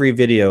 like, every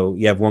video,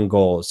 you have one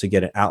goal is to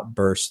get an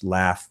outburst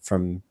laugh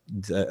from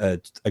a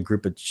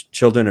group of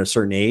children at a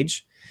certain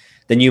age,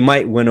 then you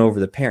might win over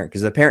the parent,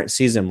 because the parent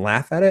sees them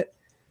laugh at it.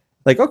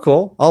 Like, oh,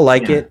 cool. I'll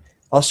like it.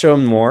 I'll show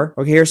them more.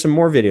 Okay, here's some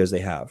more videos they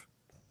have.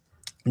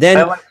 Then,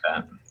 I like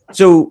that.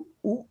 So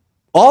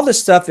all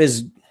this stuff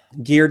is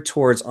geared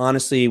towards,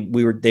 honestly,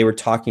 they were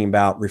talking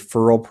about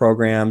referral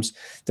programs.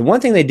 The one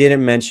thing they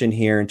didn't mention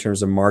here in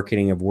terms of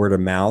marketing of word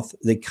of mouth,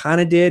 they kind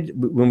of did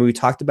when we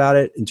talked about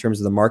it in terms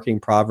of the marketing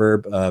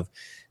proverb of,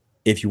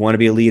 if you want to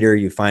be a leader,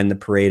 you find the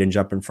parade and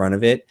jump in front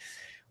of it.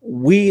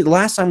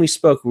 Last time we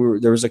spoke,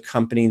 there was a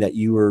company that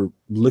you were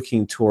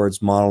looking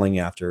towards modeling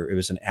after. It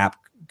was an app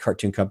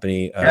cartoon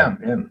company.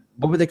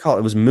 What would they call it?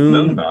 It was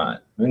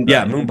Moonbot.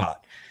 Yeah, Moonbot.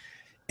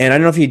 And I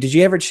don't know if did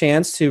you ever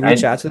chance to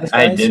reach out to those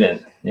guys? I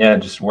didn't. Yeah,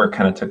 just work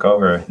kind of took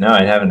over. No,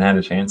 I haven't had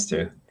a chance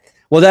to.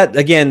 Well, that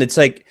again, it's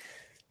like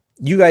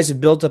you guys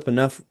have built up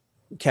enough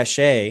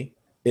cachet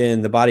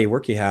in the body of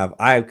work you have.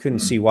 I couldn't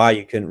see why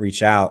you couldn't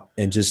reach out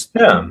and just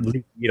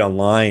read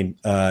online,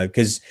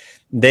 because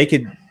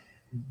the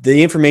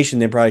information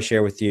they probably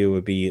share with you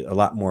would be a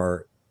lot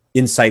more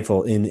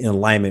insightful in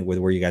alignment with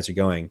where you guys are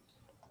going.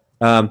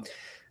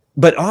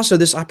 But also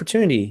this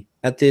opportunity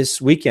at this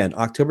weekend,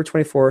 October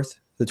 24th,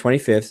 the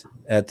 25th,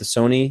 at the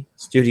Sony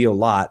Studio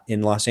lot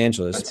in Los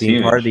Angeles, That's being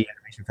huge. part of the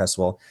Animation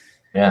Festival.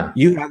 Yeah.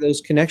 You have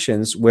those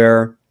connections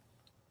where,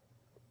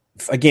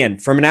 again,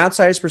 from an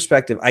outsider's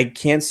perspective, I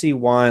can't see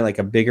why like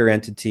a bigger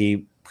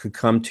entity could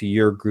come to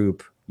your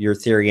group, your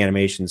Theory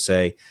Animation,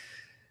 say,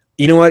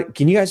 you know what,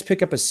 can you guys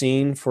pick up a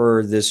scene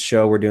for this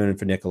show we're doing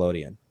for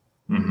Nickelodeon?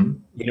 Mm-hmm.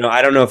 You know,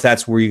 I don't know if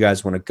that's where you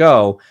guys want to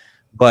go,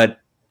 but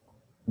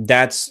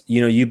that's,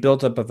 you know, you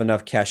built up of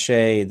enough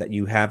cachet that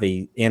you have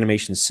a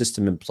animation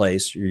system in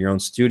place, your own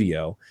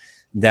studio,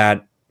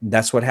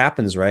 that's what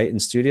happens, right? In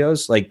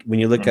studios, like when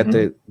you look at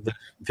the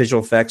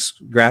visual effects,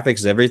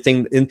 graphics,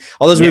 everything in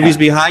all those movies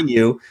behind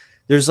you,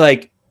 there's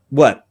like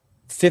what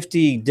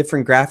 50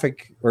 different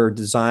graphic or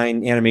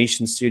design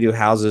animation studio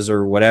houses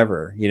or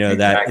whatever, you know,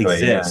 that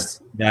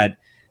exist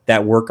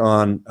that work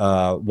on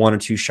one or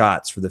two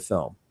shots for the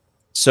film.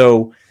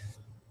 So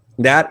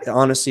that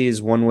honestly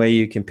is one way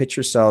you can pitch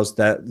yourselves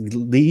that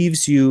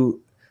leaves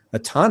you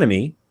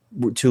autonomy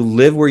to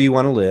live where you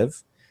want to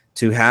live,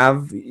 to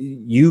have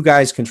you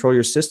guys control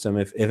your system.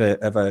 If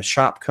a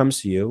shop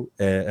comes to you,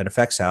 an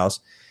effects house,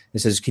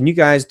 and says, can you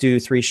guys do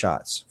 3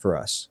 shots for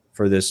us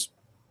for this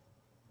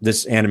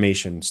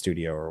animation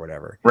studio or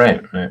whatever?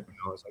 Right. I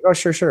was like, oh,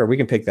 sure. We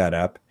can pick that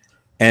up.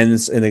 And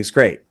it's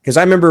great. Because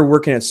I remember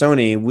working at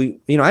Sony,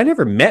 I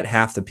never met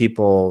half the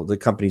people, the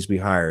companies we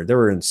hired. They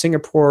were in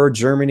Singapore,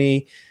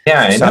 Germany,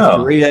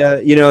 South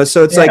Korea,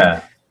 so it's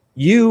like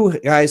you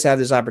guys have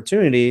this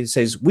opportunity. It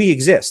says, we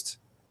exist.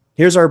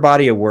 Here's our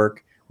body of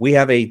work. We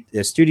have a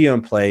studio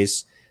in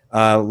place.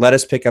 Let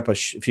us pick up a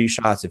few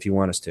shots if you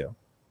want us to.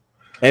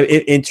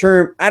 And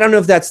I don't know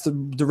if that's the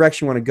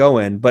direction you want to go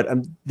in, but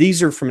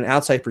these are from an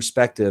outside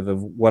perspective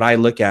of what I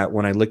look at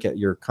when I look at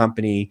your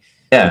company.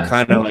 Yeah,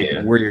 kind of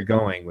like where you're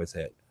going with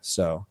it.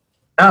 So,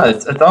 no,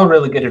 it's all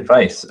really good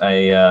advice.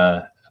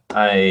 That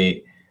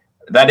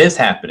is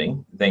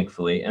happening,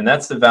 thankfully, and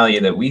that's the value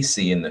that we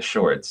see in the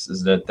shorts,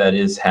 is that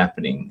is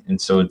happening,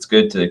 and so it's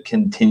good to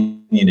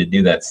continue to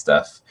do that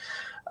stuff.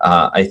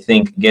 I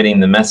think getting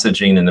the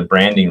messaging and the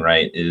branding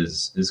right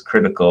is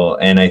critical,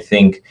 and I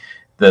think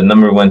the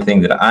number one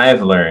thing that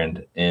I've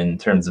learned in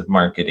terms of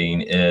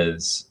marketing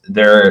is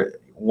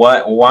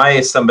why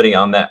is somebody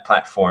on that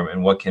platform,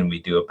 and what can we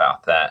do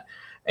about that?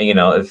 And,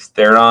 if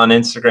they're on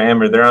Instagram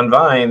or they're on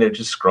Vine, they're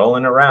just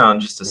scrolling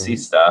around just to see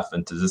stuff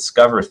and to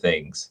discover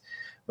things.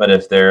 But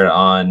if they're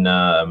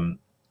on,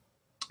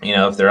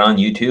 if they're on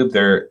YouTube,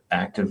 they're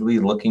actively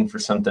looking for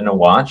something to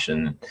watch,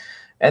 and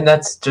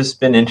that's just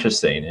been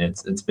interesting.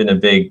 It's been a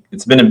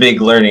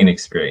big learning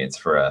experience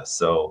for us.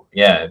 So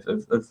yeah,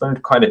 I've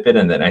learned quite a bit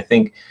in that. I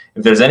think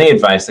if there's any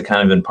advice to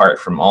kind of impart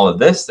from all of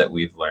this that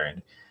we've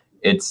learned,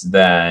 it's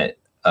that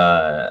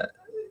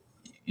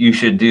you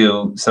should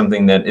do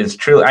something that is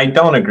truly, I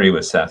don't agree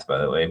with Seth, by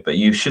the way, but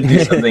you should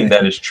do something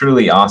that is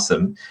truly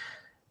awesome,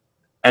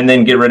 and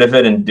then get rid of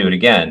it and do it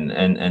again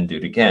and do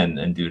it again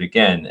and do it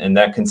again. And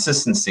that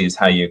consistency is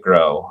how you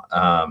grow.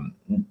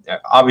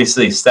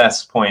 Obviously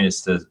Seth's point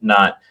is to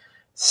not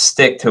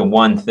stick to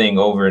one thing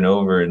over and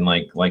over and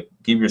like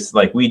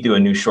we do a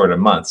new short a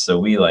month. So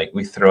we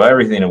throw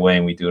everything away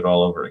and we do it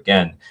all over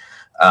again.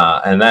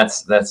 And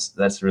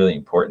that's really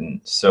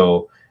important.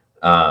 So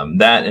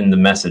that and the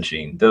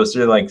messaging, those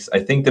are I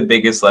think the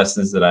biggest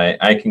lessons that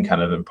I can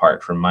kind of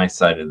impart from my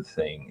side of the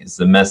thing is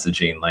the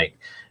messaging,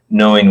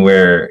 knowing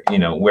where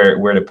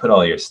to put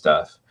all your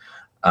stuff.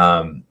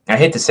 I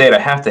hate to say it, I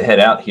have to head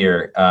out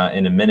here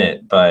in a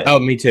minute, but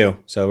me too.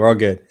 So we're all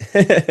good.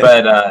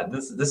 But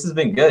this has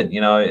been good.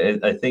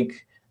 I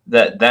think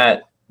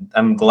that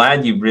I'm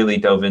glad you really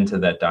dove into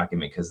that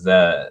document, because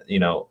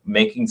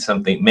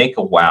make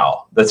a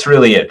wow. That's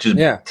really it. Just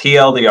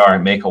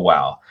TLDR, make a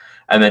wow,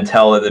 and then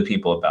tell other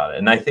people about it.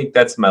 And I think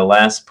that's my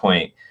last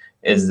point,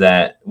 is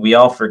that we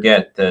all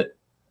forget that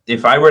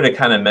if I were to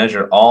kind of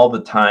measure all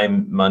the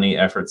time, money,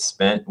 effort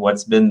spent,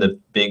 what's been the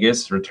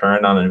biggest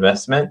return on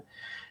investment,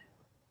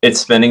 it's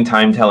spending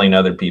time telling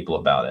other people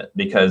about it.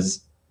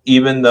 Because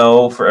even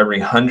though for every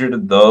 100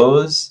 of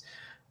those,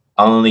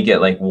 I'll only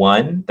get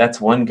one,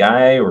 that's one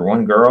guy or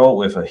one girl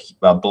with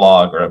a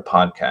blog or a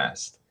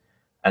podcast.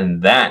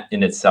 And that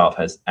in itself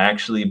has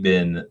actually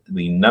been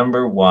the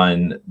number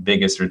one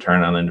biggest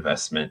return on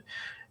investment.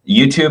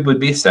 YouTube would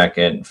be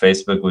second.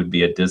 Facebook would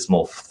be a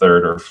dismal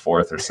third or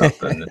fourth or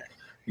something.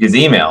 Because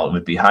email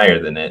would be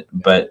higher than it.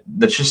 But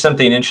that's just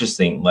something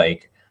interesting.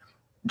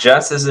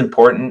 Just as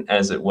important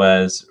as it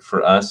was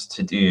for us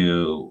to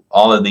do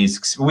all of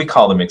these, we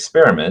call them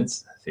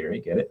experiments, theory,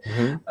 get it?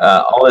 Mm-hmm.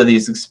 All of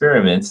these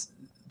experiments,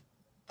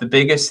 the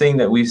biggest thing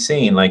that we've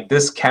seen, like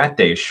this Cat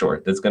Day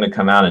short that's going to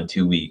come out in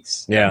 2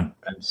 weeks. Yeah.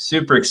 I'm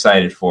super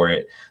excited for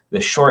it.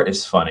 The short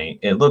is funny.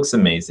 It looks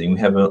amazing. We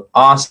have an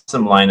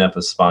awesome lineup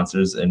of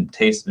sponsors and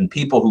taste and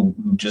people who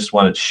just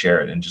want to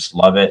share it and just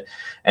love it.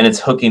 And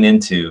it's hooking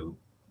into,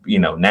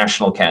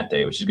 National Cat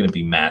Day, which is going to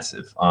be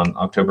massive on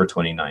October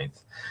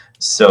 29th.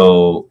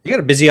 So you got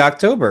a busy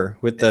October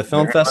with the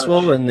film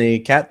festival and the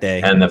Cat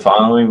Day. And the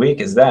following week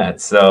is that.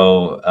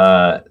 So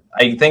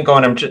I think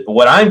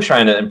what I'm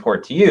trying to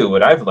import to you,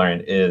 what I've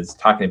learned is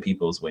talking to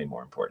people is way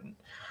more important.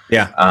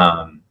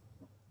 Yeah.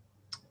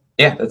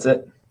 Yeah, that's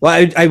it.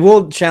 Well, I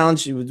will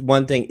challenge you with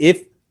one thing.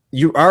 If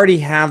you already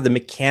have the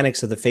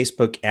mechanics of the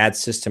Facebook ad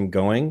system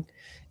going,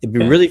 it'd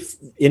be really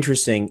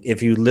interesting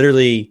if you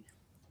literally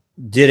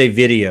did a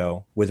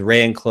video with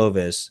Ray and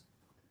Clovis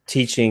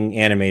teaching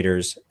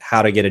animators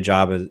how to get a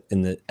job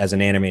as an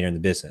animator in the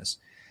business.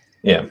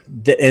 Yeah.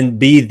 And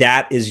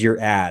that is your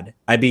ad.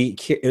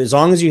 As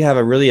long as you have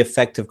a really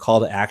effective call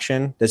to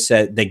action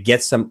that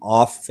gets them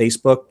off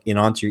Facebook and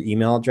onto your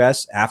email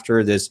address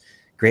after this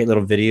great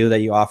little video that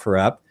you offer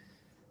up,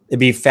 it'd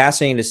be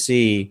fascinating to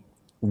see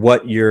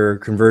what your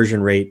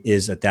conversion rate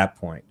is at that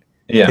point.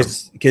 Yeah.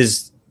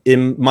 Because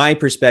in my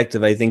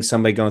perspective, I think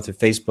somebody going through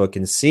Facebook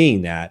and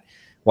seeing that,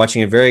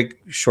 watching a very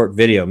short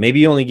video, maybe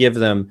you only give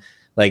them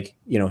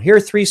here are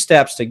 3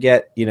 steps to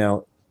get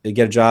a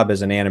job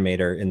as an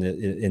animator in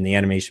the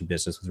animation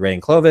business with Ray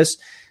and Clovis.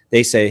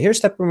 They say, here's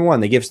step number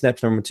 1. They give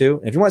step number 2.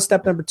 And if you want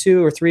step number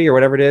 2 or 3 or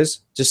whatever it is,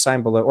 just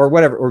sign below or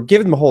whatever, or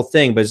give them the whole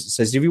thing. But it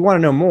says, if you want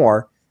to know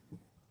more,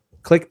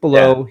 click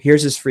below. Yeah.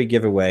 Here's this free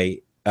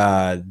giveaway.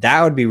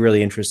 That would be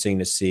really interesting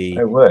to see.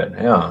 I would,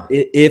 yeah.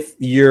 If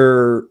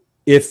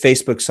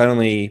Facebook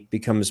suddenly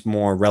becomes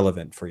more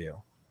relevant for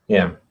you.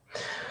 Yeah.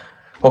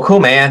 Well, cool,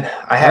 man.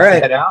 I have to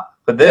head out.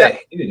 But dude,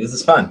 this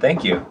is fun.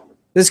 Thank you.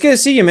 It's good to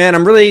see you, man.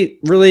 I'm really,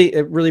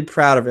 really, really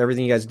proud of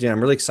everything you guys are doing.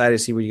 I'm really excited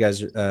to see what you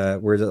guys,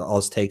 where all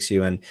this takes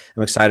you, and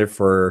I'm excited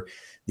for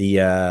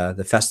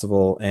the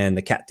festival and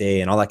the Cat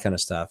Day and all that kind of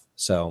stuff.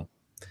 So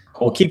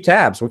cool. We'll keep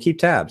tabs. All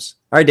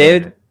right,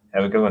 David.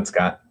 Have a good one,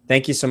 Scott.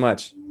 Thank you so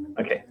much.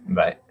 Okay,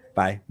 bye.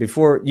 Bye.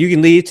 Before you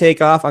can leave, take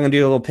off. I'm gonna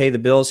do a little pay the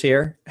bills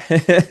here.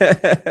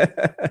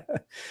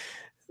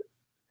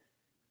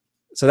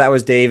 So that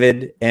was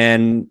David.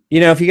 And,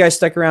 if you guys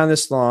stuck around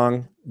this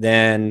long,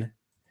 then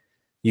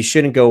you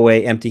shouldn't go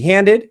away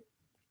empty-handed.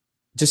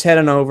 Just head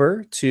on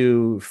over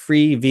to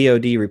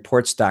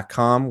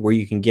freevodreports.com where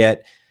you can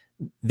get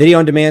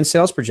video-on-demand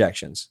sales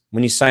projections.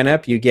 When you sign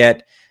up, you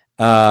get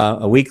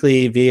a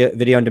weekly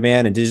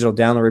video-on-demand and digital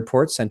download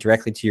reports sent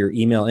directly to your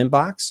email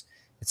inbox.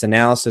 It's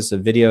analysis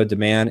of video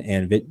demand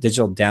and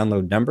digital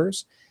download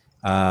numbers.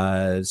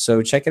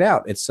 So check it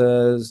out. It's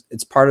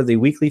part of the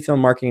weekly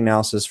film marketing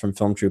analysis from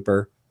Film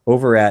Trooper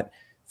over at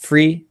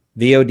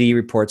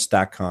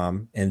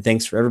freevodreports.com. And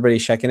thanks for everybody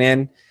checking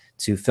in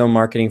to Film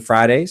Marketing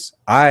Fridays.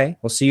 I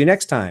will see you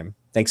next time.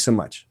 Thanks so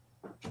much.